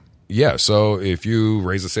happy. Yeah, so if you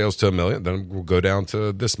raise the sales to $1 million, then we'll go down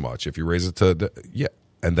to this much. If you raise it to,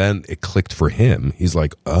 and then it clicked for him. He's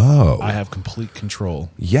like, oh. I have complete control.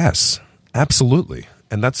 Yes, absolutely.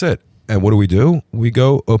 And that's it. And what do? We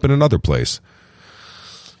go open another place.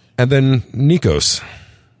 And then Nikos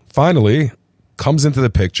finally comes into the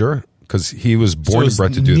picture because he was born and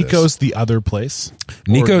bred to do this. Nikos the other place?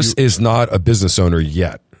 Nikos is not a business owner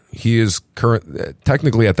yet. He is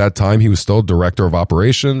technically at that time, he was still director of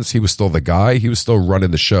operations. He was still the guy. He was still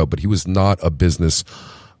running the show, but he was not a business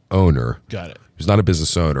owner. Got it. He was not a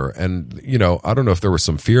business owner. And, I don't know if there was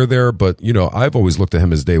some fear there, but, I've always looked at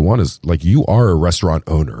him as day one as like, you are a restaurant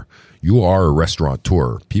owner. You are a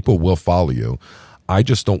restaurateur. People will follow you. I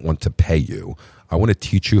just don't want to pay you. I want to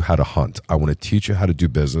teach you how to hunt. I want to teach you how to do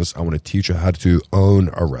business. I want to teach you how to own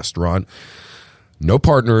a restaurant. No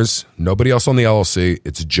partners, nobody else on the LLC.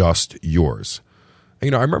 It's just yours.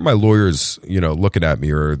 And, I remember my lawyers, looking at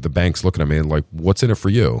me, or the banks looking at me and like, what's in it for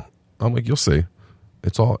you? I'm like, you'll see.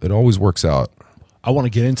 It always works out. I want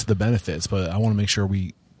to get into the benefits, but I want to make sure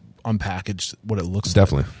we unpackage what it looks like.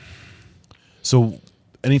 Definitely. So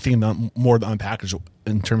anything more to unpackage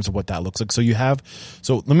in terms of what that looks like.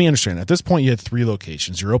 So let me understand. At this point, you had 3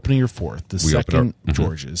 locations. You're opening your 4th. The second,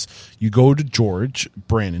 George's. You go to George,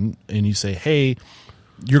 Brandon, and you say, hey,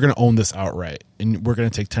 you're going to own this outright. And we're going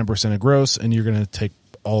to take 10% of gross, and you're going to take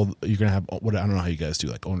you're going to have, what, I don't know how you guys do,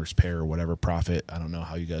 like owner's pay or whatever, profit. I don't know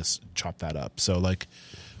how you guys chop that up. So like,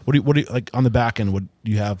 what do you like on the back end? Would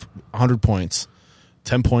you have 100 points?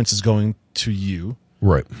 10 points is going to you.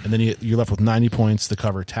 Right. And then you're left with 90 points to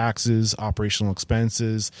cover taxes, operational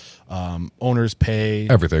expenses, owner's pay,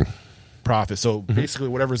 everything, profit. So basically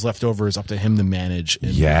whatever's left over is up to him to manage.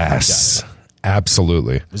 Yes,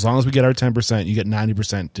 absolutely. As long as we get our 10%, you get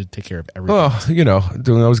 90% to take care of everything. Well, we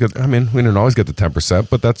don't always get the 10%,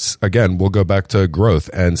 but that's, again, we'll go back to growth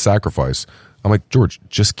and sacrifice. I'm like, George,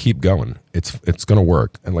 just keep going. It's going to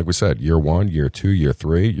work. And like we said, year 1, year 2, year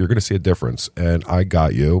 3, you're going to see a difference. And I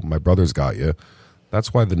got you. My brother's got you.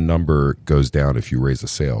 That's why the number goes down if you raise the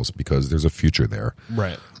sales, because there's a future there.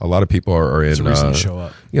 Right. A lot of people are in. It's a reason to show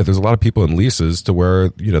up. Yeah, there's a lot of people in leases to where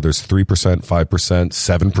there's 3%, 5%,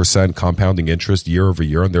 7% compounding interest year over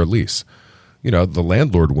year on their lease. The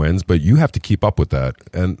landlord wins, but you have to keep up with that.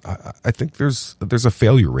 And I think there's a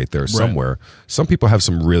failure rate there somewhere. Right. Some people have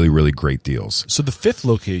some really, really great deals. So the 5th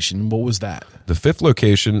location, what was that? The 5th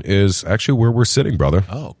location is actually where we're sitting, brother.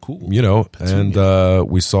 Oh, cool. And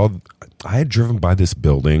we saw. I had driven by this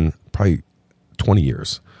building probably 20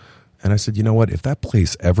 years. And I said, you know what? If that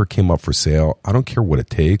place ever came up for sale, I don't care what it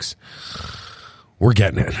takes. We're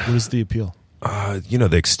getting it. What is the appeal? The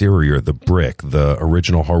exterior, the brick, the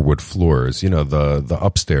original hardwood floors, the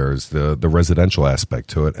upstairs, the residential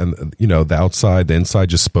aspect to it. And, the outside, the inside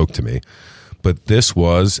just spoke to me. But this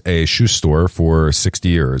was a shoe store for 60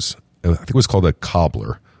 years. I think it was called a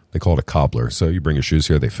cobbler. They call it a cobbler. So you bring your shoes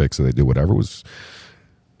here, they fix it, they do whatever.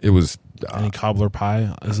 It was any cobbler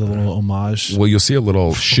pie as a little homage. Well, you'll see a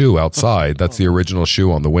little shoe outside. That's the original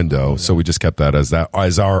shoe on the window. So we just kept that as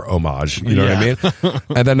our homage. You know what I mean?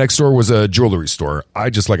 And then next door was a jewelry store.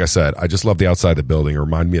 Like I said, I just love the outside of the building. It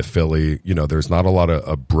reminded me of Philly. There's not a lot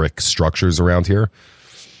of brick structures around here.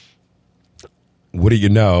 What do you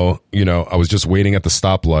know? I was just waiting at the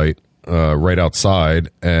stoplight right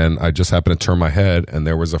outside, and I just happened to turn my head, and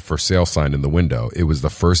there was a for sale sign in the window. It was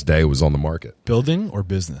the first day it was on the market. Building or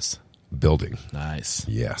business? Building. Nice.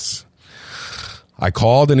 Yes. I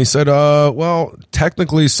called, and he said, well,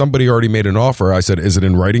 technically somebody already made an offer. I said, is it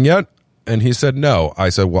in writing yet? And he said, no. I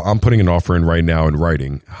said, well, I'm putting an offer in right now in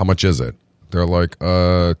writing. How much is it? They're like,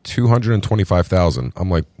 $225,000. I'm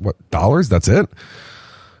like, what, dollars? That's it?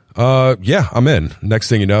 Yeah, I'm in. Next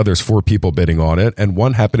thing you know, there's 4 people bidding on it, and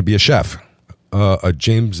one happened to be a chef, a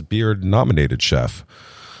James Beard nominated chef.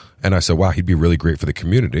 And I said, wow, he'd be really great for the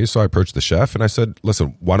community. So I approached the chef and I said,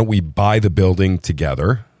 listen, why don't we buy the building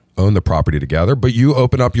together, own the property together, but you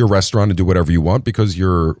open up your restaurant and do whatever you want because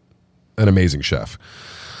you're an amazing chef.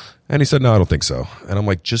 And he said, no, I don't think so. And I'm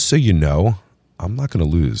like, just so you know, I'm not going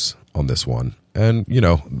to lose on this one. And,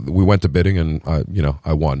 we went to bidding and,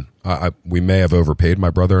 I won. We may have overpaid,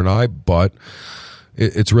 my brother and I, but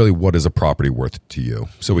It's really, what is a property worth to you?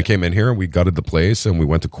 So we came in here and we gutted the place and we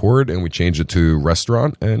went to court and we changed it to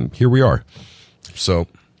restaurant, and here we are. So,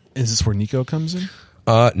 is this where Nico comes in?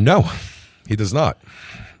 No, he does not.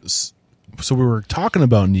 So we were talking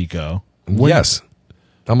about Nico. Yes.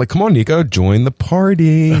 I'm like, come on, Nico, join the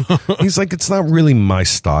party. He's like, it's not really my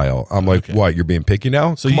style. I'm like, what? You're being picky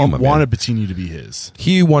now? So come you on, my wanted man. Bettini to be his.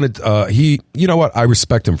 He wanted, you know what? I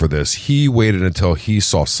respect him for this. He waited until he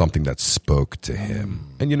saw something that spoke to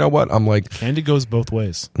him. And you know what? I'm like, Candy goes both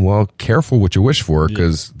ways. well, careful what you wish for,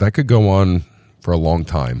 because that could go on for a long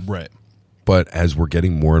time. Right. But as we're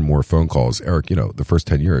getting more and more phone calls, Eric, the first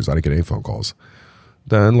 10 years, I didn't get any phone calls.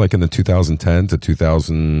 Then, like in the 2010 to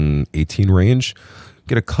 2018 range,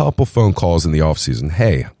 get a couple phone calls in the off season.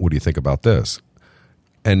 Hey, what do you think about this?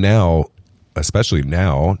 And now, especially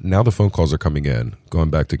now the phone calls are coming in, going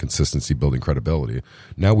back to consistency, building credibility.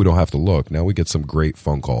 Now we don't have to look. Now we get some great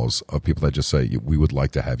phone calls of people that just say, we would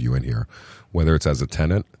like to have you in here, whether it's as a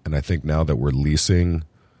tenant. And I think now that we're leasing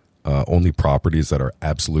only properties that are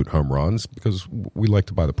absolute home runs, because we like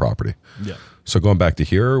to buy the property. Yeah. So going back to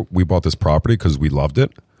here, we bought this property because we loved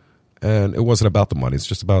it. And it wasn't about the money. It's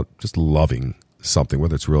just about just loving something,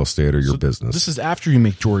 whether it's real estate or your business. This is after you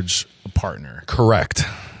make George a partner. Correct.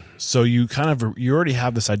 So you you already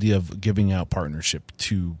have this idea of giving out partnership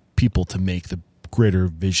to people to make the greater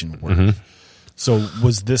vision work. Mm-hmm. So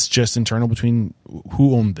was this just internal between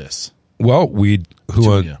who owned this? Well,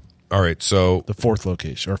 Yeah. All right. So The fourth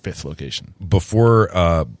location or fifth location. before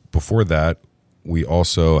that, we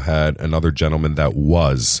also had another gentleman that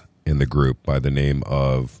was in the group by the name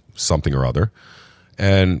of something or other.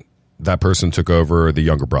 And that person took over the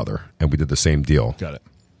younger brother, and we did the same deal. Got it.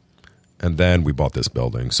 And then we bought this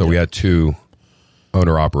building. So we had two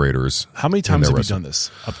owner-operators. How many in times their have you restaurant. done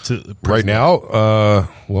this up to the Right present? now?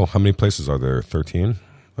 Well, how many places are there? 13?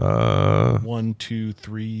 1, 2,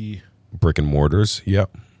 3. Brick and mortars.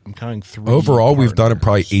 Yep. I'm counting 3. Overall, we've done it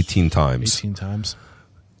probably partners. 18 times. 18 times.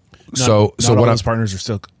 So not all what those partners are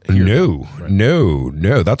still here.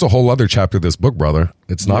 No. That's a whole other chapter of this book, brother.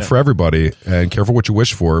 It's not for everybody, and careful what you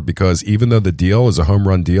wish for, because even though the deal is a home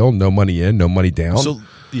run deal, no money in, no money down. So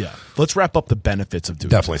yeah, let's wrap up the benefits of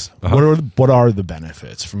doing Definitely. this. Uh-huh. What are the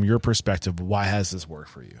benefits from your perspective? Why has this worked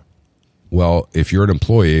for you? Well, if you're an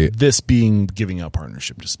employee, This being giving out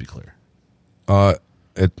partnership, just to be clear.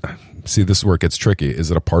 see, this is where it gets tricky.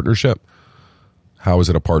 Is it a partnership? How is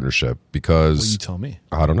it a partnership? Because Well, you tell me.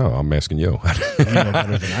 I don't know. I'm asking you. You know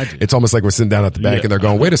better than I do. It's almost like we're sitting down at the bank Yeah. and they're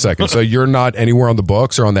going, wait a second. So you're not anywhere on the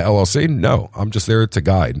books or on the LLC? No, I'm just there to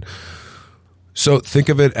guide. So think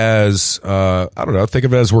of it as, think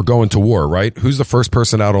of it as we're going to war, right? Who's the first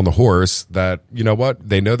person out on the horse that, you know what?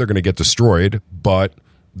 They know they're going to get destroyed, but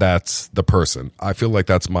that's the person. I feel like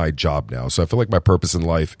that's my job now. So I feel like my purpose in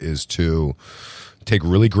life is to take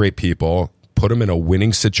really great people, put them in a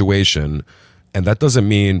winning situation. And that doesn't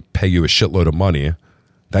mean pay you a shitload of money.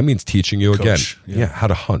 That means teaching you Coach, again, how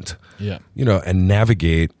to hunt, Yeah. and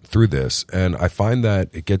navigate through this. And I find that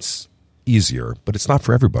it gets easier, but it's not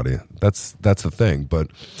for everybody. That's the thing. But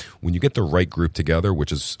when you get the right group together,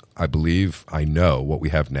 which is, I know what we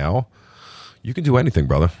have now, you can do anything,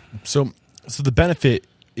 brother. So the benefit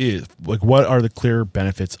is like, what are the clear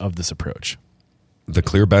benefits of this approach? The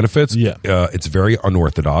clear benefits, it's very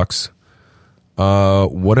unorthodox.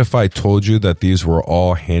 What if I told you that these were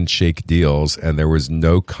all handshake deals and there was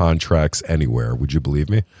no contracts anywhere? Would you believe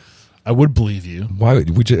me? I would believe you. Why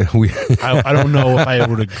would you? I don't know if I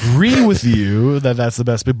would agree with you that that's the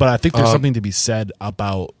best, but I think there's something to be said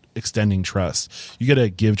about extending trust. You got to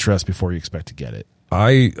give trust before you expect to get it.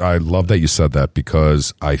 I love that you said that,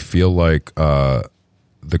 because I feel like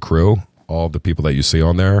the crew, all the people that you see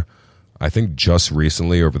on there, I think just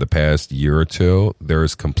recently, over the past year or two, there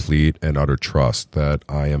is complete and utter trust that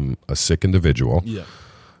I am a sick individual. Yeah.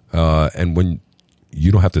 And when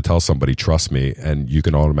you don't have to tell somebody, trust me, and you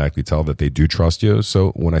can automatically tell that they do trust you.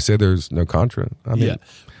 So when I say there's no contract, I mean,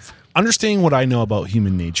 Understanding what I know about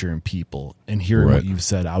human nature and people and hearing Right. what you've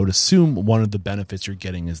said, I would assume one of the benefits you're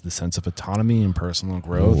getting is the sense of autonomy and personal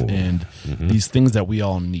growth and these things that we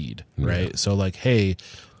all need, right? So like, hey,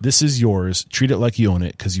 this is yours. Treat it like you own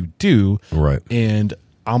it, because you do. Right. And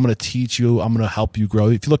I'm going to teach you. I'm going to help you grow.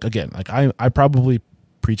 If you look, again, like I probably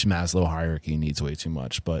preach Maslow hierarchy needs way too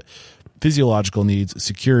much, but physiological needs,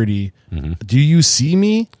 security. Do you see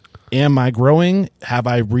me? Am I growing? Have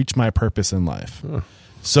I reached my purpose in life?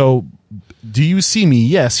 So do you see me?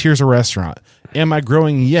 Yes, here's a restaurant. Am I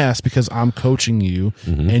growing? Yes, because I'm coaching you.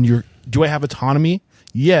 And do I have autonomy?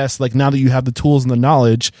 Yes, like now that you have the tools and the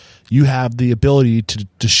knowledge, you have the ability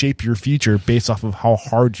to shape your future based off of how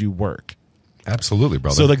hard you work. Absolutely,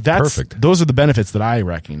 brother. So like that's perfect. those are the benefits that I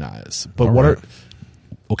recognize. But All what right. are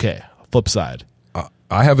okay? Flip side.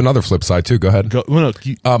 I have another flip side too. Go ahead. Go. Well,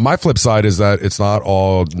 no, My flip side is that it's not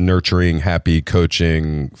all nurturing, happy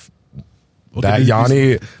coaching. That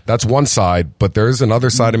Yianni, that's one side, but there's another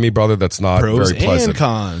side of me, brother, that's not pros very pleasant. and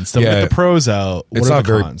cons. So get the pros out. What It's are not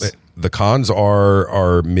the very. cons? The cons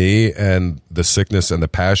are me and the sickness and the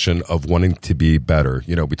passion of wanting to be better.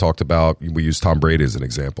 You know, we talked about, we use Tom Brady as an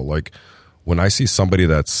example. Like when I see somebody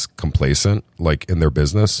that's complacent, like in their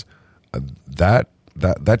business, that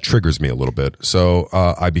triggers me a little bit. So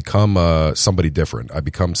I become somebody different. I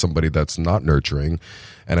become somebody that's not nurturing,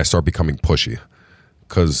 and I start becoming pushy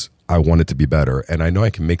because I want it to be better. And I know I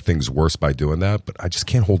can make things worse by doing that, but I just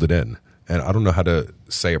can't hold it in. And I don't know how to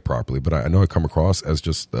say it properly, but I know I come across as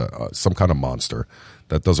just some kind of monster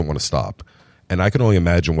that doesn't want to stop. And I can only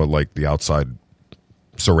imagine what like the outside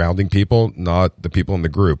surrounding people, not the people in the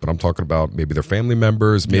group, but I'm talking about maybe their family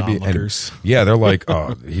members, maybe. And, yeah, they're like,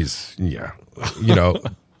 oh, he's, yeah, you know,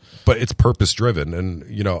 but it's purpose driven. And,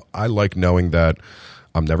 you know, I like knowing that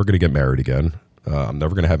I'm never going to get married again. I'm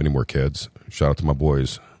never going to have any more kids. Shout out to my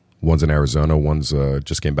boys. One's in Arizona. One's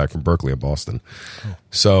just came back from Berkeley in Boston. Oh.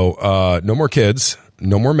 So no more kids,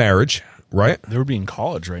 no more marriage, right? They would be in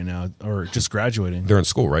college right now or just graduating. They're in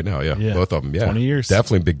school right now, yeah. Both of them, yeah. 20 years.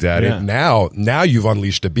 Definitely Big Daddy. Yeah. Now you've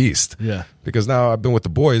unleashed a beast. Yeah. Because now I've been with the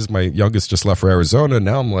boys. My youngest just left for Arizona.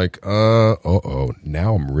 Now I'm like, now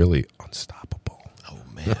I'm really unstoppable. Oh,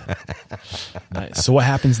 man. Nice. So what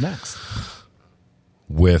happens next?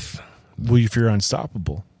 Well, if you're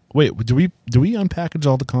unstoppable. Wait, do we unpackage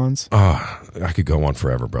all the cons? I could go on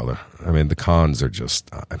forever, brother. I mean, the cons are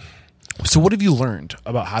just. So, what have you learned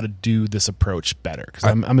about how to do this approach better? Because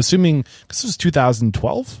I'm assuming this was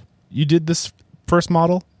 2012. You did this first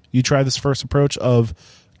model. You tried this first approach of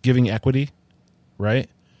giving equity, right?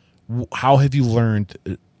 How have you learned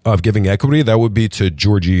of giving equity? That would be to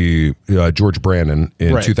George Brandon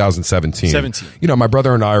in 2017. You know, my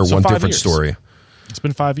brother and I are one different story. It's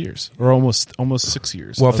been 5 years, or almost 6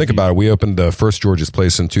 years. Well, think about it. We opened the first George's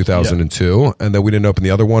place in 2002, and then we didn't open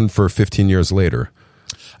the other one for 15 years later.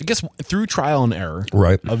 I guess through trial and error,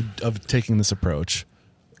 right, of taking this approach.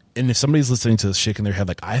 And if somebody's listening to this, shaking their head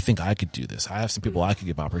like, I think I could do this. I have some people I could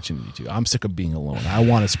give opportunity to. I'm sick of being alone. I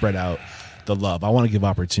want to spread out the love. I want to give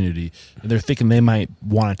opportunity. And they're thinking they might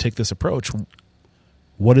want to take this approach.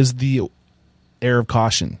 What is the air of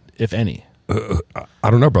caution, if any? I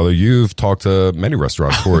don't know, brother. You've talked to many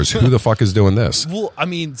restaurateurs. Who the fuck is doing this? Well, I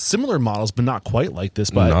mean, similar models, but not quite like this.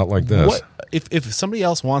 But not like this. If somebody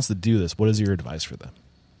else wants to do this, what is your advice for them?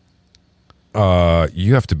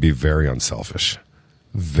 You have to be very unselfish.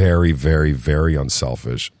 Very, very, very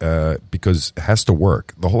unselfish because it has to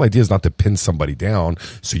work. The whole idea is not to pin somebody down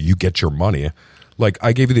so you get your money. Like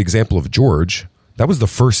I gave you the example of George. That was the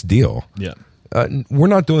first deal. Yeah. We're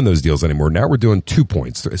not doing those deals anymore. Now we're doing 2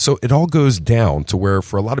 points. So it all goes down to where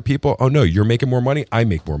for a lot of people, oh no, you're making more money, I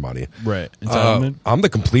make more money. Right. I'm the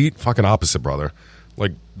complete fucking opposite, brother.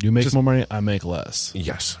 Like you make more money, I make less.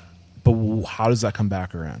 Yes. But how does that come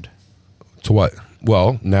back around? To what?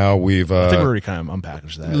 Well, now we've. I think we already kind of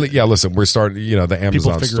unpackaged that. Yeah, listen, we're starting. You know, the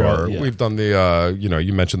Amazon store. Yeah. We've done the. You know,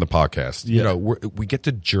 you mentioned the podcast. Yeah. You know, we get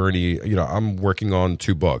to journey. You know, I'm working on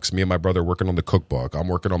 2 books. Me and my brother are working on the cookbook. I'm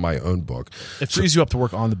working on my own book. It frees you up to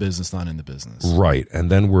work on the business, not in the business. Right,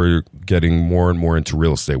 and then we're getting more and more into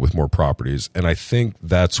real estate with more properties, and I think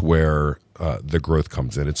that's where. The growth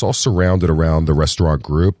comes in. It's all surrounded around the restaurant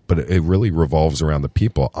group, but it really revolves around the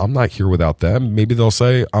people. I'm not here without them. Maybe they'll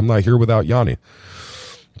say, I'm not here without Yianni.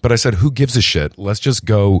 But I said, who gives a shit? Let's just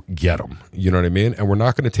go get them. You know what I mean? And we're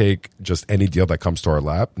not going to take just any deal that comes to our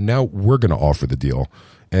lap. Now we're going to offer the deal.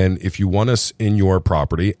 And if you want us in your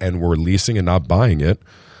property and we're leasing and not buying it,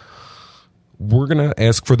 we're going to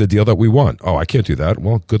ask for the deal that we want. Oh, I can't do that.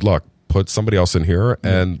 Well, good luck. Put somebody else in here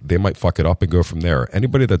and they might fuck it up and go from there.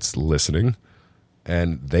 Anybody that's listening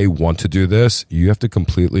and they want to do this, you have to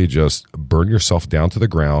completely just burn yourself down to the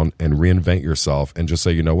ground and reinvent yourself and just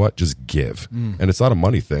say, you know what, just give. And it's not a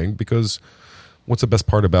money thing because what's the best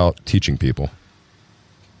part about teaching people?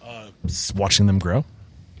 Just watching them grow.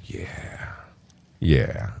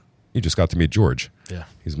 Yeah. You just got to meet George. Yeah.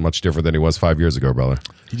 He's much different than he was 5 years ago, brother.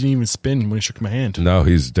 He didn't even spin when he shook my hand. No,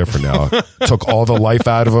 he's different now. Took all the life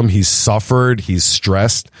out of him. He's suffered. He's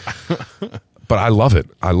stressed. But I love it.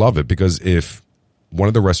 I love it because if one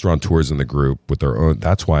of the restaurateurs in the group with their own,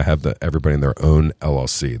 that's why I have everybody in their own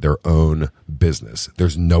LLC, their own business.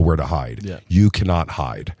 There's nowhere to hide. Yeah. You cannot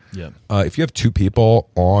hide. Yeah. If you have 2 people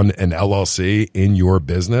on an LLC in your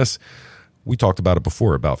business, we talked about it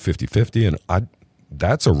before, about 50-50, and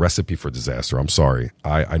that's a recipe for disaster. I'm sorry.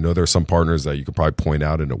 I know there are some partners that you could probably point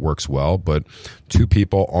out and it works well, but two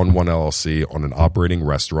people on one LLC on an operating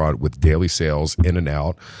restaurant with daily sales in and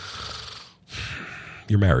out,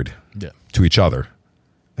 you're married to each other.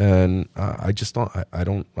 And I just don't, I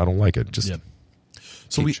don't like it. Just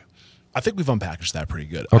So I think we've unpackaged that pretty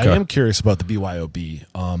good. Okay. I am curious about the BYOB.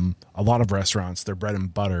 A lot of restaurants, their bread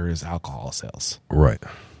and butter is alcohol sales. Right.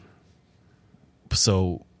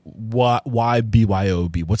 So why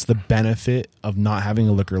BYOB? What's the benefit of not having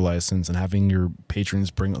a liquor license and having your patrons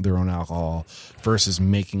bring their own alcohol versus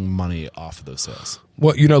making money off of those sales?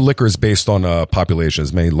 Well, liquor is based on population,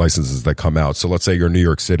 as many licenses that come out. So let's say you're in New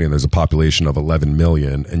York City and there's a population of 11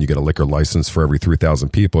 million and you get a liquor license for every 3,000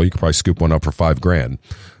 people. You could probably scoop one up for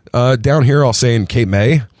 $5,000. Down here, I'll say in Cape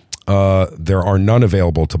May, there are none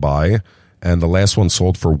available to buy. And the last one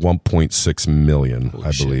sold for 1.6 million, Holy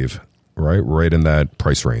I believe. Shit. Right in that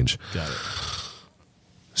price range. Got it.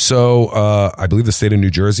 So I believe the state of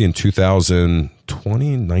New Jersey in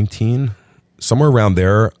 2019, somewhere around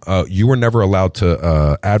there, you were never allowed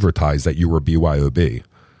to advertise that you were BYOB.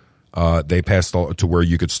 They passed to where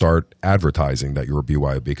you could start advertising that you were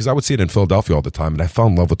BYOB, because I would see it in Philadelphia all the time, and I fell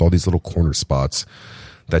in love with all these little corner spots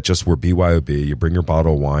that just were BYOB. You bring your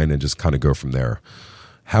bottle of wine and just kind of go from there.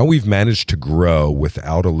 How we've managed to grow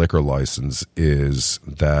without a liquor license is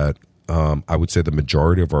that I would say the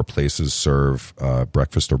majority of our places serve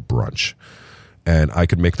breakfast or brunch. And I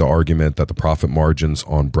could make the argument that the profit margins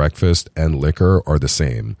on breakfast and liquor are the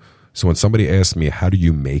same. So when somebody asks me, how do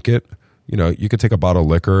you make it? You could take a bottle of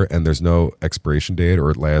liquor and there's no expiration date,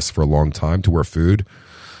 or it lasts for a long time, to where food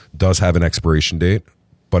does have an expiration date.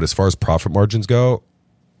 But as far as profit margins go,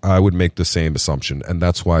 I would make the same assumption. And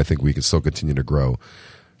that's why I think we can still continue to grow.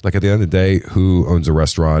 Like at the end of the day, who owns a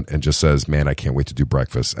restaurant and just says, man, I can't wait to do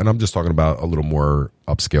breakfast? And I'm just talking about a little more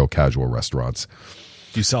upscale casual restaurants.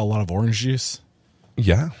 Do you sell a lot of orange juice?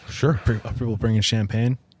 Yeah, sure. People bringing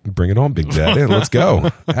champagne? Bring it on, Big Daddy. Let's go.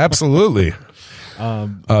 Absolutely.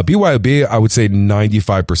 BYOB, I would say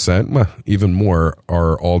 95%, even more,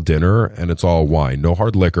 are all dinner, and it's all wine. No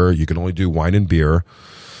hard liquor. You can only do wine and beer.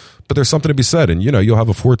 But there's something to be said. And, you'll have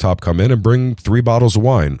a four-top come in and bring 3 bottles of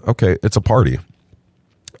wine. Okay, it's a party.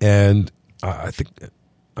 And are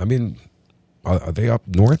they up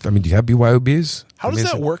north? Do you have BYOBs? How does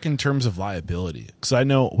that work in terms of liability? Because I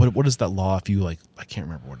know, what is that law if you, I can't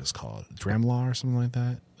remember what it's called, dram law or something like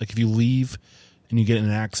that? Like if you leave and you get in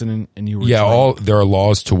an accident and you were... Yeah, there are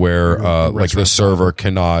laws to where the server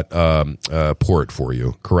cannot pour it for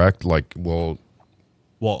you, correct? Well,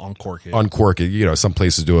 uncork it. Uncork it. Some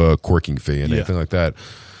places do a corking fee and anything like that.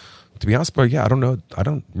 To be honest, but I don't know. I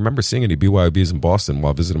don't remember seeing any BYOBs in Boston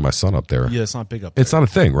while visiting my son up there. Yeah, it's not big up there. It's not a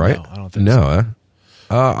thing, right? No, I don't think so.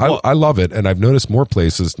 I love it, and I've noticed more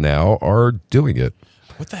places now are doing it.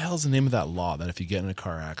 What the hell is the name of that law that if you get in a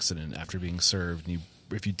car accident after being served, and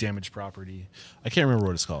if you damage property, I can't remember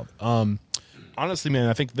what it's called. Honestly, man,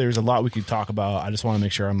 I think there's a lot we could talk about. I just want to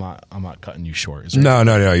make sure I'm not cutting you short. No,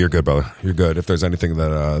 you're good, brother. You're good. If there's anything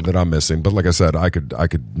that I'm missing, but like I said, I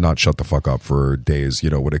could not shut the fuck up for days,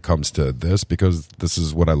 when it comes to this, because this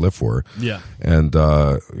is what I live for. Yeah. And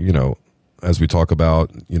as we talk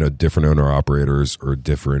about, different owner operators or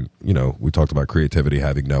different, we talked about creativity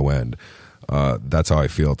having no end. That's how I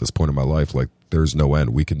feel at this point in my life. Like, there's no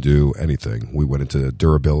end. We can do anything. We went into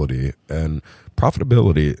durability and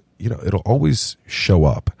profitability. It'll always show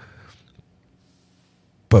up.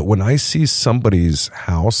 But when I see somebody's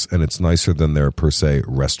house and it's nicer than their per se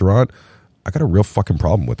restaurant, I got a real fucking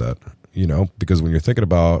problem with that. Because when you're thinking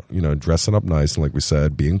about, dressing up nice and, like we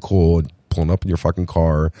said, being cool and pulling up in your fucking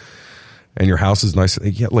car, and your house is nice,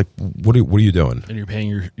 yeah, like what are you doing? And you're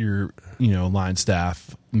paying your line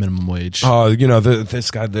staff minimum wage.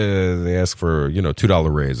 This guy, they ask for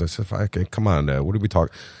 $2 raise. I said, come on, what are we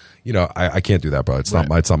talking? I can't do that, bro. It's not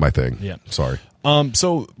my thing. Yeah. Sorry.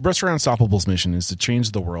 So Restaurant Unstoppable's mission is to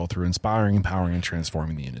change the world through inspiring, empowering, and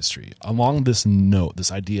transforming the industry. Along this note,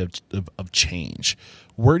 this idea of change,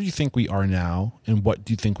 where do you think we are now, and what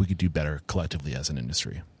do you think we could do better collectively as an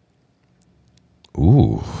industry?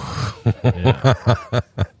 Ooh. Yeah.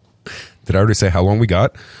 Did I already say how long we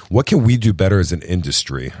got? What can we do better as an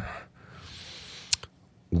industry?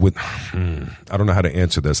 I don't know how to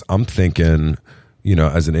answer this. I'm thinking,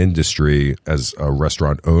 as an industry, as a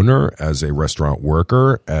restaurant owner, as a restaurant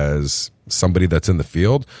worker, as somebody that's in the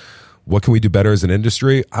field, what can we do better as an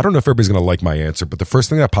industry? I don't know if everybody's going to like my answer, but the first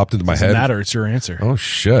thing that popped into my head... Doesn't matter. It's your answer. Oh,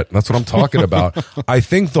 shit. That's what I'm talking about. I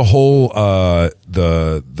think the whole,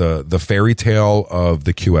 the fairy tale of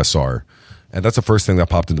the QSR, And that's the first thing that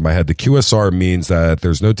popped into my head. The QSR means that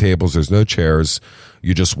there's no tables, there's no chairs.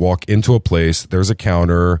 You just walk into a place, there's a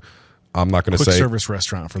counter. I'm not going to say service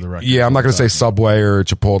restaurant for the record. Yeah, I'm not going to say Subway or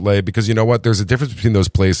Chipotle, because you know what? There's a difference between those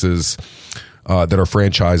places that are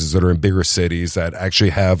franchises that are in bigger cities that actually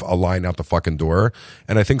have a line out the fucking door.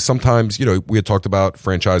 And I think sometimes, you know, we had talked about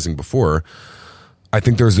franchising before. I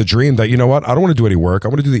think there's the dream that, you know what? I don't want to do any work. I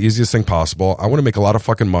want to do the easiest thing possible. I want to make a lot of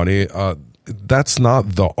fucking money. That's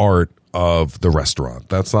not the art of the restaurant.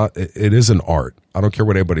 That's not, it is an art. I don't care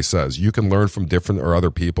what anybody says. You can learn from different or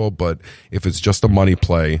other people, but if it's just a money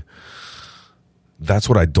play, that's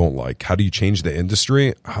what I don't like. How do you change the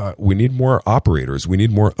industry? We need more operators. We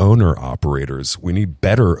need more owner operators. We need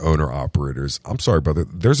better owner operators. I'm sorry, brother.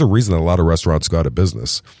 There's a reason that a lot of restaurants go out of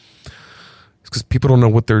business. It's because people don't know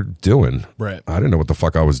what they're doing. Right. I didn't know what the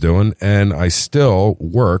fuck I was doing. And I still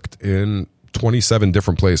worked in 27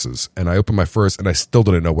 different places. And I opened my first and I still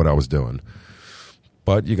didn't know what I was doing.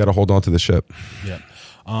 But you got to hold on to the ship. Yeah.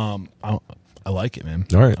 I like it, man.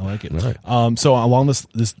 All right. I like it. All right. So along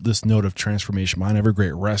this note of transformation, mine, every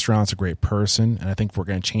great restaurant's a great person. And I think if we're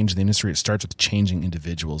going to change the industry, it starts with changing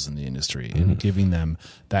individuals in the industry and giving them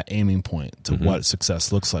that aiming point to what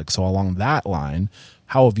success looks like. So along that line,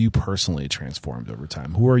 how have you personally transformed over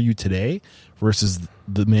time? Who are you today versus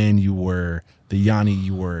the man you were, the Yianni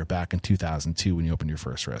you were back in 2002 when you opened your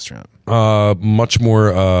first restaurant? Much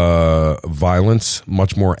more violence,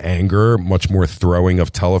 much more anger, much more throwing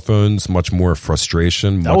of telephones, much more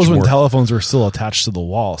frustration. That was when telephones were still attached to the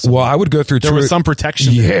wall. So well, I would go through. There was some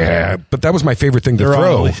protection. Yeah, but that was my favorite thing to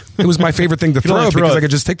throw. It was my favorite thing to throw because I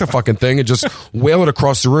could just take the fucking thing and just whale it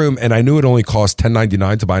across the room, and I knew it only cost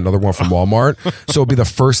 $10.99 to buy another one from Walmart, so it'd be the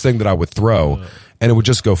first thing that I would throw. And it would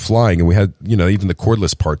just go flying. And we had, you know, even the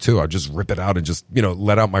cordless part too. I'd just rip it out and just, you know,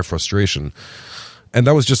 let out my frustration. And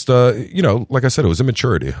that was just, you know, like I said, it was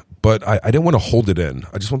immaturity. But I didn't want to hold it in.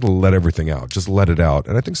 I just wanted to let everything out, just let it out.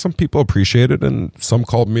 And I think some people appreciate it. And some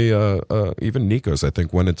called me, even Nikos, I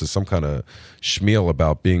think, went into some kind of schmeal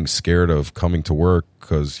about being scared of coming to work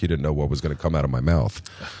because he didn't know what was going to come out of my mouth.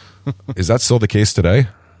 Is that still the case today?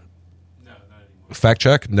 No, not anymore. Fact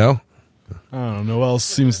check? No? I don't know. Well,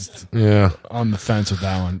 seems on the fence with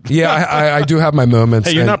that one. Yeah, I do have my moments.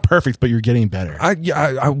 Hey, you're not perfect, but you're getting better.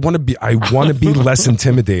 I want to be. I want to be less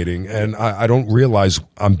intimidating, and I don't realize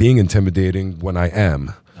I'm being intimidating when I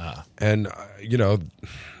am. And you know,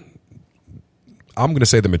 I'm going to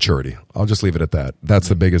say the maturity. I'll just leave it at that. That's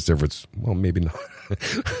the biggest difference. Well, maybe not.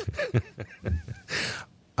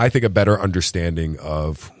 I think a better understanding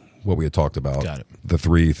of what we had talked about. Got it. The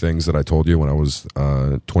three things that I told you when I was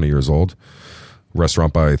 20 years old: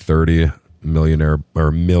 restaurant by 30, millionaire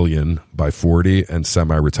or million by 40, and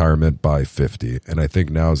semi-retirement by 50. And I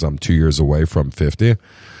think now, as I'm 2 years away from 50,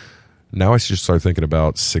 now I should start thinking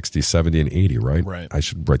about 60, 70, and 80, right? Right. I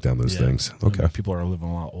should write down those things. Okay. People are living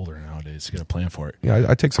a lot older nowadays. You got to plan for it. Yeah,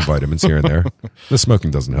 I take some vitamins here and there. The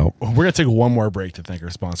smoking doesn't help. We're going to take one more break to thank our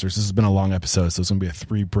sponsors. This has been a long episode, so it's going to be a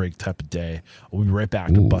 3-break type of day. We'll be right back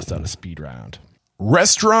to bust out a speed round.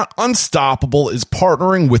 Restaurant Unstoppable is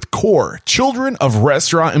partnering with CORE, Children of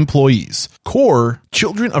Restaurant Employees. CORE,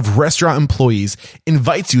 Children of Restaurant Employees,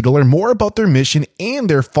 invites you to learn more about their mission and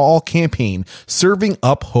their fall campaign, Serving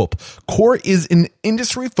Up Hope. CORE is an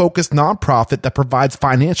industry-focused nonprofit that provides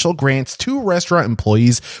financial grants to restaurant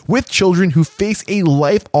employees with children who face a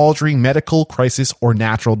life-altering medical crisis or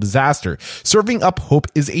natural disaster. Serving Up Hope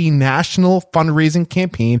is a national fundraising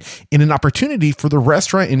campaign and an opportunity for the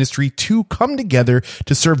restaurant industry to come together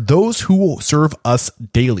to serve those who will serve us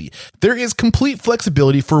daily. There is complete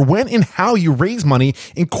flexibility for when and how you raise money,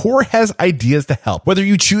 and CORE has ideas to help. Whether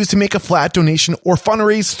you choose to make a flat donation or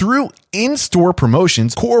fundraise through in-store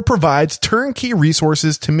promotions, CORE provides turnkey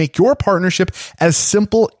resources to make your partnership as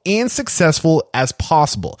simple and successful as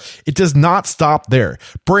possible. It does not stop there.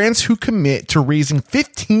 Brands who commit to raising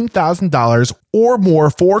 $15,000 or more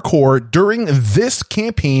for CORE during this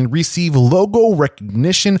campaign receive logo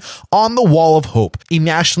recognition on the Wall of Hope, a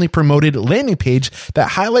nationally promoted landing page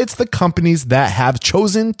that highlights the companies that have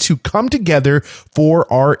chosen to come together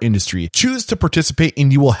for our industry. Choose to participate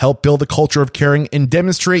and you will help build a culture of caring and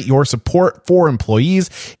demonstrate your support for employees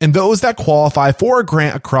and those that qualify for a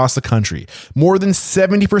grant across the country. More than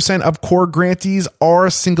 70% of CORE grantees are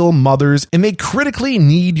single mothers, and they critically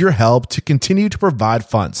need your help to continue to provide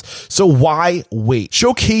funds. So why wait?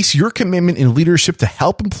 Showcase your commitment and leadership to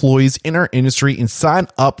help employees in our industry and sign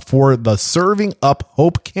up for the Serving Up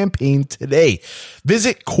Hope campaign today.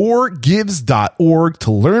 Visit coregives.org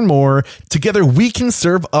to learn more. Together we can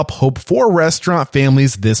serve up hope for restaurant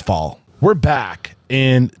families this fall. We're back.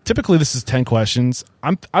 And typically this is 10 questions.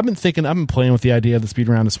 I've been playing with the idea of the speed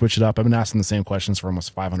round to switch it up. I've been asking the same questions for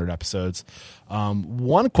almost 500 episodes.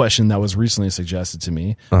 One question that was recently suggested to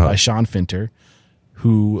me by Sean Finter,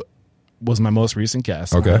 who was my most recent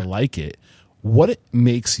guest. Okay. And I like it. What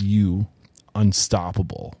makes you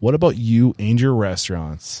unstoppable? What about you and your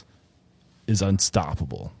restaurants is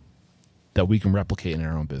unstoppable that we can replicate in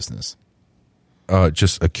our own business?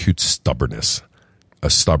 Just acute stubbornness. A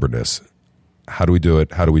stubbornness. How do we do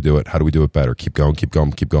it? How do we do it? How do we do it better? Keep going, keep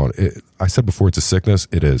going, keep going. I said before it's a sickness.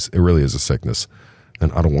 It is. It really is a sickness.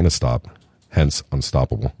 And I don't want to stop. Hence,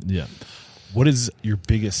 unstoppable. Yeah. What is your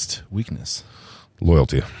biggest weakness?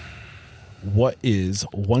 Loyalty. What is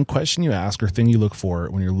one question you ask or thing you look for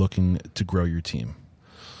when you're looking to grow your team?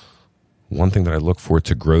 One thing that I look for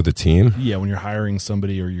to grow the team? Yeah, when you're hiring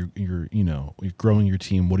somebody or you're growing your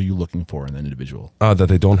team, what are you looking for in that individual? That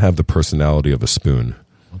they don't have the personality of a spoon.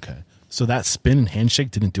 Okay. So that spin and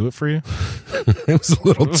handshake didn't do it for you? It was a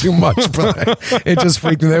little too much, but it just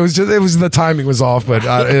freaked me. It was the timing was off, but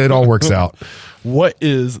it all works out. What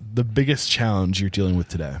is the biggest challenge you're dealing with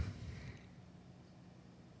today?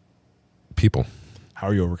 People. How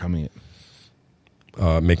are you overcoming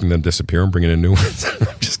it? Making them disappear and bringing in new ones.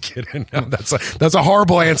 I'm just kidding. No, that's a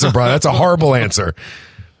horrible answer, bro. That's a horrible answer.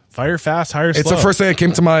 Fire fast, hire slow. It's the first thing that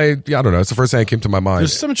came to my. Yeah, I don't know. It's the first thing that came to my mind.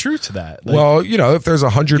 There's some truth to that. Like, well, if there's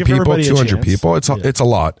 100 give people, everybody a 200 chance. people, it's a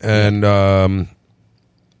lot, and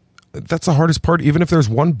that's the hardest part. Even if there's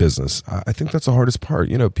one business, I think that's the hardest part.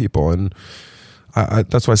 People, and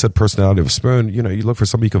that's why I said personality of a spoon. You look for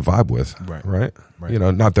somebody you can vibe with, right?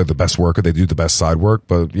 Not they're the best worker, they do the best side work,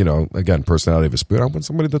 but again, personality of a spoon. I want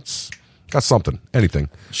somebody that's got something, anything.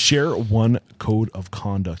 Share one code of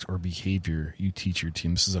conduct or behavior you teach your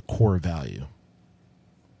team. This is a core value.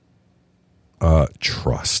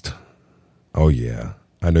 Trust. Oh yeah,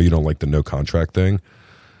 I know you don't like the no contract thing,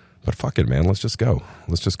 but fuck it, man. Let's just go.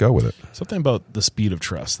 Let's just go with it. Something about the speed of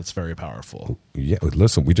trust that's very powerful. Yeah,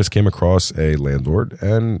 listen, we just came across a landlord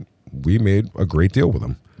and we made a great deal with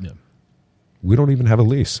him. Yeah. We don't even have a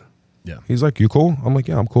lease. Yeah. He's like, you cool? I'm like,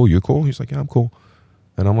 yeah, I'm cool. You cool? He's like, yeah, I'm cool.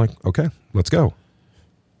 And I'm like, okay, let's go.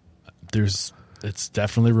 It's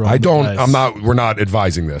definitely wrong. We're not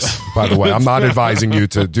advising this, by the way. I'm not advising you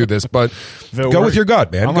to do this, but go with your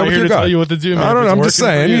gut, man. I'm go not with here your to gut. tell you what to do, man. I don't know. I'm just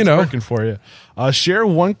saying, it's working for you. Share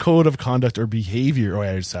one code of conduct or behavior. Oh,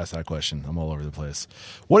 I just asked that question. I'm all over the place.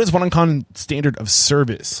 What is one uncommon standard of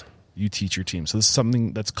service you teach your team? So this is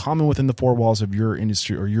something that's common within the four walls of your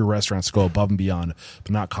industry or your restaurants to go above and beyond,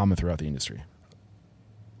 but not common throughout the industry.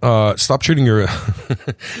 Stop treating your.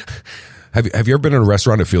 Have you ever been in a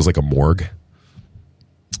restaurant that feels like a morgue?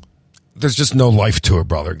 There's just no life to it,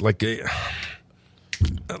 brother.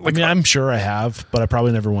 I'm sure I have, but I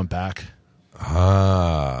probably never went back.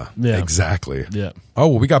 Yeah. Exactly. Yeah. Oh,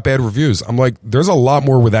 well, we got bad reviews. I'm like, there's a lot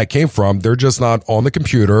more where that came from. They're just not on the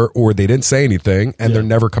computer, or they didn't say anything, and they're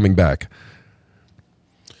never coming back.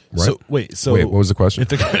 Right? So wait, what was the question? If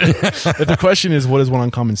the question is, what is one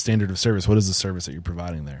uncommon standard of service? What is the service that you're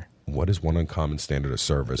providing there? What is one uncommon standard of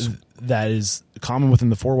service? That is common within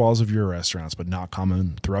the four walls of your restaurants, but not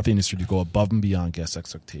common throughout the industry to go above and beyond guest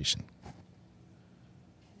expectation.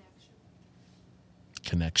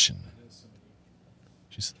 Connection.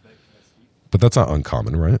 But that's not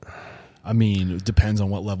uncommon, right? I mean, it depends on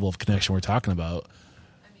what level of connection we're talking about.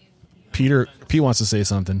 Pete wants to say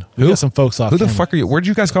something. We got some folks off. Who the fuck are you? Where did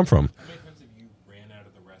you guys come from? How many times have you ran out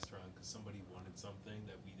of the restaurant because somebody wanted something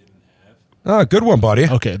that we didn't have? Good one, buddy.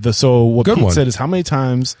 Okay, so what Good Pete one. said is, how many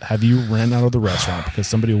times have you ran out of the restaurant because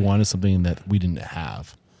somebody wanted something that we didn't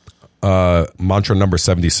have? Mantra number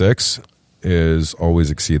 76 is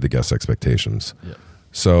always exceed the guest expectations. Yeah.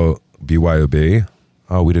 So BYOB.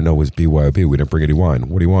 Oh, we didn't know it was BYOB. We didn't bring any wine.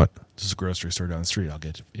 What do you want? This is a grocery store down the street. I'll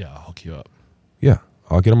hook you up. Yeah.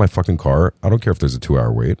 I'll get in my fucking car. I don't care if there's a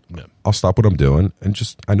 2-hour wait. Yeah. I'll stop what I'm doing and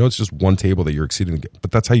I know it's just one table that you're exceeding,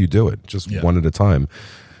 but that's how you do it. Just one at a time.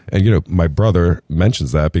 And, my brother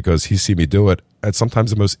mentions that because he's seen me do it at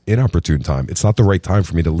sometimes the most inopportune time. It's not the right time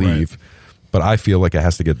for me to leave, but I feel like it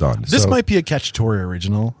has to get done. This might be a Cacciatore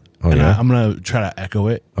original, I'm going to try to echo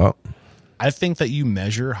it. Oh. I think that you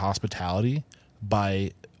measure hospitality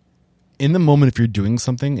by, in the moment, if you're doing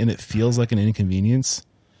something and it feels like an inconvenience,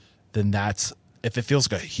 then if it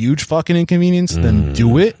feels like a huge fucking inconvenience, then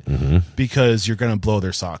do it because you're going to blow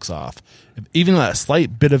their socks off. Even a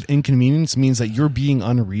slight bit of inconvenience means that you're being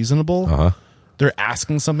unreasonable. They're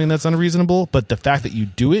asking something that's unreasonable, but the fact that you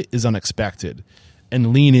do it is unexpected,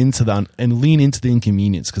 and lean into the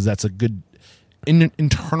inconvenience because that's a good an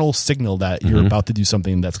internal signal that you're about to do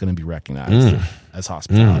something that's going to be recognized as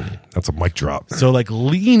hospitality. That's a mic drop. So like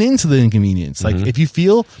lean into the inconvenience. Like if you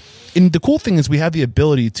feel, and the cool thing is we have the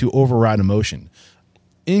ability to override emotion.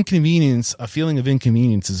 Inconvenience, a feeling of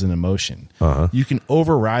inconvenience is an emotion. You can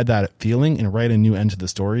override that feeling and write a new end to the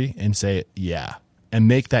story and say, yeah, and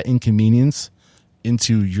make that inconvenience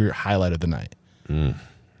into your highlight of the night.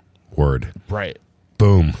 Word. Right.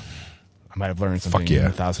 Boom. I might have learned something Fuck yeah. in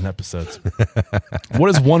 1,000 episodes. What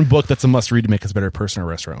is one book that's a must read to make us a better person or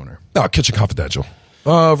restaurant owner? Oh, Kitchen Confidential.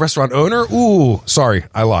 Restaurant owner? Ooh, sorry,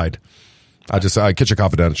 I lied. Kitchen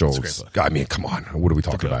Confidential. I mean, come on. What are we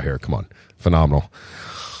talking about here? Come on. Phenomenal.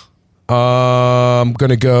 I'm going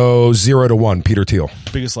to go 0 to 1, Peter Thiel.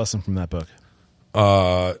 Biggest lesson from that book?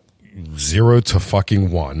 0 to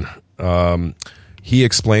fucking 1. He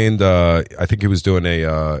explained, I think he was doing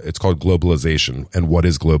it's called globalization. And what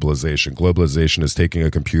is globalization? Globalization is taking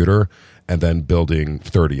a computer and then building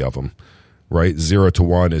 30 of them, right? 0 to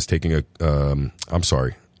 1 is taking I'm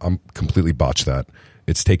sorry, I'm completely botched that.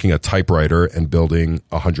 It's taking a typewriter and building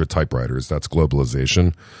 100 typewriters. That's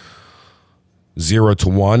globalization. 0 to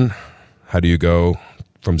 1, how do you go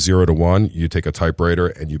from 0 to 1? You take a typewriter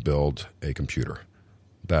and you build a computer.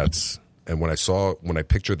 And when I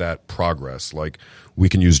picture that progress, like we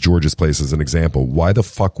can use George's Place as an example. Why the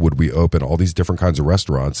fuck would we open all these different kinds of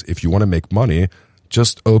restaurants? If you want to make money,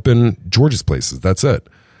 just open George's Places. That's it.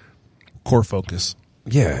 Core focus.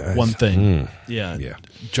 Yeah. One thing. Yeah.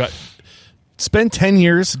 Spend 10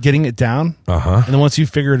 years getting it down. And then once you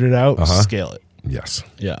figured it out, scale it. Yes.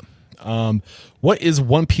 Yeah. What is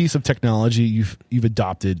one piece of technology you've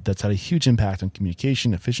adopted that's had a huge impact on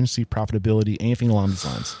communication, efficiency, profitability, anything along these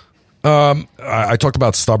lines? I talked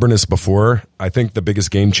about stubbornness before. I think the biggest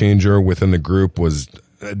game changer within the group was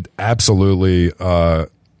absolutely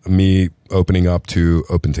me opening up to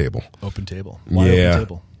Open Table. Open Table. Why yeah. Open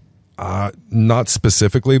Table? Not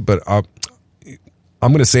specifically, but I'm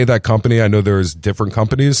going to say that company. I know there's different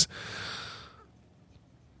companies.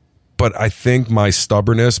 But I think my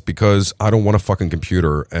stubbornness, because I don't want a fucking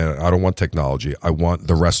computer and I don't want technology. I want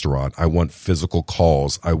the restaurant. I want physical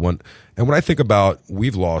calls. And when I think about,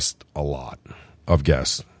 we've lost a lot of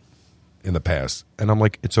guests in the past. And I'm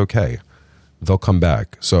like, it's okay. They'll come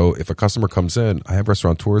back. So if a customer comes in, I have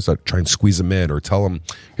restaurateurs that try and squeeze them in or tell them,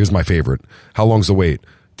 here's my favorite. How long's the wait?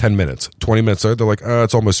 10 minutes, 20 minutes later, they're like,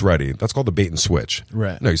 it's almost ready. That's called the bait and switch.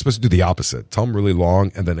 Right. No, you're supposed to do the opposit. Tell them really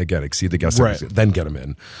long and then again, exceed the guest right. then get them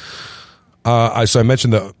in. So I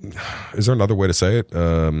mentioned is there another way to say it?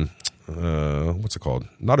 What's it called?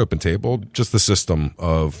 Not Open Table, just the system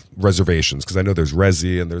of reservations. Cause I know there's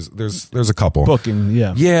Resi and there's a couple. Booking.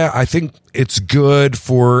 Yeah. Yeah. I think it's good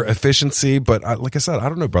for efficiency, but like I said, I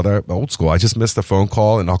don't know, brother, old school. I just missed a phone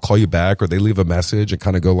call and I'll call you back or they leave a message and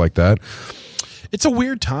kind of go like that. It's a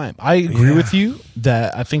weird time. I agree with you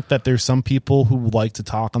that I think that there's some people who like to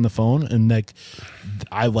talk on the phone, and like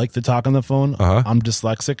I like to talk on the phone. I'm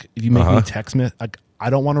dyslexic. If you make me text me, like I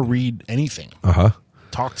don't want to read anything.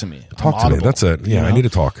 Talk to me. Talk to me. That's it. Yeah, I need to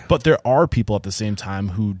talk. But there are people at the same time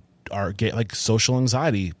who get like social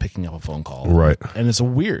anxiety picking up a phone call. Right. And it's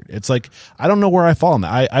weird. It's like I don't know where I fall on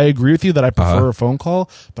that. I agree with you that I prefer a phone call,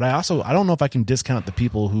 but I don't know if I can discount the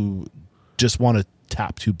people who just want to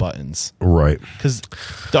tap 2 buttons. Right. Because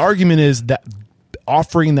the argument is that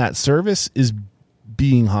offering that service is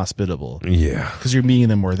being hospitable. Yeah. Because you're meeting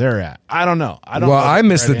them where they're at. I don't know. I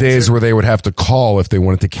miss the days where they would have to call if they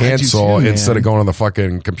wanted to cancel instead of going on the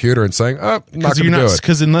fucking computer and saying, not going to do it.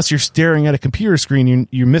 Because unless you're staring at a computer screen,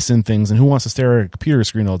 you're missing things. And who wants to stare at a computer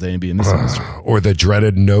screen all day and be a misunderstood? Or the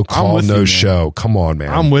dreaded no call, no show. Come on, man.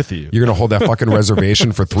 I'm with you. You're going to hold that fucking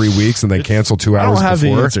reservation for 3 weeks and then cancel 2 hours before? I don't have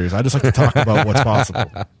the answers. I just like to talk about what's possible.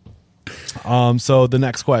 So the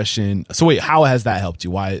next question. So wait, how has that helped you?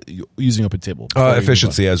 Why using Open Table?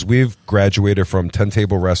 Efficiency. As we've graduated from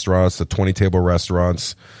 10-table restaurants to 20-table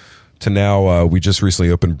restaurants to now, we just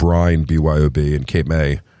recently opened Brine BYOB in Cape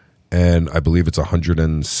May, and I believe it's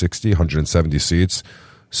 170 seats.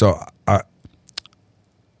 So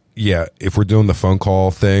if we're doing the phone call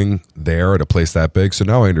thing there at a place that big, so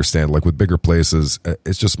now I understand. Like with bigger places,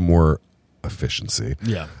 it's just more efficiency.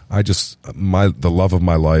 Yeah. The love of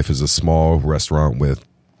my life is a small restaurant with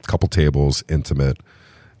a couple tables, intimate.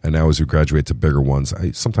 And now as we graduate to bigger ones,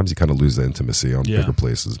 sometimes you kind of lose the intimacy on bigger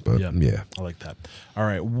places, but yeah. I like that. All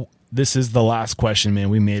right. This is the last question, man.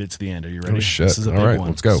 We made it to the end. Are you ready? Oh, shit. This is a big one.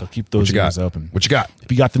 Let's go. So keep those ears open. What you got?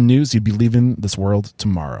 If you got the news, you'd be leaving this world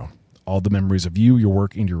tomorrow. All the memories of you, your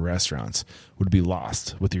work, and your restaurants would be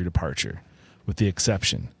lost with your departure, with the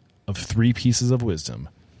exception of 3 pieces of wisdom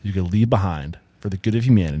you could leave behind for the good of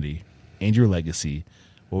humanity and your legacy.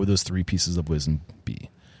 what would those 3 pieces of wisdom be?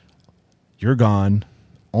 You're gone.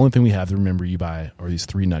 Only thing we have to remember you by are these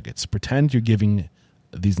 3 nuggets. Pretend you're giving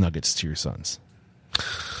these nuggets to your sons.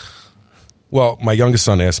 Well, my youngest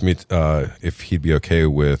son asked me if he'd be okay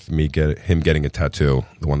with him getting a tattoo,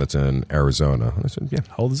 the one that's in Arizona. And I said, yeah.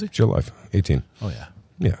 How old is he? It's your life. 18. Oh, yeah.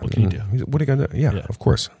 Yeah. What can you do? He said, what are you going to do? Yeah, of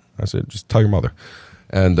course. I said, just tell your mother.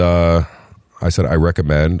 And I said, I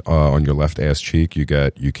recommend on your left ass cheek, you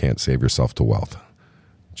can't save yourself to wealth.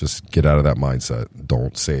 Just get out of that mindset.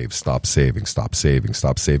 Don't save. Stop saving. Stop saving.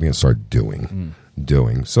 Stop saving and start doing.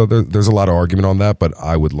 Doing. So there's a lot of argument on that, but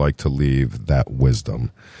I would like to leave that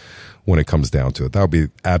wisdom when it comes down to it. That would be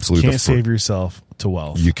absolutely Can't save yourself to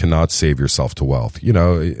wealth. You cannot save yourself to wealth.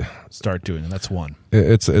 Start doing it. That's one.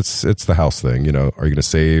 It's the house thing. Are you going to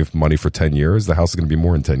save money for 10 years? The house is going to be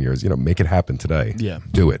more in 10 years. Make it happen today. Yeah.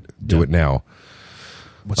 Do it. Do it now.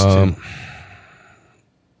 What's 2?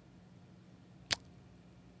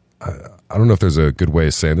 I don't know if there's a good way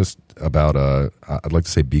of saying this about, I'd like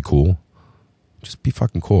to say be cool. Just be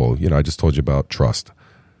fucking cool. I just told you about trust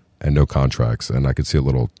and no contracts. And I could see a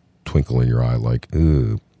little twinkle in your eye like,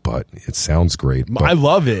 ooh, but it sounds great. But, I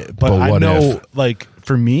love it. But I know, like,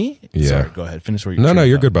 for me, sorry, go ahead. Finish what you're No,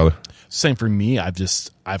 you're good, brother. Same for me.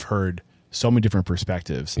 I've heard so many different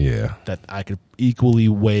perspectives. Yeah. That I could equally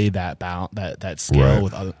weigh that scale Right.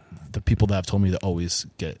 with the people that have told me to always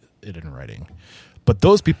get it in writing. But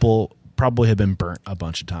those people probably have been burnt a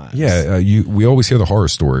bunch of times. Yeah, we always hear the horror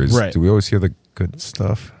stories. Right. Do we always hear the good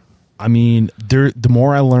stuff? I mean, the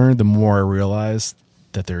more I learn, the more I realize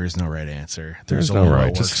that there is no right answer. There's only no what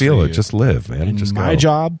right. Just works feel for it. you. Just live, man. And just my go.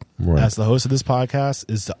 job Right. as the host of this podcast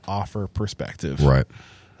is to offer perspective. Right.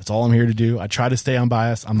 That's all I'm here to do. I try to stay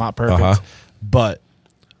unbiased. I'm not perfect, but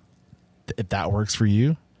if that works for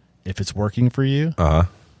you, if it's working for you,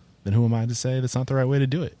 then who am I to say that's not the right way to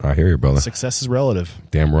do it? I hear you, brother. Success is relative.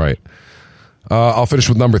 Damn right. I'll finish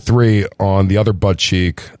with number 3 on the other butt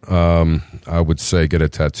cheek. I would say get a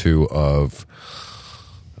tattoo of,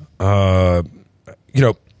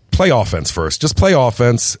 play offense first. Just play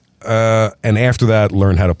offense, and after that,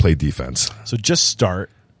 learn how to play defense. So just start.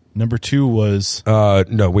 Number 2 was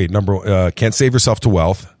No, wait. Can't save yourself to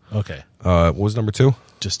wealth. okay. What was number 2?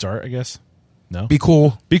 Just start, I guess. No. Be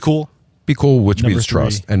cool. Be cool. Be cool, which Number means 3.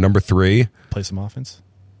 trust. And number 3, Play some offense.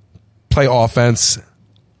 play offense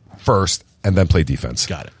first, and then play defense.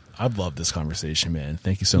 Got it. I've loved this conversation, man.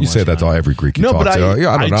 Thank you so much. You say that to man. every Greek you No, talk but to. I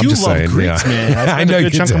Yeah, I don't know. I'm do just love saying. Greeks, Yeah. man. I I spent know a you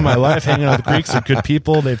good chunk do. of my life hanging out with Greeks. They're good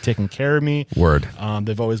people. They've taken care of me. Word.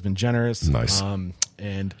 They've always been generous. Nice.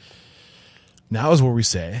 And now is where we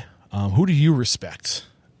say, who do you respect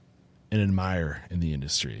and admire in the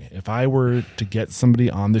industry? If I were to get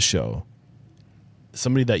somebody on the show,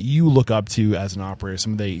 somebody that you look up to as an operator,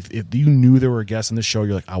 somebody, if you knew they were a guest on the show,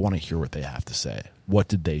 you're like, I want to hear what they have to say. What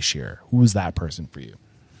did they share? Who is that person for you?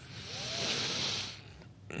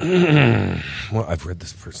 Well, I've read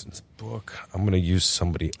this person's book. I'm going to use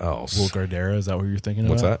somebody else. Will Gardera, is that what you're thinking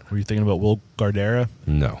What's about? that? Were you thinking about Will Gardera?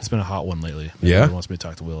 No. It's been a hot one lately. Yeah? Everyone wants me to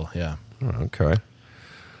talk to Will. Yeah. Oh, okay.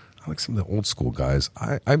 I like some of the old school guys.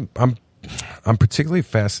 I'm particularly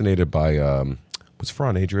fascinated by what's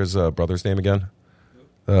Ferran Adria's brother's name again?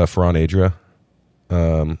 Ferran Adria.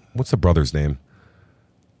 What's the brother's name?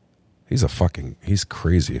 He's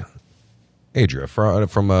crazy. Adria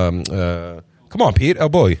from come on, Pete. Oh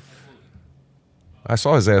boy. I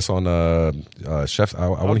saw his ass on Chef. I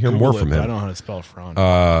want to hear more from him. I don't know how to spell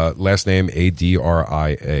Ferran. Last name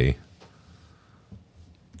Adria.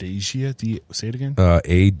 Deja? Say it again.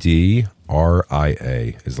 Adria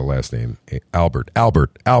is the last name. Albert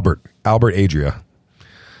Adria.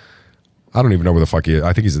 I don't even know where the fuck he is.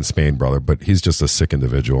 I think he's in Spain, brother, but he's just a sick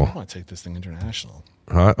individual. I want to take this thing international.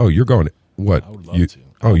 Huh? Oh, you're going. What? I would love to.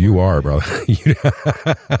 Oh, you are, brother. He's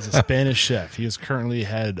a Spanish chef. He is currently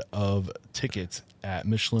head of tickets at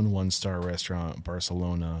Michelin one-star restaurant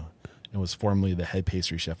Barcelona and was formerly the head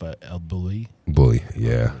pastry chef at El Bulli. Bully,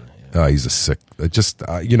 yeah. He's a sick. And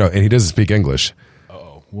he doesn't speak English.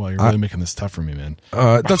 Oh, well, you're really making this tough for me, man.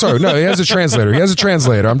 That's all right. No, he has a translator.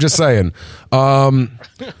 I'm just saying.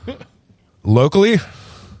 Locally, who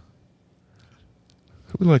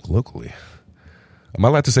we like locally? Am I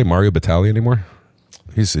allowed to say Mario Batali anymore?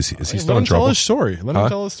 Is he still in trouble? Let him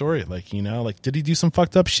tell his story. Did he do some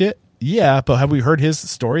fucked up shit? Yeah, but have we heard his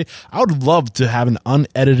story? I would love to have an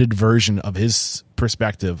unedited version of his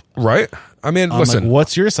perspective. Right? I mean, listen.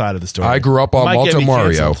 What's your side of the story? I grew up on Might get Malto me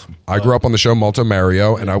Mario. canceled, I grew up on the show Malto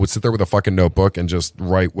Mario, and I would sit there with a fucking notebook and just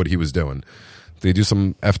write what he was doing. Did he do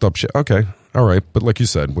some effed up shit? Okay. All right, but like you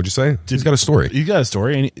said, what'd you say? He's got a story. You got a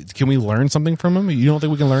story. And can we learn something from him? You don't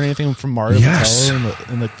think we can learn anything from Mario Yes. Battallo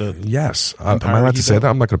and like the Yes. Am I allowed to say that?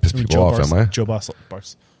 I'm not going to piss people off, am I? Joe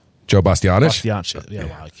Joe Bastianich? Bastianich. Yeah,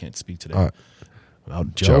 wow, I can't speak today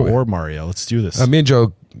about Joe Joey. or Mario. Let's do this. Me and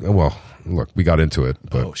Joe, well, look, we got into it.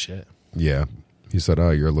 But Oh, shit. yeah. He said,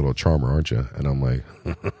 "Oh, you're a little charmer, aren't you?" And I'm like,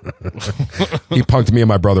 he punked me and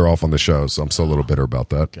my brother off on the show, so I'm still a little bitter about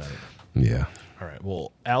that. Got it. Yeah. All right.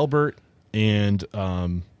 Well, Albert and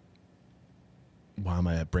why am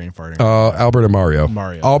I at brain farting? Albert and Mario.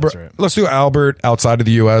 Mario, that's right. Let's do Albert outside of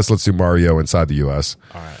the U.S. Let's do Mario inside the U.S.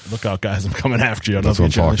 All right. Look out, guys. I'm coming after you. I don't That's know what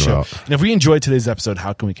if you're I'm on the talking show. about. And if we enjoyed today's episode,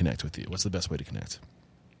 how can we connect with you? What's the best way to connect?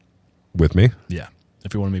 With me? Yeah.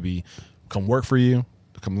 If you want to maybe come work for you,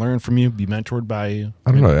 come learn from you, be mentored by you.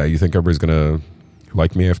 I don't know. You think everybody's going to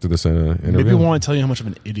like me after this interview? Maybe we want to tell you how much of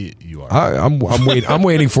an idiot you are. I'm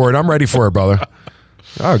waiting for it. I'm ready for it, brother.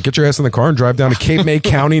 Oh, get your ass in the car and drive down to Cape May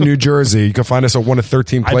County, New Jersey. You can find us at one of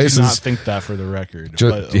 13 places. I did not think that for the record.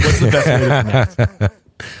 Just- But what's the best way to connect?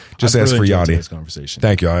 Just I've ask really for enjoyed Yianni. today's conversation.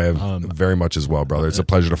 Thank you. I have very much as well, brother. It's a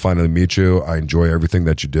pleasure to finally meet you. I enjoy everything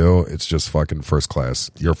that you do. It's just fucking first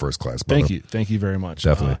class. You're first class, brother. Thank you. Thank you very much.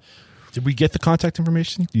 Definitely. Did we get the contact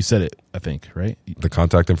information? You said it, I think, right? The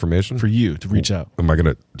contact information? For you to reach out. Am I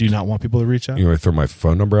going to... Do you not want people to reach out? You want to throw my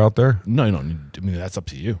phone number out there? No, you don't need. I mean, that's up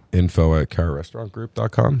to you.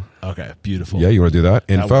 info@cararestaurantgroup.com. Okay, beautiful. Yeah, you want to do that?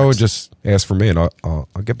 Info, works. just ask for me and I'll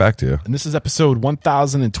get back to you. And this is episode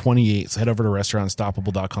 1028. So head over to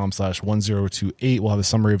restaurantunstoppable.com/1028. We'll have a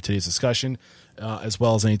summary of today's discussion, as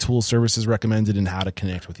well as any tools, services recommended, and how to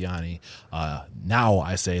connect with Yianni. Now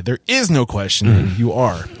I say there is no question that you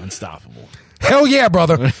are unstoppable. Hell yeah,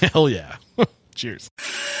 brother. Hell yeah. Cheers.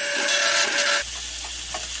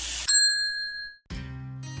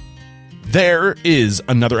 There is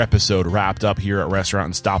another episode wrapped up here at Restaurant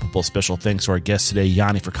Unstoppable. Special thanks to our guest today,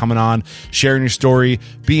 Yianni, for coming on, sharing your story,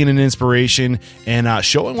 being an inspiration, and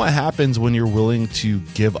showing what happens when you're willing to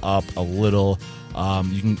give up a little.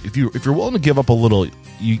 You can, if you're willing to give up a little,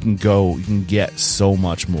 you can get so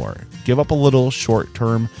much more. Give up a little short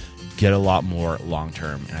term, get a lot more long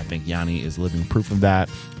term. And I think Yianni is living proof of that,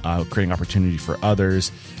 creating opportunity for others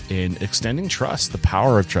and extending trust, the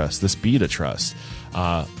power of trust, the speed of trust.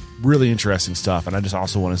 Really interesting stuff. And I just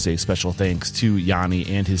also want to say special thanks to Yianni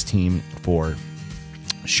and his team for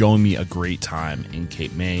showing me a great time in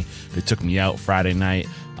Cape May. They took me out Friday night,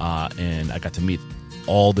 and I got to meet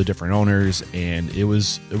all the different owners, and it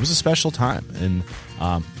was a special time. And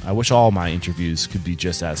I wish all my interviews could be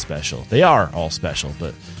just as special. They are all special,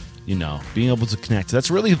 but you know, being able to connect,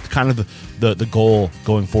 that's really kind of the goal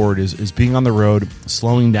going forward is being on the road,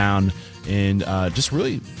 slowing down, and just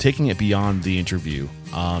really taking it beyond the interview.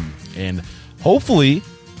 And hopefully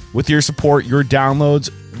with your support, your downloads,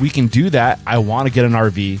 we can do that. I want to get an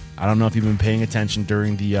RV. I don't know if you've been paying attention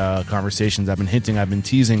during the conversations. I've been hinting, I've been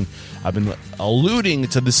teasing, I've been alluding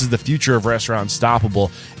to this is the future of Restaurant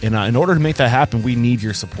Unstoppable. And in order to make that happen, we need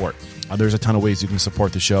your support. There's a ton of ways you can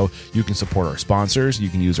support the show. You can support our sponsors. You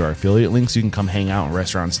can use our affiliate links. You can come hang out on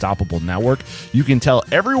Restaurant Unstoppable Network. You can tell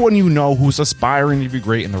everyone you know who's aspiring to be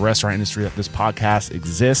great in the restaurant industry that this podcast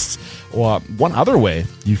exists. One other way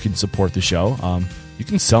you can support the show, you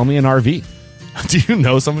can sell me an RV. Do you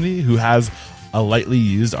know somebody who has a lightly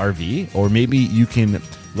used RV? Or maybe you can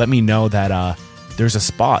let me know that there's a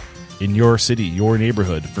spot in your city, your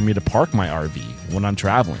neighborhood, for me to park my RV when I'm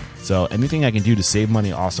traveling. So anything I can do to save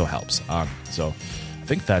money also helps. So I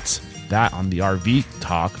think that's that on the RV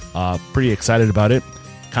talk. Pretty excited about it.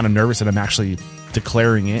 Kind of nervous that I'm actually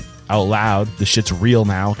declaring it out loud. The shit's real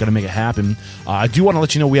now. Got to make it happen. I do want to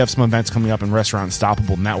let you know we have some events coming up in Restaurant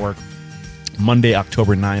Unstoppable Network. Monday,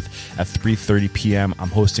 October 9th at 3:30 p.m. I'm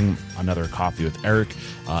hosting another Coffee with Eric,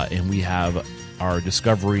 and we have our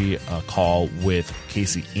discovery call with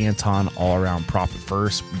Casey Anton all around Profit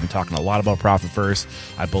First. We've been talking a lot about Profit First.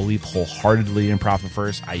 I believe wholeheartedly in Profit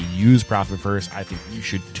First. I use Profit First. I think you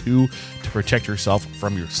should too, to protect yourself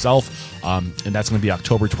from yourself. And that's going to be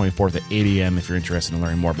October 24th at 8 a.m. if you're interested in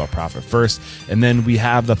learning more about Profit First. And then we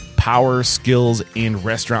have the Power Skills in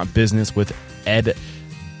Restaurant Business with Ed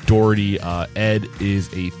Doherty. Ed is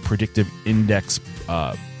a predictive index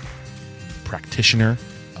practitioner.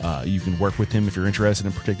 You can work with him if you're interested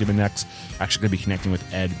in predictive index. Actually going to be connecting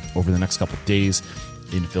with Ed over the next couple of days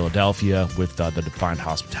in Philadelphia with the Defined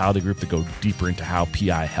Hospitality Group to go deeper into how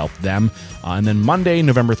PI helped them. And then Monday,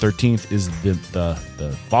 November 13th is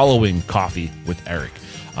the following Coffee with Eric.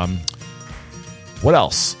 What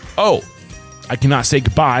else? Oh, I cannot say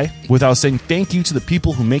goodbye without saying thank you to the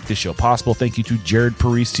people who make this show possible. Thank you to Jared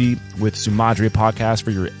Parisi with Sumadria Podcast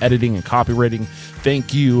for your editing and copywriting.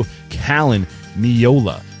 Thank you, Callan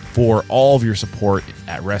Miola, for all of your support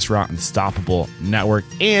at Restaurant Unstoppable Network.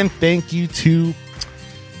 And thank you to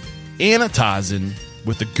Anna Tazen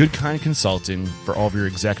with the Good Kind Consulting for all of your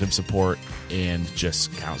executive support and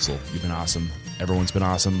just counsel. You've been awesome. Everyone's been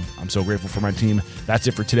awesome. I'm so grateful for my team. That's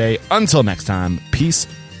it for today. Until next time, peace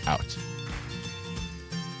out.